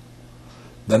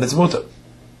 then it's mutar.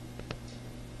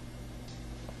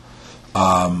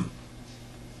 So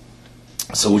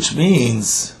which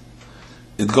means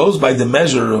it goes by the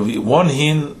measure of one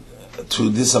hin to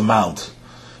this amount.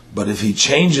 But if he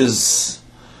changes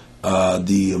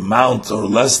the amount or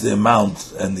less the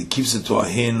amount, and he keeps it to a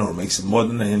hin or makes it more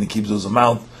than a hin, he keeps those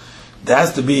amount, it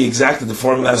has to be exactly, the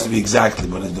formula has to be exactly.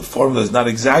 But if the formula is not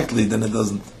exactly, then it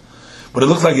doesn't. But it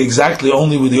looks like exactly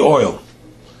only with the oil.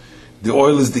 The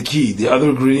oil is the key. The other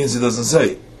ingredients it doesn't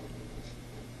say.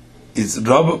 It's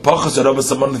pachas or rabba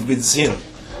saman b'tzion,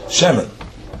 shemen.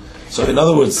 So in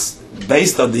other words,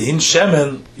 based on the hin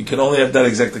shemen, you can only have that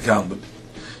exact account. But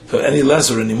if any less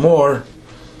or any more,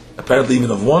 apparently even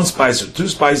of one spice or two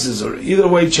spices, or either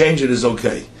way change it is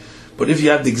okay. But if you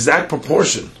have the exact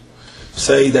proportion,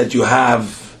 say that you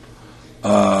have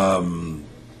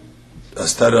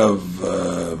instead of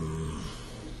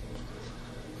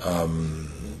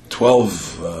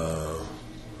 12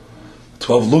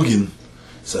 lugin,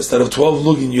 so instead of 12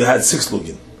 lugin you had 6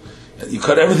 lugin. You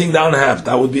cut everything down in half,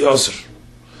 that would be usr,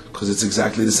 because it's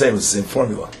exactly the same, it's the same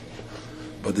formula.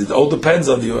 But it all depends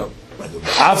on the oil.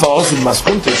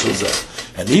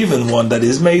 And even one that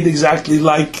is made exactly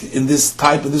like in this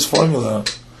type of this formula,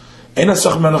 then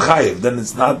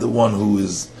it's not the one who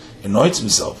anoints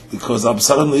himself, because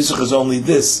absaran l'isuch is only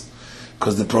this.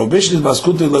 Because the prohibition is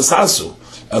maskunte l'sasu.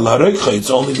 It's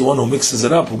only the one who mixes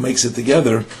it up, who makes it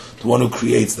together, the one who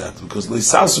creates that. Because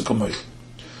l'sasu kamoy.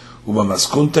 Uba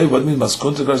maskunte, what means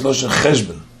maskunte?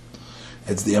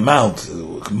 It's the amount.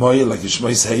 Kamoy, like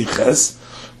Yishmai say ches,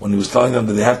 when he was telling them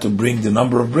that they have to bring the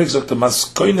number of bricks, the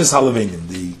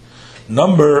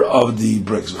number of the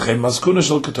bricks.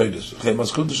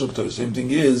 Same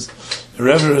thing is in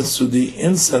reference to the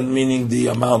incense, meaning the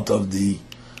amount of the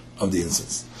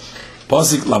incense.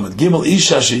 Pasik lamed gimel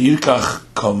isha sheyirkach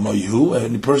kamoyhu,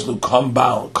 any person who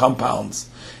compounds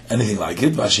anything like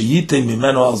it. Vasheyite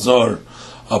mimenu al zor,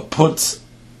 put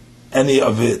any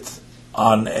of it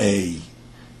on a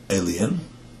alien.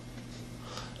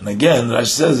 And again, Rashi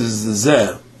says is the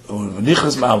zeh or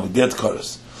v'nichas ma'am get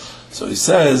koros. So he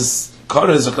says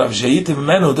koros akrav sheyite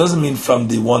mimenu doesn't mean from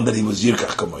the one that he was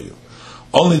yirkach kamoyu.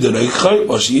 Only the reichai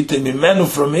or sheyite mimenu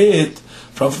from it,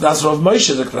 from that's Rav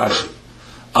Moshe Rashi.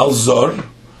 Al zor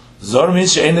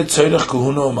means she'enet tzorech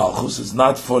kahuna or malchus. It's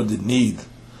not for the need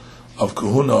of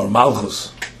kahuna or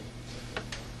malchus.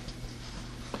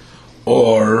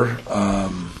 Or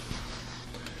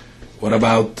what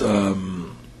about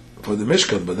for the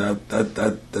Mishkan? But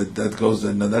that goes,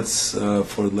 and that's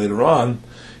for later on.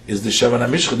 Is the Shevan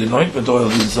HaMishcha, the anointment oil,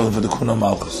 is something for the kahuna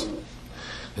malchus.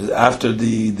 After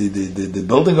the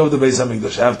building of the Beis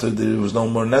Hamikdash, after there was no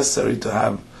more necessary to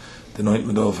have the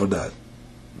anointment oil for that.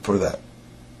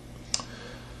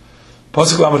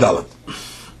 Pasuk Lamed Aleph.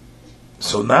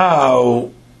 So now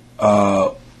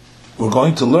we're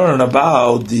going to learn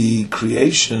about the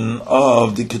creation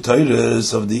of the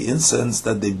ketores of the incense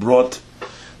that they brought.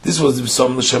 This was the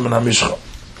Psalm L'Shemen HaMishcha.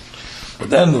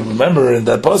 But then remember, in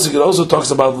that pasuk it also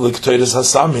talks about the ketores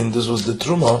hasamin. This was the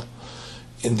truma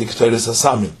in the ketores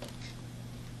hasamin.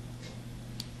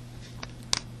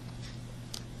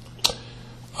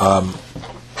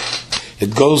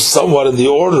 It goes somewhat in the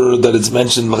order that it's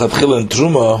mentioned l'chatchila and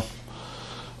truma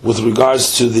with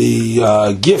regards to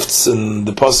the gifts, and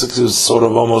the pasuk is sort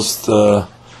of almost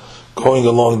going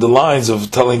along the lines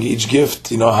of telling each gift,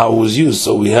 how it was used.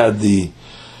 So we had the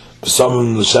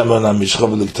psalm l'shemen hamishcha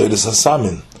v'l'ktoris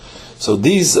hasamin. So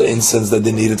these incense that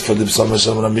they needed for the psalm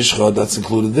l'shemen hamishcha, that's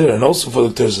included there, and also for the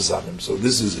ktoris hasamim. So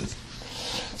this is it.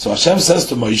 So Hashem says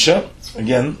to Moshe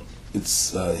again.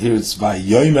 It's here. It's by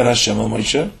Yomer Hashem al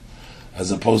Moshe,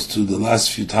 as opposed to the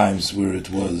last few times where it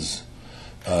was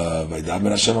by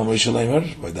Daber Hashem al Moshe Leimer,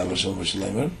 by Daber Hashem al Moshe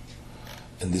Leimer.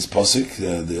 In this pasuk,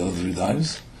 the other 3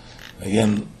 times,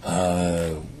 again,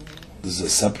 this is a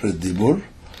separate dibur,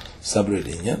 separate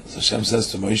inyan. So Hashem says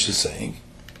to Moshe, saying,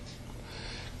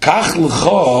 "Kach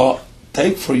l'cha,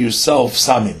 take for yourself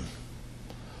samim."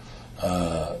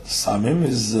 Samim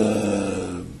is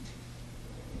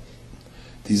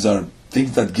these are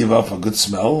things that give off a good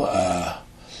smell,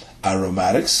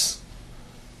 aromatics.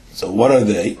 So what are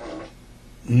they?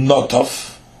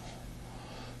 Notaf.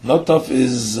 Notaf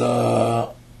is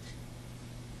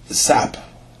sap.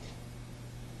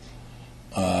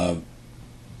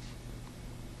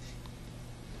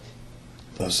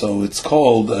 So it's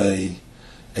called a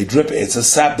drip. It's a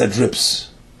sap that drips.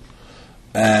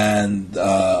 And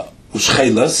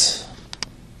ushchelas.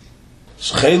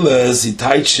 Shchelas, he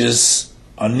teaches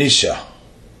Anisha,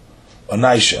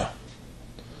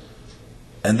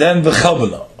 and then the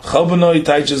Chalbana. Chalbana he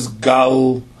teaches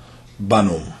Gal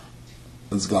Banum.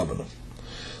 That's Gal Banum.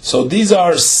 So these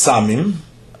are Samim,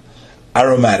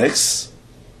 aromatics,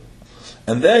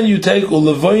 and then you take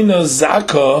ulevoina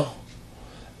zaka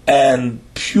and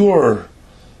pure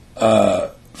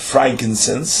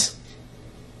frankincense.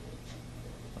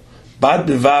 Bad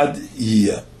bevad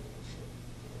yiyah.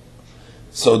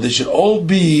 So they should all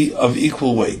be of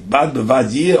equal weight. Bad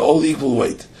bevad yiyah, all equal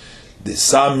weight. The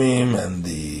samim and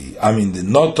the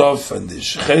notov and the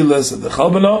shecheles and the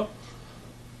chalbana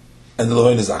and the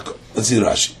levoin zaka. Let's see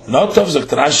Rashi. Notov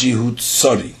zakt Rashi hu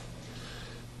tsori.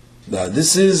 Now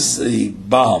this is a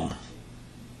balm.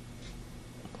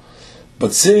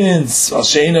 But since al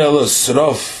sheina elo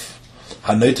srof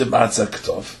hanoitem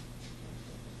atzaktov,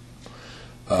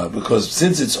 because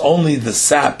since it's only the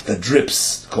sap that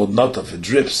drips, called notov, it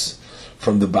drips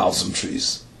from the balsam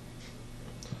trees.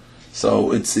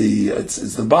 So it's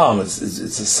the balm. It's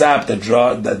a sap that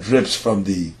drips from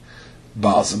the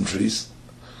balsam trees.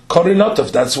 Kori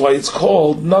notov. That's why it's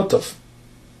called notov.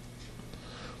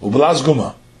 Ubelas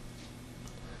guma.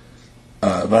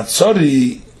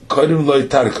 Vatsori korim loy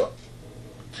tarka.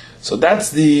 So that's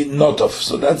the notov.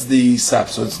 So that's the sap.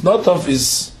 So it's notov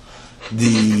is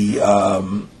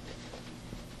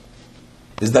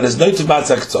that is noit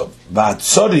matzaktov.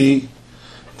 Vatsori,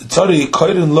 the tzori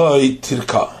korim loy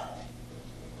tirka.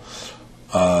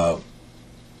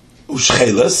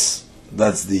 Ushcheles,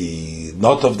 that's the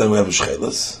notov. Then we have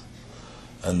ushcheles,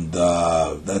 and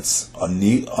that's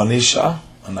anisha.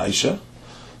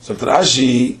 So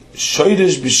Rashi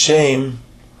shoydish b'shem,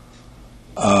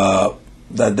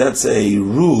 that's a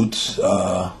root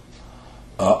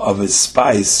of a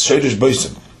spice. Shoydish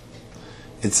boisim.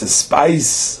 It's a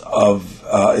spice of.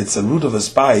 It's a root of a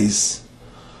spice.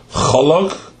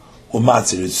 Cholok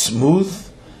umatzir. It's smooth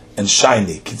and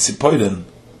shiny. Kitzipoiden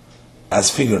as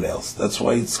fingernails. That's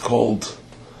why it's called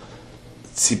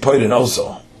tzipoiden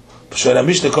also.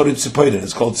 Mishnah called it tzipoiden.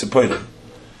 It's called tzipoiden.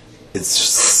 It's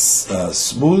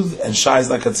smooth and shines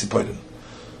like a tzipoiden.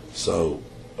 So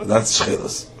that's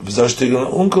shchelas.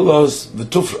 V'zashtigun unkelos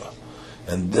v'tufra.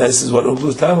 And this is what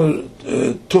unkelos time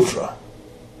tufra.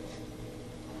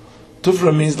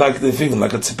 Tufra means like the finger,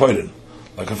 like a tzipoiden,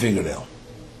 like a fingernail.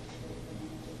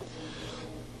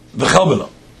 V'chalbana.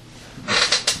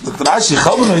 The Rashi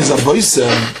chalbana is a boisem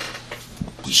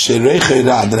shereichei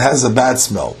ra that has a bad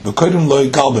smell. V'kodim loy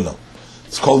galbana.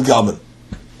 It's called galban.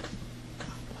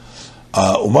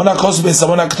 Umana kosu ben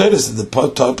samona k'toris.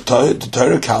 The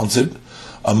Torah counted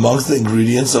amongst the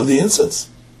ingredients of the incense.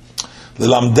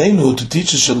 L'lamdeinu, to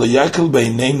teach us shelo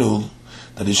beinenu,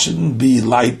 that it shouldn't be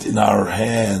light in our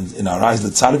hands, in our eyes.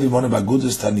 L'tzarav imonu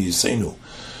b'agudus tani yisenu.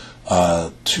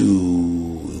 To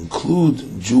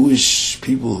include Jewish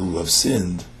people who have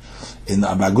sinned in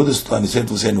Abagudus Tani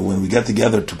Yisenu, when we get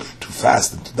together to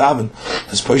fast and to daven,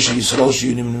 as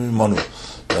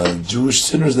Jewish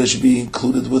sinners, they should be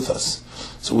included with us.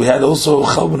 So we had also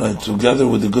Chalbana together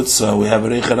with the good son. We have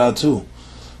Reichara too.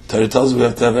 Torah tells us we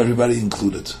have to have everybody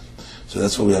included. So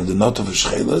that's why we have the not of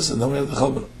Shchelas, and then we have the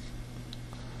Chalbana.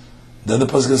 Then the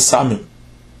pasuk is Samim.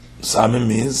 Samim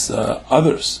means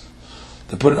others.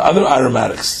 They put in other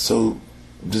aromatics. So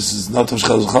this is not of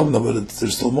Shchelas Chalbana, but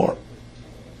there's still more.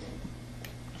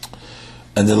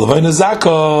 And the Levoina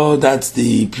Zaka, that's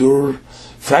the pure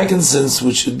frankincense,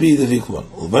 which should be the Vikman.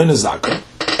 Levoina Zaka.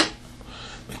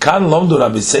 Kan Lomdu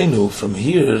Rabbi Seinu, from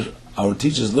here, our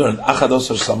teachers learned, Achad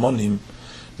Osar Samonim,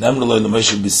 Namruloi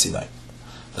L'Moshe B'Sinai.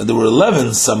 That there were 11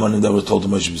 Samonim that were told to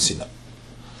Moshe B'Sinai.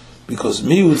 Because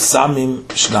Miut Samim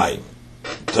Shnayim.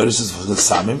 Torah says for the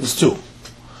Samim is 2.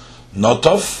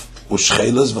 Notov,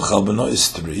 Ushchelas, V'Chalbano is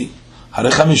 3.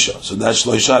 Hare Chamisha. So that's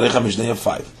Shloisha, Hare Chamish, then you have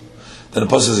 5. Then the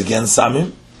Apostle says again,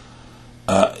 Samim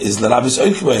is L'Ravis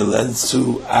Oikvei, lends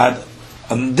to add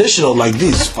an additional like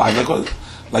these, 5,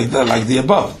 like that, like the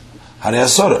above. Hare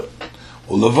Asora.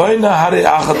 Ulevoina Hare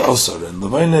Achad Osor. And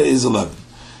Levoina is 11.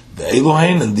 The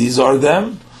Elohein, and these are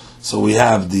them. So we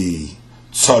have the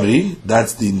Tzori,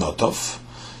 that's the Notov.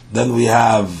 Then we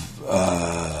have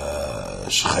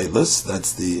Shcheles,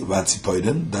 that's the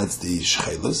Vatzipoiden, that's the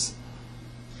Shcheles.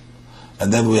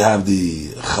 And then we have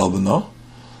the Chalbano,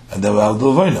 and then we have the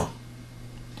Levoina.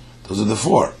 Those are the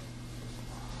 4.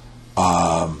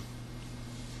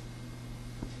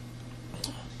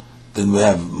 Then we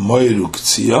have Moiru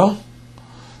Ktsiya,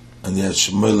 and you have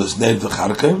Shmoilas Neid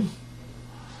V'Charkim,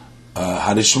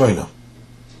 Harishmoina.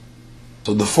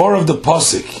 So the 4 of the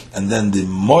Posik, and then the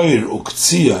Moir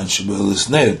Uktsiya and Shmoilas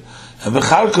Neid and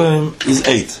V'Charkim is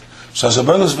 8.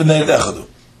 Shashabelos V'Neid Echadu.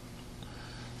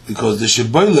 Because the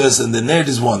Sheboilas and the Neid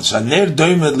is 1. Shaner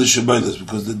Doimed L'Sheboilas,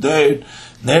 because the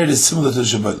Neid is similar to the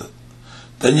Sheboilas.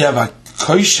 Then you have a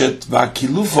Koishet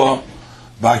V'Akilufa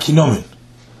V'Akinomin.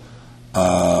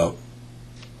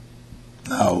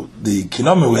 Now, the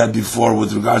kinome we had before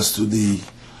with regards to the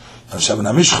Shaban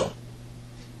HaMishcha.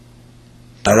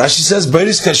 Now Rashi says,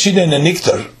 Beris Kashina and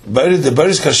Niktar. The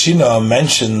Beris Kashina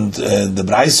mentioned, the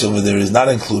Brais over there is not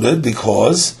included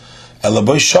because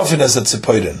Elaboy Shofin as a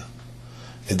Tzipoirin.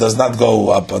 It does not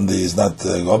go up on the, it's not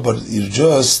go up, but you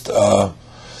just, they rub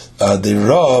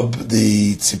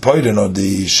the Tzipoirin or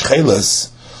the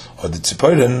Shcheles, or the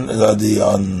Tzipoirin,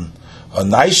 on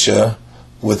Naisha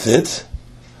with it,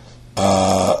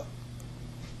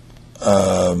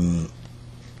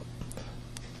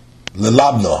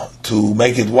 lelabno, to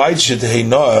make it white,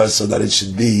 shetehei so that it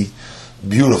should be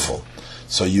beautiful.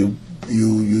 So you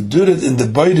did it in the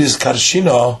Beiris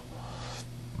Karshina,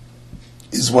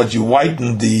 is what you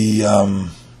whiten the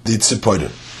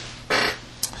tzipoirin.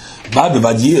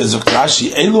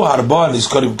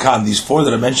 These four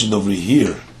that I mentioned over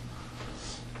here,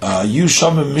 you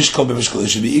shamim mishkal b'mishkal, it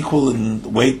should be equal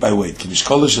in weight by weight.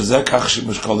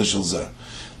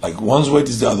 Like one's weight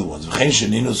is the other one's.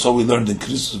 So we learned in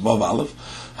Christus Vav Aleph,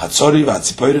 Hatzori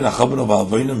v'atzipoirin achabenu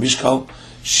v'alvoinu mishkal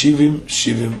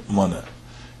shivim mana.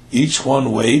 Each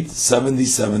one weighed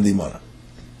 70 mana.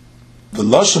 The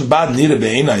lashon bad nira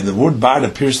be'enai, the word bad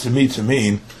appears to me to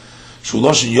mean shu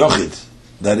lashon yochid,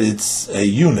 that it's a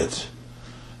unit.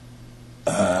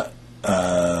 Echad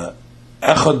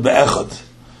be'echad.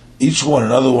 Each one,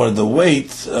 in other words, the weight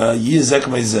yizek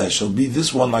meizeh shall be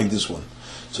this one like this one.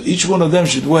 So each one of them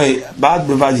should weigh bad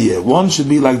b'vadiyeh. One should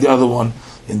be like the other one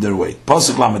in their weight.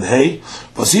 Pasuk lamed hey.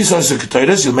 Vasisar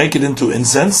seketoides, you'll make it into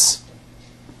incense.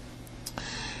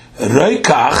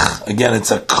 Roikach, again,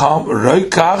 it's a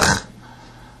roikach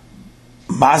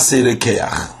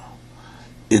maserekeach.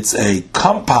 It's a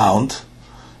compound,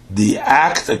 the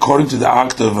act, according to the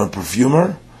act of a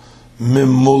perfumer,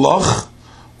 mimulach,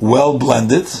 well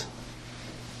blended,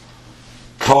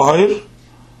 tahir,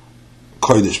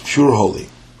 kodesh, pure holy.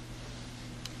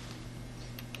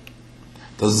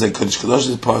 Doesn't say kodesh kadosh,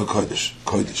 it's pure kodesh.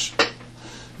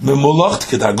 Mimulach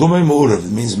kedagume mu'urav,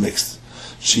 it means mixed.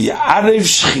 She'arev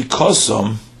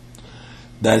shchikosom,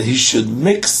 that he should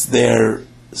mix their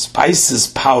spices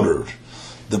powdered,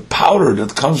 the powder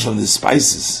that comes from the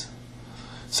spices.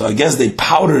 So I guess they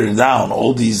powdered it down,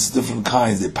 all these different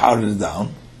kinds, they powdered it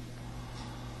down.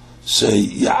 So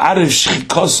Ya'arev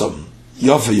shchikosom,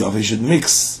 yofe, he should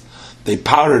mix, they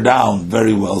powder down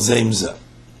very well, zemza,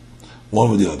 one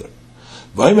with the other.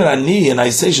 V'omer ani, and I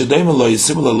say shadayim lo, is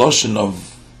similar lotion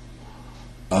of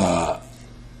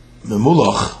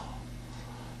memulach,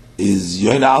 is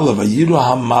yoin alav ayiru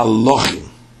hamalochim,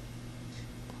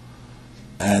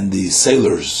 and the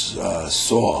sailors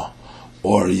saw,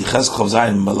 or yiches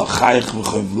chavzayin malachayich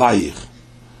v'chavlayich,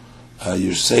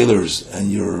 your sailors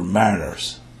and your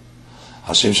mariners.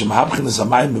 Hashem shemhabchin es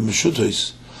hamayim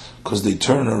b'meshutos, because they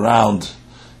turn around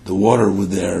the water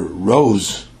with their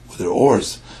rows, with their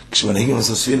oars. When they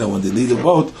lead the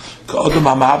boat,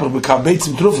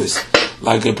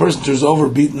 like a person turns over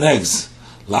beaten eggs,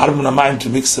 to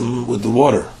mix them with the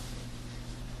water.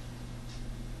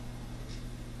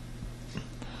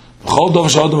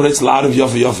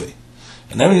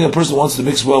 And everything a person wants to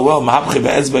mix well,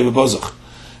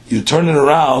 you turn it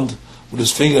around with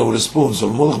his finger, with a spoon. So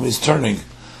mulach means turning.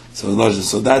 So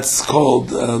that's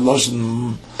called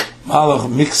loshen malach,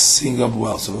 mixing up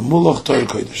well. So mulach Torah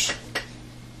kodesh.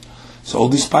 So all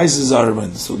these spices are,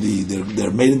 so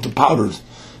they're made into powders,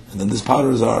 and then these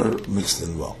powders are mixed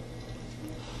in well.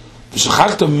 As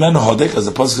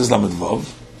the pasuk says lamed vav,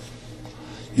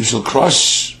 you shall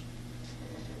crush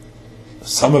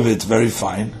some of it very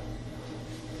fine.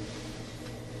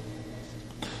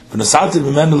 You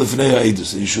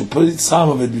should put some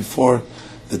of it before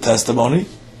the testimony.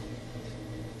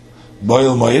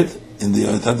 Boil moed in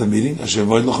the Tanta meeting,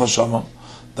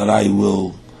 that I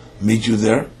will meet you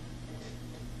there.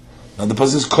 Now the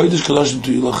pasuk is kodesh kadoshim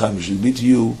to Yilachem. It should be to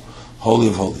you holy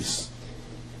of holies.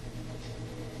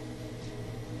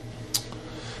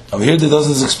 Now here it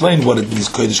doesn't explain what it means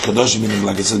kodesh kadoshim, meaning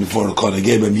like I said before, a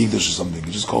konegei b'mikdash or something.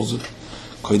 It just calls it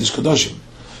kodesh kadoshim.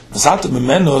 This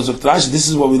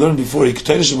is what we learned before. That's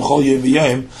on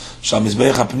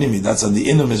the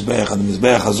inner mizbeach and the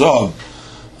mizbeach hazov,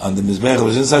 and the mizbeach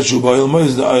was inside shuba in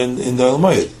the oil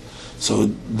moed. So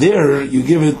there you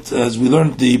give it, as we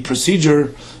learned the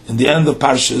procedure in the end of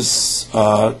Parshas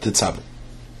Tetzaveh.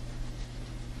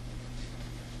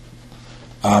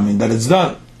 That it's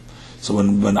done. So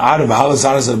when Adam Halas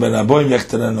Anas ben Aboim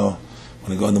Yektereno,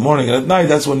 when I go in the morning and at night,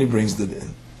 that's when he brings it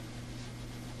in.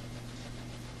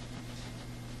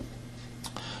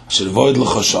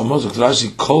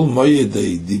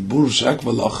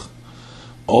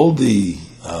 All the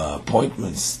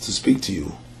appointments to speak to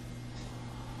you,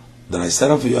 that I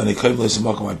set up for you, and I set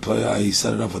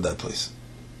it up for that place.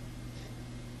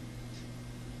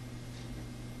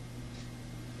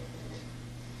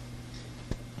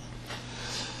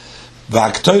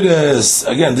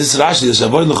 Again, this Rashi, this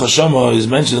Avoid L'Chashama, is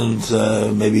mentioned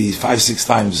maybe 5-6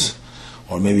 times,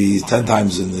 or maybe 10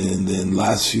 times in the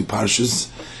last few parshas,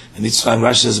 and each time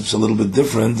Rashi says it's a little bit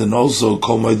different, and also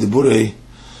Kol Moed Diburei,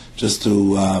 just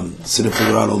to sit and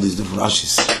figure out all these different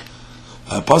Rashis.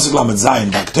 Pasuk Lamed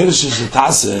Zayin,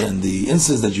 and the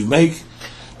instance that you make,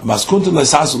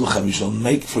 you shall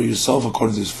make for yourself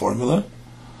according to this formula.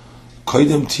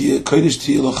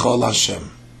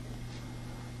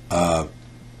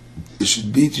 It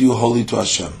should be to you holy to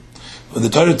Hashem. When the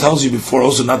Torah tells you before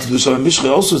also not to do so, and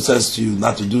Mishcha also says to you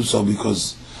not to do so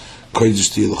because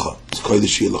Kodesh Tilecha, it's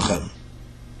Kodesh Yilachem.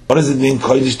 What does it mean,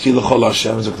 Kodesh Tilecha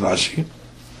Hashem, is a Rashi?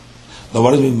 Now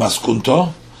what does it mean,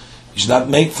 Maskunto? You should not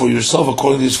make for yourself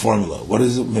according to this formula. What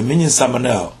is it? Meminyan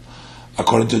Samanel,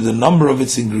 according to the number of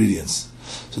its ingredients.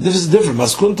 So this is different.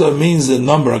 Maskunta means the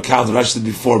number, account. Rashi said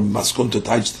before, Maskunta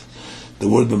touched the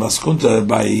word Maskunta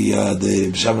by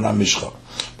the Shaman HaMishcha.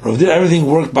 But over there, everything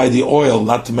worked by the oil,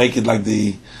 not to make it like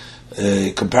the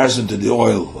comparison to the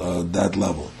oil, that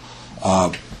level.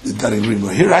 That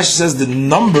agreement. Here Rashi says the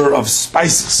number of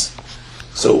spices.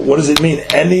 So what does it mean?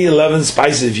 Any 11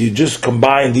 spices, if you just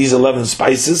combine these 11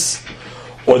 spices,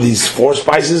 or these 4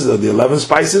 spices, or the 11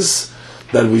 spices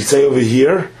that we say over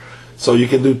here, so you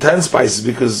can do 10 spices,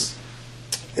 because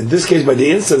in this case, by the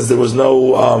instance, there was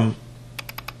no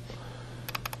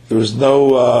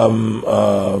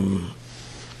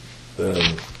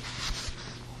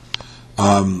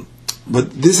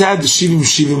but this had the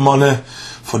shivim money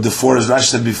for the 4, as Rashi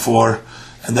said before,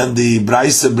 and then the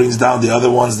Braisa brings down the other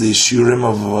ones, the shiurim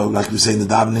of, like we say in the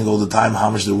davening all the time, how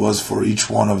much there was for each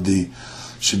one of the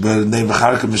shiber name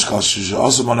b'charka mishkal shisha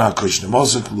also mana koshne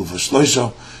mosek lufa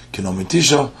shloisha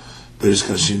kinomitisha beris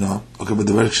kashina. Okay, but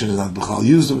the version is not b'chal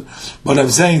used. But I'm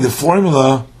saying the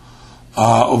formula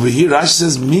over here, Rashi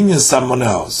says minyan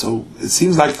samonel. So it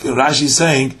seems like Rashi is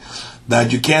saying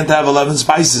that you can't have 11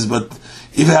 spices, but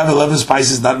if you have 11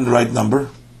 spices not in the right number,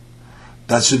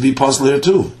 that should be possible here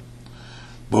too.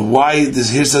 But why this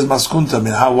here says maskunta? I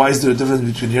mean, why is there a difference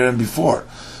between here and before?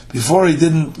 Before he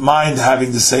didn't mind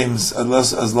having the same,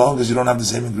 as long as you don't have the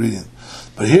same ingredient.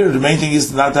 But here the main thing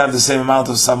is not to have the same amount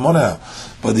of salmona,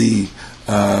 but the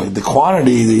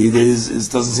quantity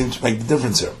doesn't seem to make the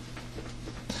difference here.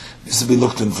 This to be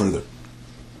looked in further.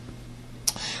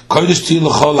 Kodesh ti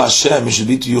l'chol Hashem, it should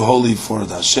be to you holy for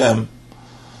the Hashem.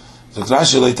 Not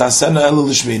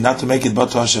to make it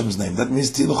but to Hashem's name. That means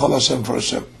ti l'chol Hashem, for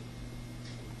Hashem.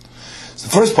 So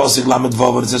the first pasuk Lamed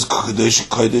Vav, when it says Kodesh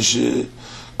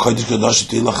Kodesh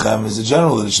ti l'chem, is a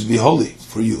general that it should be holy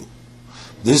for you.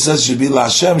 This says it should be la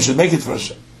Hashem, it should make it for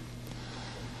Hashem.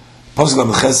 Pasuk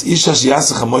Lamed Ches, Ishash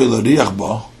yasech hamoy l'riach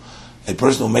bo, a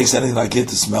person who makes anything like it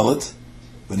to smell it,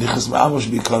 v'nichas me'amo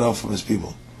should be cut off from his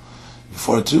people.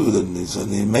 Before too, so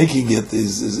the making it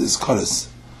is kares.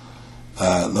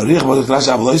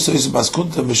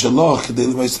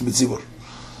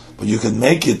 But you can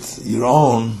make it your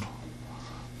own.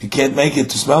 You can't make it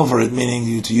to smell for it, meaning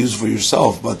you to use for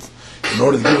yourself. But in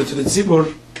order to give it to the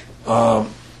tzibur,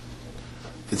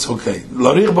 it's okay.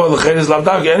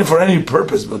 And for any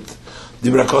purpose, but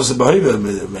maybe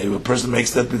a person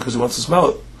makes that because he wants to smell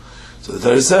it. So the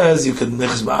Torah says you can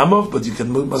nichas ma'amov, but you can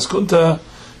move maskunta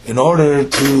in order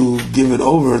to give it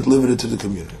over, deliver it to the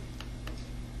community.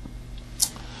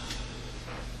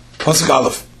 Pasuk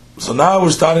Aleph. So now we're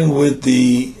starting with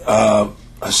the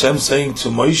Hashem saying to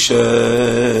Moshe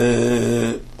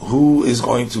who is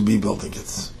going to be building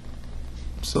it.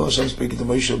 So Hashem speaking to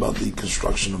Moshe about the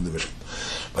construction of the Mishkan.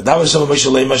 But now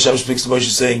Hashem speaks to Moshe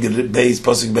saying,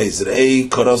 Pasuk Beis, Rei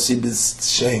Korosi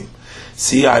B'Shem.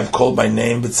 See, I've called by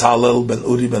name B'Tzalel ben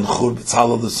Uri ben Chur,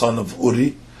 B'Tzalel the son of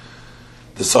Uri,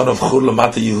 the son of Chur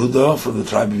Lamata Yehuda, from the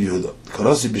tribe of Yehuda.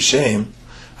 Korosi B'Shem,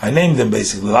 I named them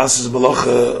basically. Last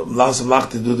Malach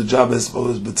to do the job as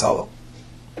B'Tzalel.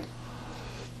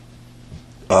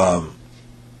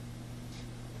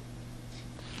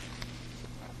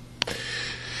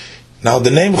 Now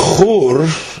the name Chur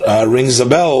rings a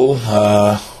bell.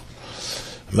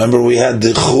 Remember we had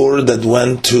the Chur that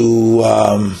went to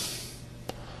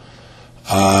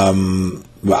V'arin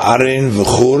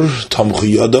V'chur Tomchu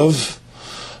Yodov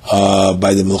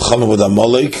by the Milchama with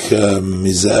Amalek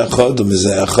Mizeh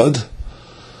Echad.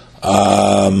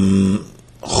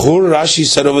 Chur, Rashi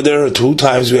said over there 2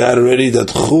 times we had already that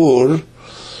Chur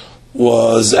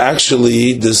was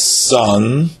actually the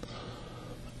son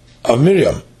of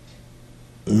Miriam.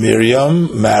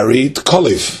 Miriam married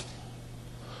Kalev.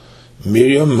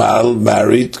 Miriam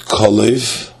married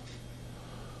Kolev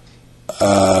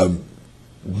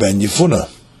ben Yefunah,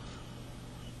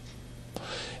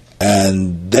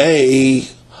 and they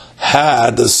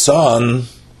had a son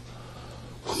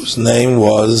whose name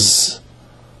was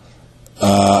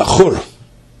Chur.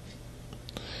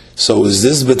 So is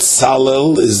this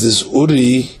Betzalel? Is this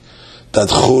Uri that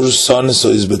Chur's son? So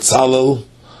is Betzalel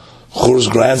Chur's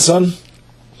grandson?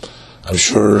 I'm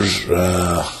sure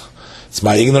it's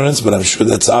my ignorance, but I'm sure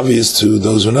that's obvious to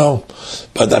those who know.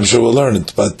 But I'm sure we'll learn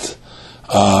it. But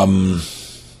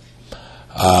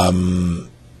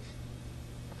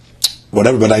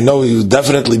whatever. But I know you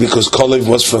definitely, because Kolev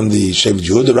was from the Shevet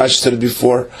Yehuda. Rashi said it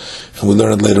before, and we'll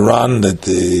learn it later on that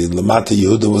the Lamata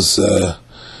Yehuda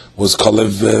was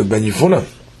Kolev ben Yefunah.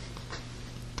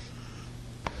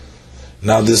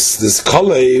 Now this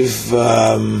Kolev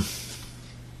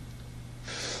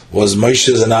was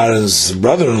Moshe's and Aaron's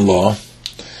brother-in-law.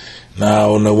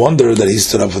 Now, no wonder that he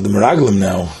stood up for the Meraglim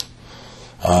now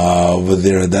over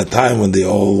there at that time when they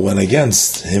all went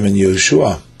against him and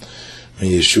Yeshua. And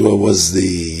Yeshua was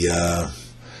the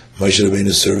Moshe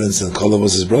Rabbeinu's servants, and Kolev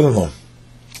was his brother-in-law.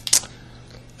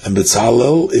 And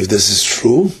Betzalel, if this is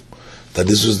true, that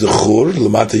this was the Chur,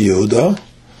 Lamata Yehuda,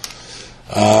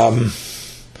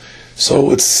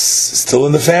 so it's still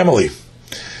in the family.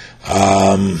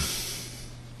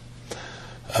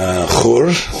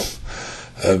 Chur,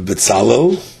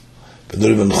 Betzalel, Ben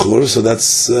ben Chur, so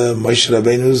that's Moshe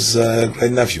Rabbeinu's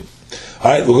great nephew.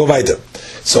 All right, we'll go weiter.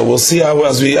 So we'll see how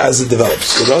as it develops.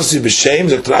 So Rossi b'shem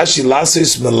Dr. Rashi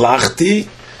lasis melachti,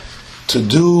 to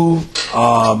do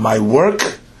my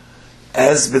work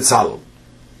as Betzalel,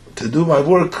 to do my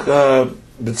work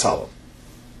Betzalel.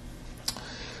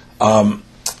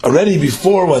 Already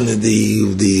before, when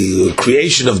the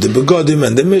creation of the Begodim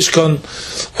and the Mishkan,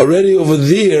 already over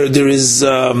there is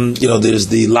there's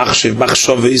the Lachshev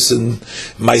Machshavis and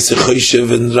Ma'aseh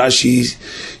Choshev and Rashi.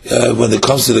 When it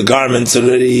comes to the garments,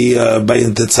 already by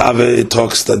Tetzaveh it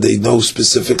talks that they know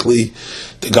specifically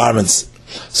the garments.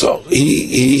 So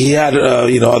he had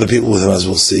other people with him, as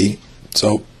we'll see.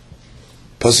 So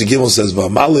Pasuk Gimel says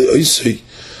V'amali Oisei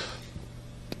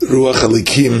Ruach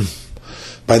Elikim.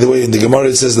 By the way, in the Gemara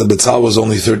it says that Betzalel was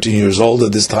only 13 years old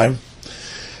at this time.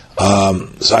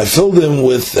 So I filled him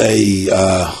with a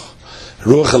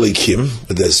Ruach Elikim,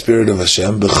 with the Spirit of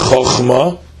Hashem,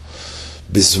 B'chochma,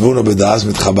 B'svuna B'das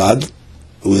Mitchabad,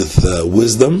 with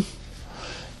wisdom,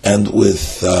 and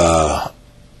with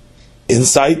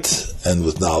insight, and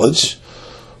with knowledge,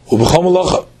 U'b'chom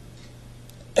Malacha.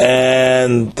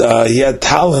 And he had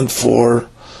talent for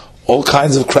all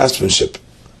kinds of craftsmanship.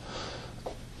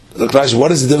 Look, Rashi,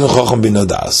 what is the difference Chochma bin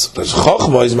Odas?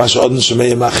 Chochma is Masha'odin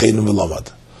Shemei Ma'cheinu V'lomad.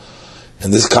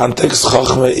 In this context,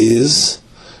 Chochma is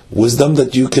wisdom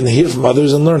that you can hear from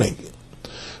others and learning.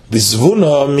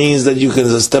 Bisvuna means that you can,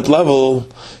 as a step level,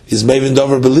 is Mevin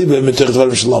Dover Beliebe Mitech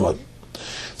Dvarim Shalomad.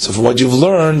 So from what you've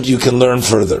learned, you can learn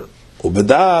further.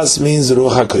 Ubedas means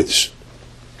Ruach HaKodesh.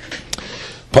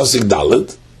 Pasuk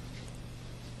Dalet.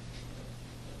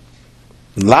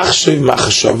 Lachshev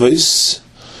Machshavis,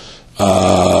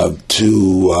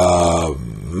 to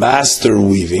master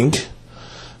weaving.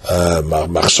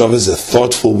 Machshav is a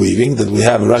thoughtful weaving that we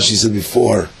have. Rashi said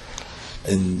before,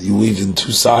 and you weave in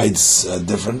two sides,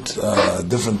 different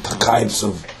types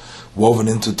of woven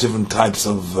into different types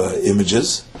of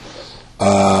images.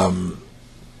 But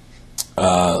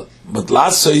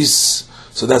lasois,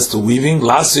 so that's the weaving.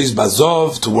 Lasois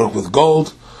bazov, to work with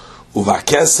gold,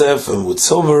 uvakesef, and with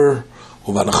silver,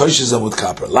 uvanachoshes, and with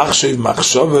copper. Lachshev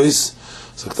machshavis,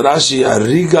 so Rashi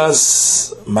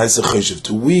arigas ma'aseh choshev,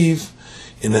 to weave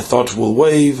in a thoughtful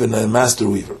way, and a master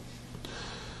weaver.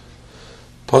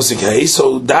 Posik Hey,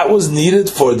 so that was needed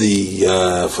for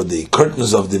the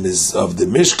curtains of the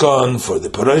Mishkan, for the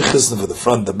Paraychis, and for the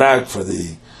front, the back, for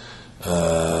the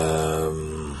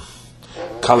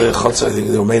Kalei Chotz. I think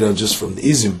they were made out just from the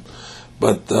Izim,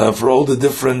 but for all the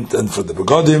different, and for the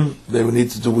Begodim, they would need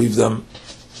to weave them,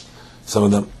 some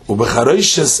of them.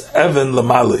 Ubecharoishes even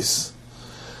lamalis,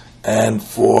 and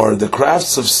for the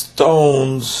crafts of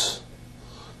stones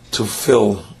to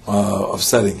fill, of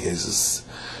setting, is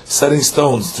setting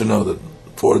stones, to know that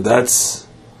for that's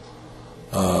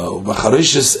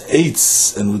Bacharishes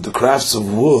eitz, and with the crafts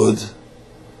of wood,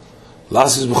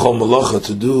 Lasis b'chol malacha,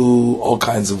 to do all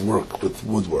kinds of work with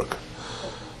woodwork.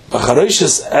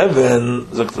 Bacharishes even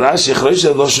Rashi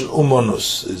Charishes loshen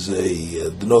umanus, is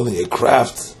denoting a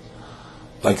craft,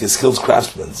 like a skilled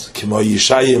craftsman. Kimo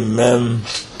Yishayim mem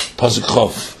pasuk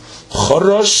chof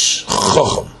chorosh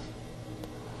chocham,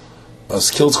 a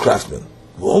skilled craftsman.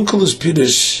 Onkelos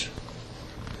Pirush,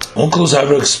 Onkelos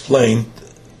ever explained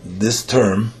this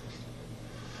term,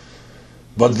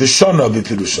 but vishona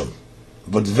b'pirusham,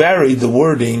 but vary the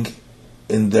wording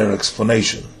in their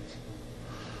explanation.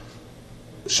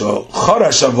 So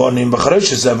charash avonim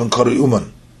b'chareshes evan kori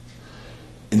uman.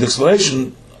 In the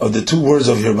explanation of the two words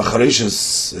over here,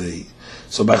 b'chareshes,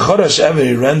 so by charash evan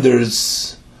he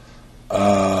renders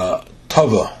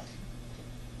tava.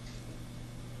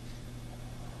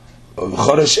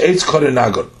 Charash eitz kori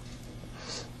nagar.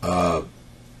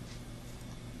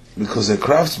 Because a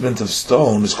craftsman of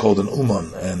stone is called an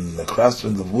uman, and a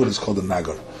craftsman of wood is called a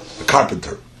nagar, a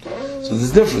carpenter. So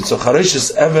there's difference. So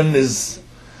Chareshes Evan is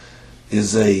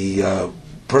a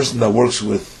person that works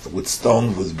with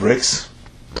stone, with bricks,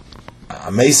 a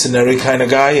masonry kind of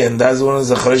guy, and that's one of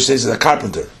the Chareshes is a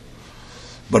carpenter.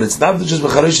 But it's not just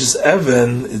Chareshes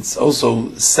Evan; it's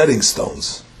also setting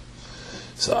stones.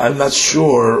 So I'm not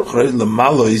sure the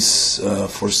malois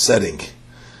for setting.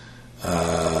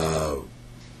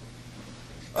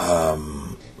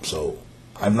 So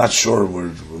I'm not sure where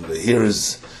here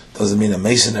doesn't mean a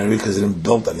masonry because they didn't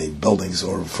build any buildings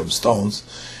or from stones.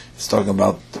 It's talking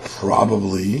about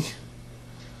probably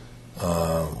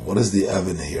what is the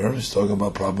Evan here? It's talking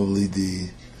about probably the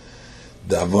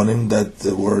avonim that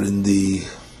were in the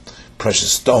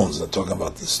precious stones. Not talking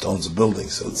about the stones of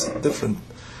buildings. So it's a different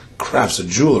crafts, a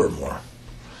jeweler more.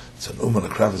 It's an uman, a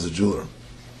craft is a jeweler.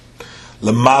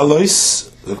 Lemalois.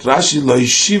 Rashi lo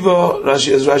yeshiva.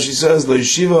 Rashi, as Rashi says, lo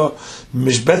yeshiva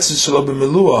mishbetzis shelo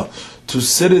b'melua, to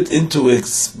sit it into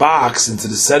its box, into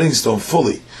the setting stone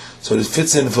fully, so it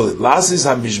fits in fully. Lasis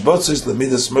ha mishbetzis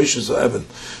lemidas moishus Evan,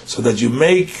 so that you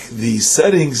make the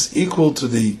settings equal to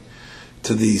the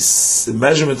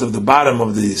measurement of the bottom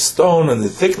of the stone and the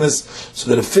thickness, so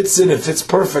that it fits in. It fits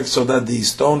perfect, so that the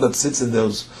stone that sits in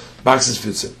those boxes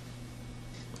fits in.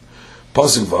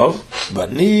 Pasuk Vav,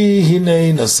 Bani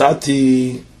hinei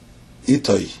nasati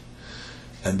itoi,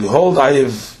 and behold, I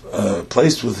have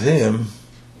placed with him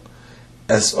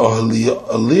as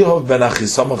Eliyav ben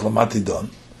Achisamach lamati Don,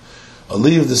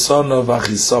 Eliyav the son of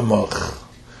Achisamach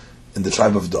in the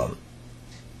tribe of Don.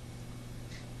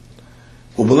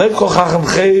 Ubelev kol chacham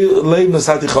chei leiv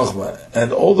nasati chochma,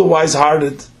 and all the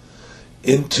wise-hearted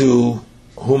into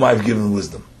whom I've given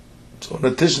wisdom. So in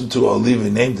addition to Eliyav, he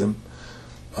named him.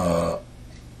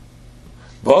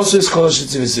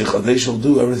 They shall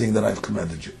do everything that I've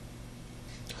commanded you.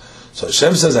 So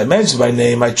Hashem says, I mentioned by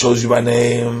name, I chose you by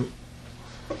name,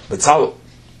 Betzalel,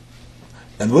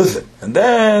 and with him. And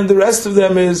then the rest of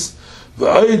them is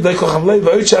all the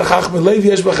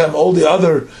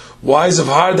other wise of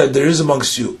heart that there is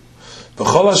amongst you.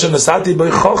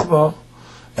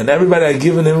 And everybody I've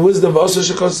given him wisdom,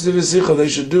 they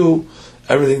should do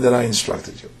everything that I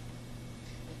instructed you.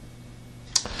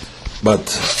 But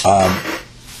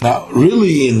now,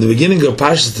 really, in the beginning of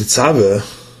Parshas Tetzaveh,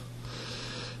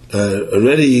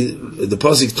 already the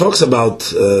pasuk talks about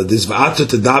this va'ata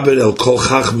tedaber el kol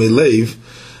chachmei leiv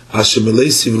asher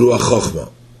melei sivru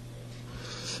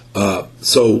hachachma.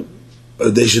 So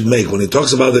they should make. When he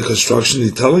talks about the construction,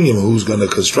 he's telling him who's going to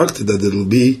construct it, that it'll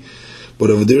be. But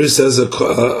over there it says as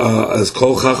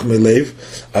kol chachmei leiv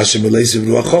asher melei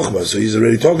sivru hachachma. So he's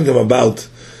already talking to him about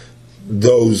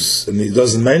those, and he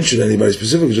doesn't mention anybody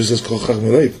specifically, just says kol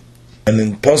chachmei leiv. And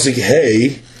in pasuk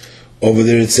Hey, over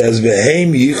there it says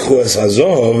ve'heim yichu es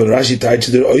hazov, and Rashi tied to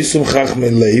their oisum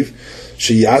chachmei leiv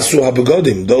sheyasu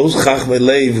habegodim. Those chachmei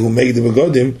leiv who make the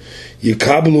begodim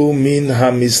yikablu min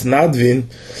hamisnadvin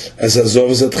as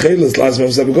hazov as atcheles lasmem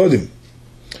habegodim.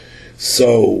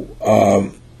 So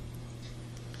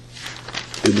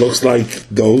it looks like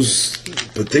those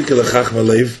particular chachmei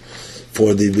leiv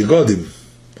for the begodim.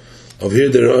 Over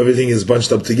here, everything is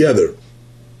bunched up together,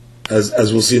 as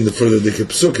we'll see in the further Dikei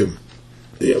Psukim.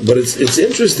 Yeah, but it's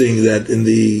interesting that in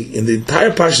the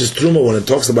entire Parshas Truma, when it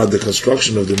talks about the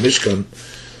construction of the Mishkan,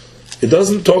 it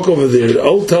doesn't talk over there.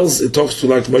 It talks to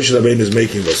like Moshe Rabbeinu is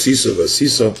making vasisa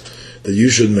that you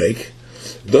should make.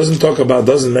 It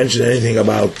doesn't mention anything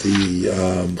about the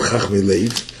Chachmei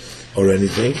Leiv or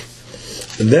anything.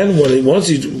 And then once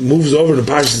he moves over to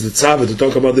Parshas Tetzaveh to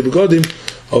talk about the Begodim,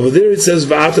 over there it says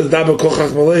va'ata daber kol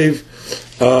chachmei leiv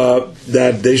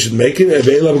that they should make it.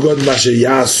 Ve'ela begodim asher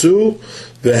yasu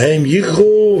ve'hem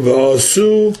yichu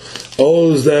ve'asu,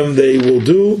 all of them they will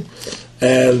do.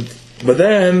 But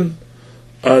then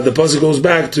the pasuk goes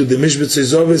back to the Mishpat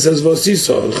Seizov. It says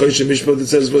v'asiso. L'choshen Mishpat it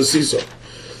says v'asiso,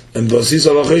 and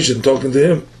v'asiso l'choshen talking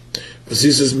to him.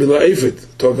 V'asiso is Mila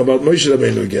Eifet talking about Moshe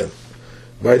Rabbeinu again.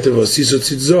 Weiter v'asiso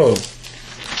tzidzo.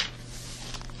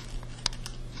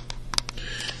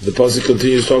 The pasuk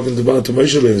continues talking about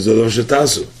Moshe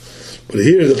Rabbeinu, but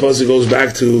here the pasuk goes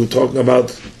back to talking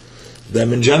about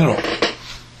them in general.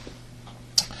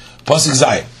 Pasuk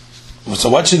Zayin. So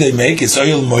what should they make? It's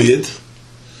Oyel Moyed,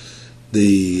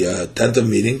 the tent of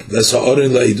meeting. Vesa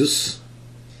Orin Laidus,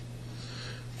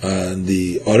 and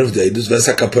the Orin of the Eidus.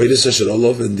 Vesa Kapoidus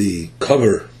Asherolov, and the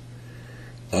cover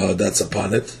that's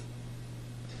upon it.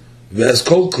 Ves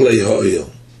Kol Klei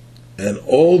Ha'oil, and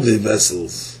all the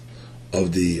vessels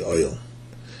of the oil.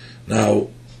 Now,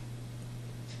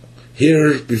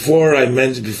 here, before when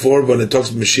it talks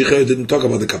about Mashiach, it didn't talk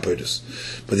about the Kapoidus.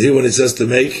 But here when it says to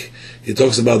make, he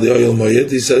talks about the Oyel Moyed.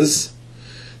 He says,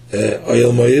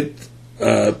 Oyel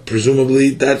Moyed,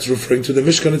 presumably that's referring to the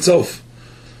Mishkan itself.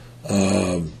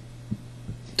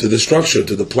 To the structure,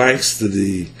 to the planks, to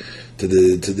the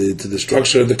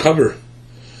structure and the cover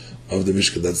of the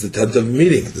Mishkan. That's the tent of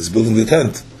meeting. This building the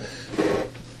tent.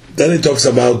 Then he talks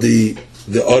about the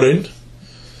Orin.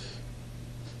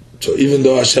 So even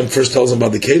though Hashem first tells him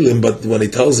about the Kelim, but when he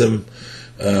tells him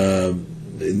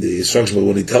in the instruction, but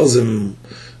when he tells him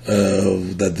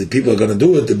that the people are going to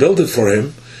do it, they build it for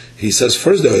him, he says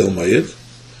first the Oyel Moyed,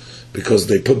 because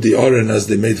they put the Orin as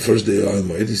they made first the Oyel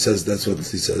Moyed. He says that's what he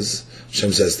says.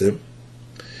 Hashem says to him,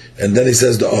 and then he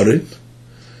says the Orin,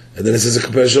 and then he says the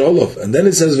Kapesh Olav, and then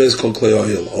he says Ves Kol Klei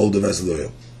Oil, all the vessel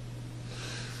oil.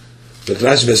 The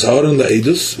Rashi Ves Orin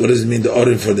LaEidus. What does it mean the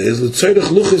Orin for the Eidus? L'tzoyrech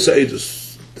luchos Eidus.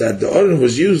 That the Orin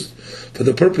was used for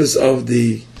the purpose of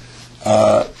the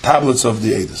tablets of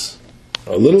the Eidus.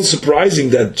 A little surprising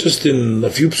that just in a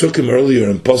few psukim earlier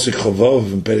in Pasuk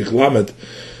Chavav and Perik Lamed,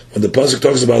 when the Pasuk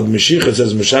talks about Mashiach, it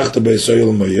says Meshachta Beis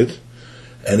Oyel Moyed,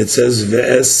 and it says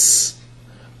Ve'es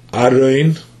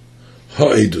Aroin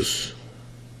Ha'edus.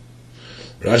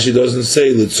 Rashi doesn't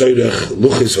say L'tzoyrech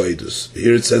Luchis Ha'edus.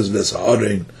 Here it says Ve'es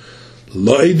Aroin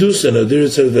La'edus, and here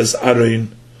it says Ve'es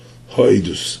Aroin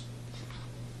Ha'edus.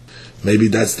 Maybe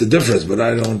that's the difference, but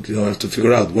I don't have to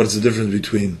figure out what's the difference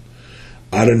between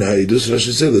Aron Ha'edus.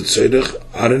 Rashi said L'tzoyrech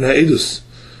Aron Ha'edus.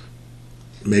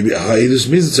 Maybe Ha'edus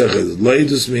means Tzarech.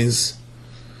 La'edus means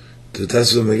to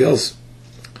test something else.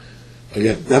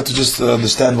 Again, you have to just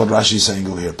understand what Rashi is saying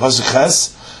over here. Pasuk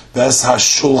Ches, Ves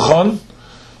HaShulchan,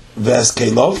 Ves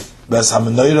Kelov, Ves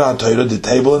HaMenorah HaTorah, the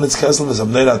table in its castle, Ves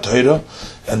HaMenorah HaTorah,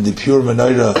 and the pure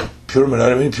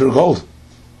menorah means pure gold.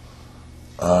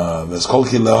 Ves Kol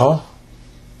Kileho,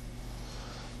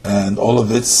 and all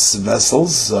of its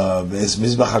vessels, Ves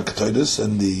Mizbach HaKetoidus,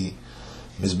 and the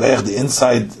Mizbeach, the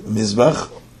inside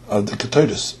Mizbach of the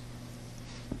Ketoidus.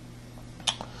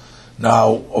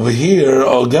 Now, over here,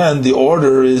 again, the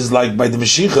order is like by the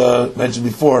Mashiach, mentioned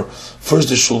before, first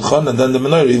the Shulchan and then the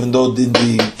Menorah, even though the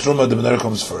Truma, the Menorah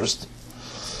comes first.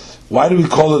 Why do we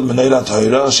call it Menorah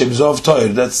Torah? Shem Zov Torah.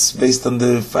 That's based on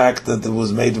the fact that it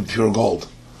was made of pure gold.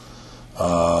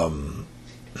 The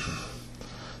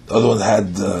other one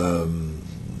had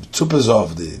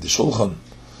Tzupah the Shulchan,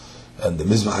 and the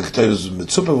Mizbach HaKetoidus was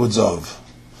Mitzupah with Zov,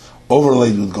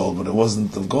 overlaid with gold, but it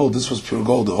wasn't of gold. This was pure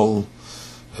gold. The whole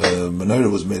menorah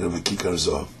was made of a kikar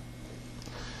zov.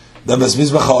 Then Ves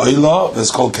Mizbach HaOila,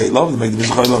 Ves Kol Kelov, they make the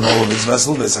Mizbach HaOila and all of its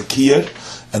vessel, Ves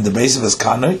HaKiyar, and the base of Ves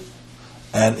Kanoi,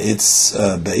 and its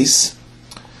base.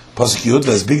 Pasuk Yud,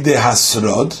 Ves Bigdei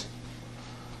HaSrod,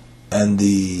 and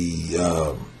the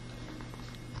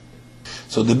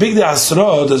so the Bigdei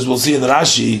HaSrod, as we'll see in the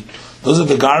Rashi, those are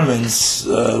the garments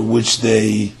which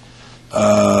they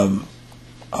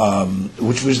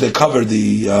which they cover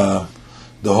the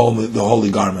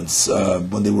holy garments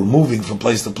when they were moving from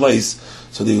place to place.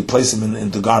 So they would place them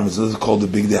into garments. Those are called the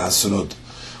Bigdei HaSrod.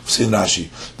 We see in Rashi.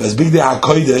 There's Bigdei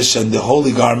HaKodesh, and the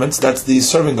holy garments. That's the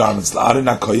serving garments. L'Aaron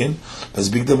HaKoyin. There's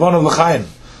Bigdei Von L'Chayin.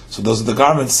 So those are the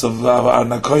garments of Aaron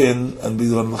HaKoyin and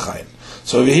Bigdei Von L'Chayin.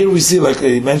 So over here we see, like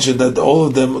I mentioned, that all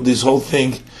of them, this whole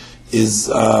thing is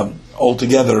all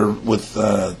together with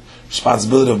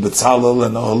responsibility of Betzalel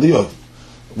and Oholiah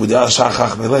with the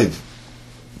Shachach Melev.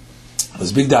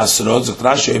 As Bigdei HaSrod, Zok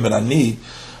Rashi Omer Ani,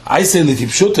 I say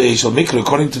Litipshutei shall make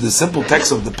according to the simple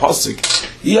text of the pasuk.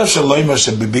 It's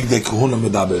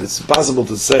impossible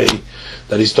to say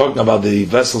that he's talking about the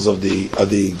vessels of the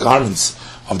garments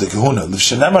of the kahuna.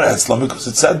 Because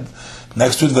it said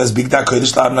next to it, Ves Bigdei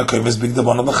HaKodesh L'Aaron HaKoyin, Ves Bigdei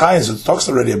Von L'Chayin. So it talks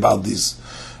already about these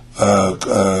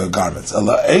garments.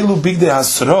 Elu Bigdei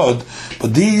HaSrod,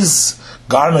 but these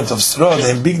garments of Srod,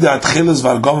 and Bigdei HaTchilas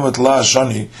V'Argomet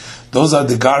LaShoni, those are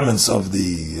the garments of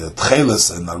the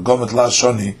Tchelis and Argomet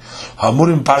LaShoni,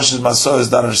 Hamurim Parshas Masos,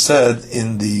 that are said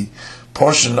in the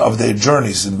portion of their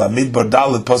journeys in Bamidbar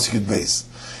Dalet Pasuk Yud Beis.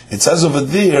 It says over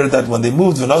there that when they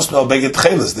moved V'nosnu al Beged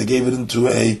Tchelis, they gave it into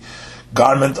a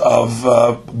garment of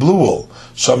blue wool.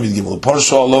 Shom Yud Gimel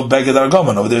Porsho Lo Beged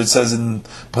Argomen. Over there it says in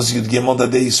Pasuk Yud Gimel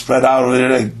that they spread out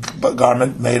a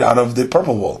garment made out of the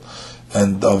purple wool.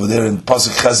 And over there in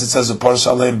Pasuk Ches it says a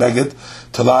Parsha Aleim Beged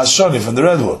Tala Shoni from the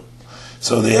red wool.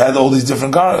 So they had all these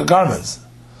different garments.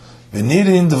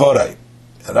 V'nirin Dvorai.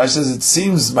 And Rashi says it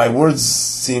seems my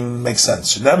words make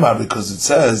sense. Shnemar, because it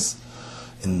says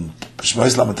in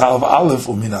Shmois Lamatal of Aleph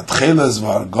Uminat Cheles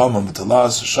Vargom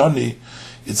Metalas Shoni.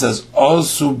 It says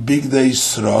also Big Day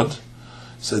Srod.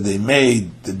 So they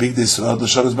made the Big Day Srod the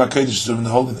Shabbos Bakodesh serving the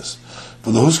holiness.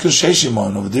 But the Husker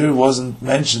Sheshimon over there it wasn't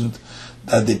mentioned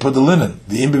that they put the linen.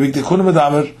 The Imbe Big Day Kunim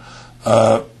Adamer.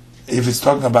 If it's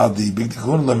talking about the Big Day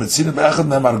Kunim Lemetzina Be'echad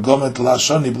Nemar Gomet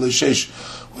Lashoni B'Lei Sheish,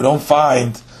 we don't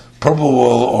find purple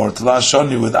wool or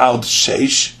Telashoni without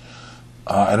Sheish.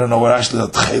 I don't know what actually are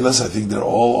Tcheles. I think they're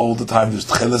all the time. There's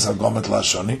Tcheles Gomet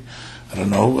Lashoni. I don't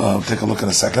know. I'll take a look in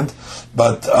a second.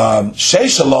 But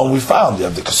Sheish alone we found. You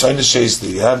have the Kasoina Sheish.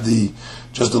 You have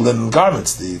just the linen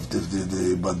garments.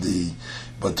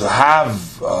 But to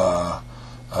have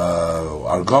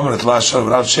Argomet Lashoni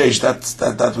without Sheish,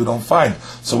 that we don't find.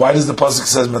 So why does the pasuk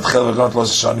says Metchel Argomet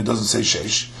Lashoni? It doesn't say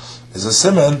Sheish. There's a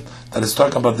siman that is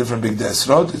talking about different big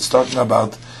desrod. It's talking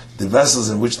about the vessels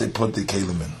in which they put the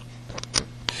kelim in.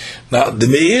 Now, the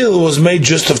me'il was made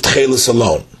just of tchelis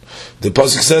alone. The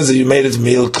pasuk says that you made it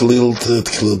me'il kalil to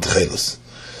kalil tchelis.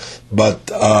 But,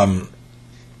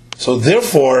 so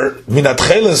therefore, minat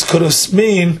tchelis could have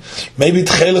mean, maybe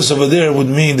tchelis over there would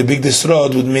mean, the big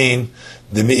desrod would mean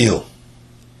the me'il.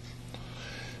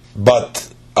 But,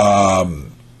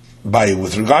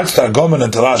 with regards to Argomen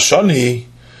and Talah Shoni,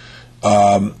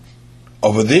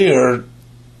 over there,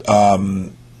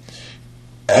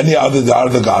 any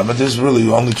other garment, there's really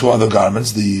only two other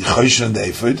garments, the Choshen and the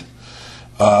Ephod.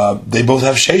 They both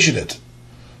have Sheish in it.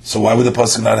 So why would the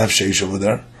pasuk not have Sheish over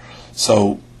there?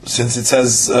 So since it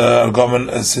says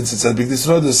since it says Big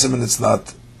Disrod, the Simon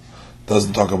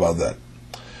doesn't talk about that.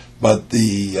 But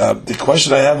the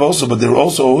question I have also, but they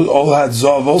also all had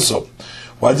Zov also.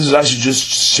 Why does Rashi just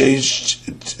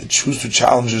choose to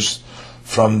challenge us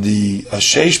from the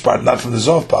Sheish part, not from the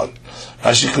Zov part?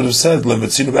 Rashi could have said,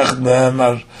 "Lemetzinu bechad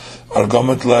mehem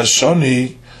argomet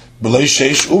lashoni b'lei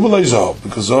Sheish u'b'lei Zov,"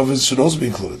 because Zov should also be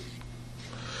included.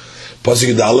 Pasuk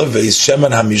Yudalev ve'is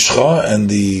shemen hamishcha, and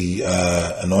the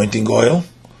anointing oil,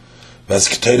 ve'es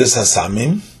k'toides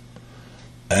hasamim,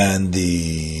 and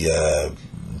the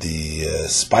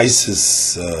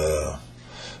spices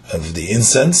of the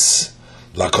incense,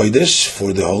 la kodesh,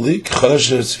 for the holy,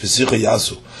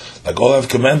 yasu, like all I've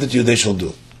commanded you, they shall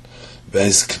do.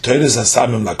 Ve'es k'toides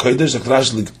hasamim la kodesh,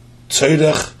 akrash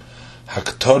l'tzoirech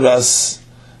haktoras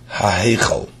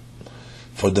ha'heichal,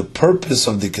 for the purpose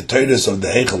of the ketoides of the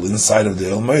heichal inside of the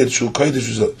Elmayet Shu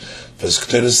Kodesh, ve'es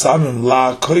ketoides samim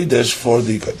la kodesh, for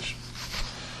the kodesh.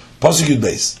 Pasuk Yud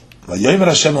Beis. Vayomer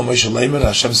Hashem al Moshe Leimer,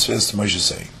 Hashem says to Moshe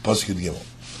saying, Pasuk Yud Gimel,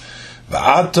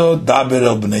 Va'ato daber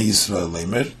el bnei Yisrael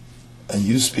Leimer, and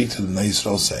you speak to the bnei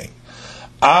Yisrael saying,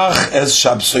 Ach es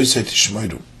Shabsoisei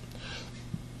tishmoiru,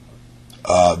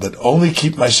 that only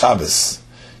keep my Shabbos,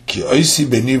 ki oisi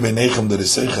beni v'neichem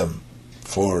dereseichem,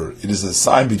 for it is a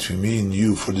sign between me and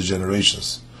you for the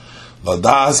generations. That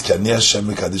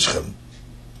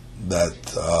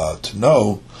to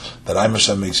know that I'm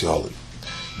Hashem makes you holy.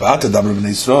 Va'ata daber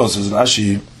b'nei Yisrael, says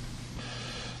Rashi,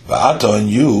 Va'ata, and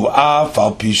you,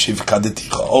 afal pi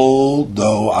shivkadeticha,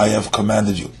 although I have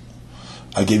commanded you,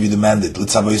 I gave you the mandate, to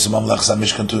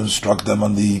instruct them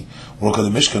on the work of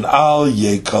the Mishkan, al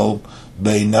yekal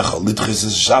let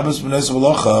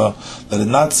it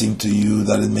not seem to you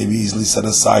that it may be easily set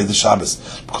aside the Shabbos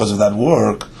because of that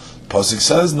work. Pasuk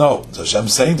says no. So Hashem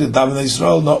saying to David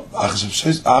Yisrael, no.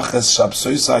 Aches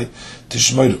Shabsoisai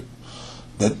Tishmoiru.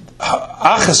 That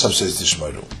Aches Shabsoisai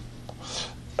Tishmoiru.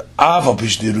 Aval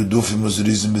Pishdiru Dufim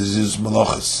Uzirizim Bezizus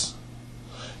Malachas.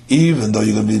 Even though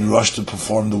you're going to be rushed to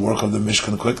perform the work of the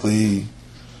Mishkan quickly,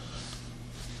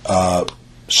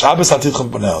 Shabbos Hatitchim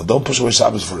Panel. Don't push away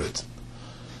Shabbos for it.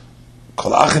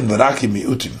 Only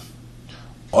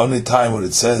time where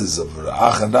it says of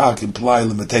Ach and Rak imply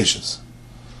limitations.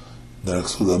 They're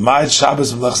excluded.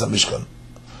 Shabbos Mishkan,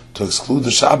 to exclude the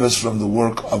Shabbos from the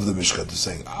work of the Mishkan. To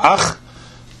saying Ach,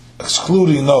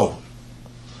 excluding no.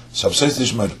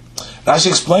 Rashi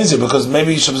explains it because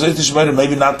maybe Shabbos Tishmeir,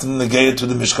 maybe not negate to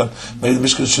the Mishkan. Maybe the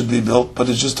Mishkan should be built, but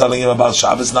it's just telling him about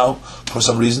Shabbos now for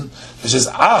some reason. It says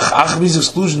Ach means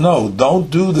exclusion. No,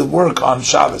 don't do the work on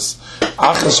Shabbos.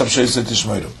 Ach Shabbos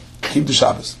Tishmeir. Keep the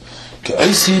Shabbos.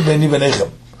 Ke'oisi beni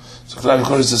benechem. So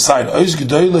K'lav is a sign. Ois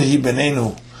gedoyle hi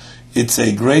benenu. It's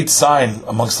a great sign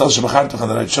amongst all Shabbat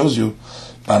that I chose you.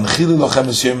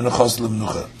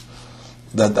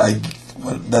 That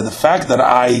the fact that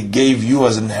I gave you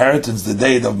as inheritance the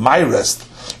day of my rest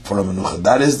for a menucha,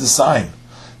 that is the sign.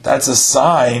 That's a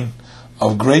sign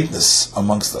of greatness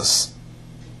amongst us,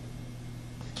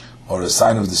 or a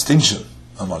sign of distinction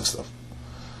amongst them.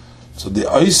 So the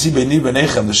Oisi Beini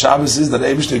Benechem, the Shabbos is that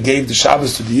Eibishter gave the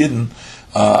Shabbos to the Yidden,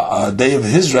 a day of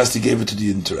his rest, he gave it to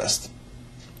the Yidden to rest.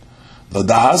 The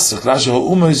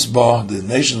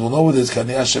nations will know with it,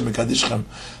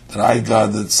 that I,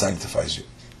 God, that sanctifies you.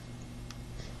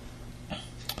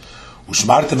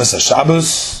 Ushmartem es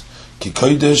Shabbos ki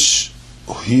kodesh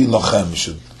uhi lochem. You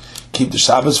should keep the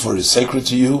Shabbos, for it is sacred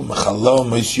to you. Mechalo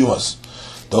meis yumas.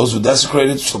 Those who desecrate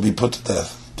it shall be put to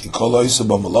death. Ki kol oisa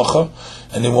b'malacha.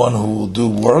 Anyone who will do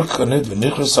work on it,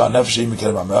 v'nichrasa nefesh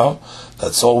mikol b'amel,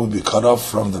 that soul will be cut off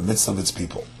from the midst of its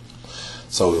people.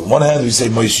 So on one hand we say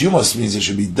mois yumas means it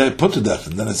should be put to death,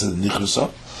 and then it says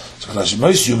nichrasa. So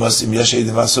mois yumas im yesh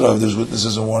eidim hasra, if there's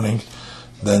witnesses and warning,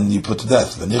 then you put to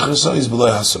death. The nichrasa is below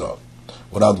hasra,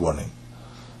 without warning.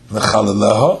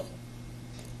 Mechalaleha,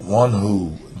 one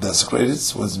who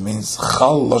desecrates, what means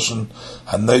chal lashon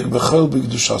hanoig bechol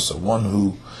b'kedushasa, one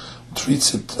who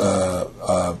treats it,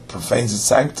 profanes its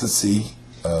sanctity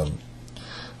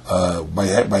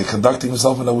by conducting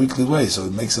himself in a weekly way, so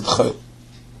it makes it chol.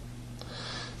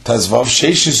 Tazvav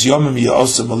sheishis yomim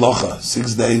ya'osim malacha,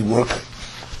 6 days work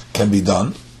can be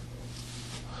done.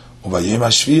 Ubayim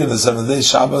hashvi, and the 7th day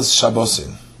Shabbos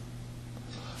Shabbosin,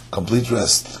 complete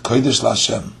rest. Kodesh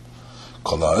LaHashem.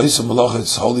 Kol ha'osim malacha,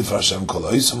 it's holy for Hashem. Kol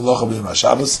ha'osim malacha b'yom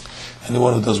HaShabbos,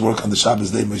 anyone who does work on the Shabbos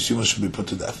day, Meshima, should be put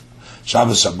to death.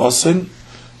 Shabbos Shabbosin,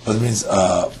 what it means,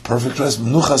 perfect rest.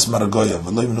 Menuchas maragoya,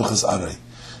 v'lo menuchas arei,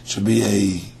 should be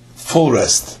a full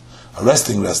rest, a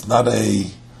resting rest, not a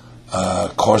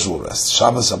casual rest.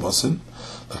 Shabbos Shabbosin,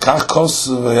 l'kach kos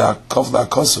v'yakov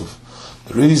la'kosov.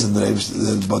 The reason that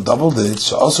they doubled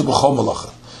it, also b'chol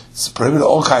malacha. It's prohibited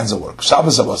all kinds of work.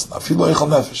 Shabbos Shabbosin, afilu eichel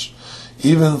nefesh,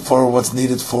 even for what's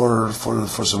needed for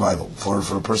survival, for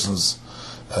a person's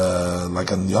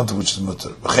like on Yom Tov, which is mutter.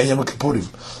 V'chein Yom Kippurim,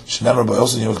 shenemar by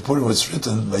also Yom Kippurim, where it's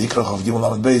written Vayikra Chav Gimel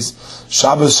Lamed Beis,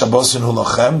 Shabbos Shabbosin hu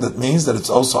lachem. That means that it's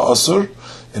also asur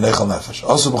in eichel nefesh,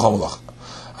 also b'chol malacha.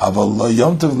 Aval lo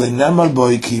Yom Tov le'nemar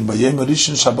boi ki b'yom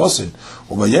Rishon Shabbosin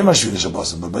u'b'yom Hashvini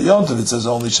Shabbosin. But by Yom Tov it says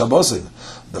only Shabbosin,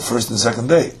 the first and second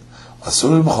day.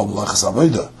 Asur b'chol malachas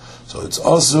avoda. So it's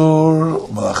asur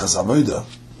malachas avoda.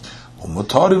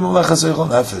 U'mutari malachas eichel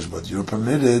nefesh. But you're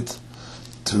permitted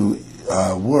to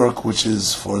work which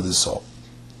is for the soul.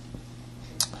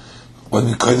 When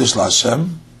we kodesh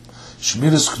LaHashem,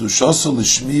 shmiras kedushaso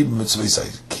l'shmi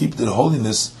b'mitzvosai, keep the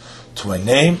holiness to my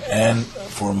name and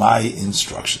for my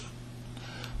instruction.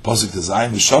 Pasuk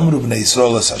Tzayin, v'shomru b'nei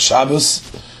Yisrael es HaShabbos,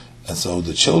 and so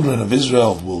the children of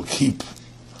Israel will keep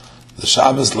the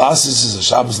Shabbos. Lasis is a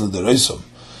Shabbos l'derosom,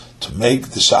 to make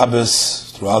the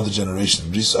Shabbos throughout the generation.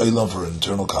 Bris olam, for an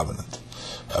eternal covenant,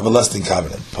 everlasting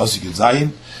covenant. Pasuk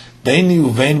Tzayin, Beini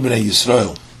uvein b'nei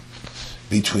Yisrael,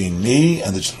 between me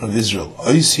and the children of Israel.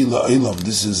 Oisi la'olam,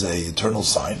 this is a eternal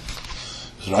sign.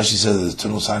 As Rashi says, the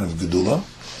eternal sign of Gedula.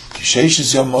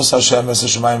 Kisheishis yom mos Hashem es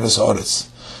hashemayim v'sa'aretz.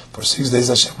 For 6 days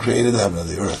Hashem created the heaven and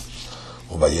the earth.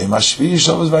 Ubayim hashvi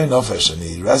shavos v'nofesh, and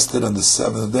he rested on the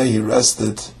 7th day. He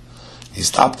rested. He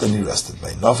stopped and he rested.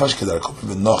 V'nofesh kedarkom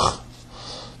v'noch.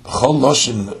 B'chol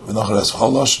loshin v'noch rest.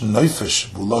 B'chol loshin nofesh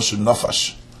v'loshin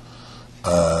nofash.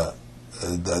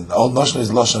 The old notion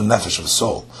is loshin nefesh, of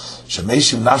soul.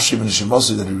 Shemeshim nafshi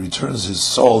v'neshimosi, that he returns his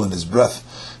soul and his breath.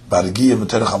 B'arigiyah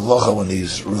m'terech hamlocha, when he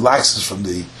relaxes from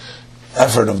the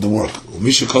effort of the work.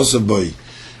 Umisha kosav boy,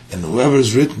 and whoever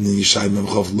is written in Yishai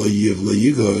Memchov lo yiv lo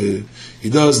yigo, he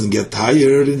doesn't get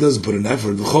tired, he doesn't put an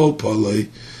effort. V'chol paloi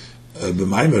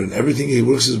b'maimer, and everything he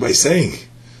works is by saying.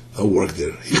 No work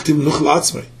there. Hichtim nuch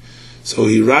la'atzmei. So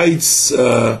he writes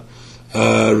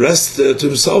rest to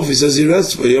himself. He says he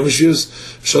rests for Yom Shvius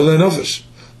Shalei Nofesh.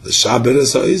 The Shabbat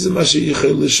is Mashiach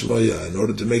Lishmaya, in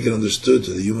order to make it understood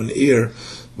to the human ear,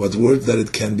 what word that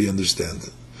it can be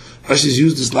understood. Rashi's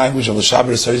used this language of the Shabbat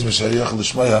is Mashiach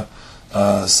Lishmaya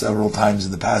several times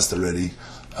in the past already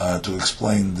to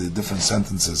explain the different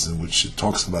sentences in which it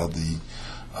talks about the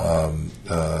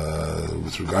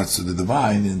with regards to the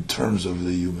divine in terms of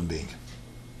the human being.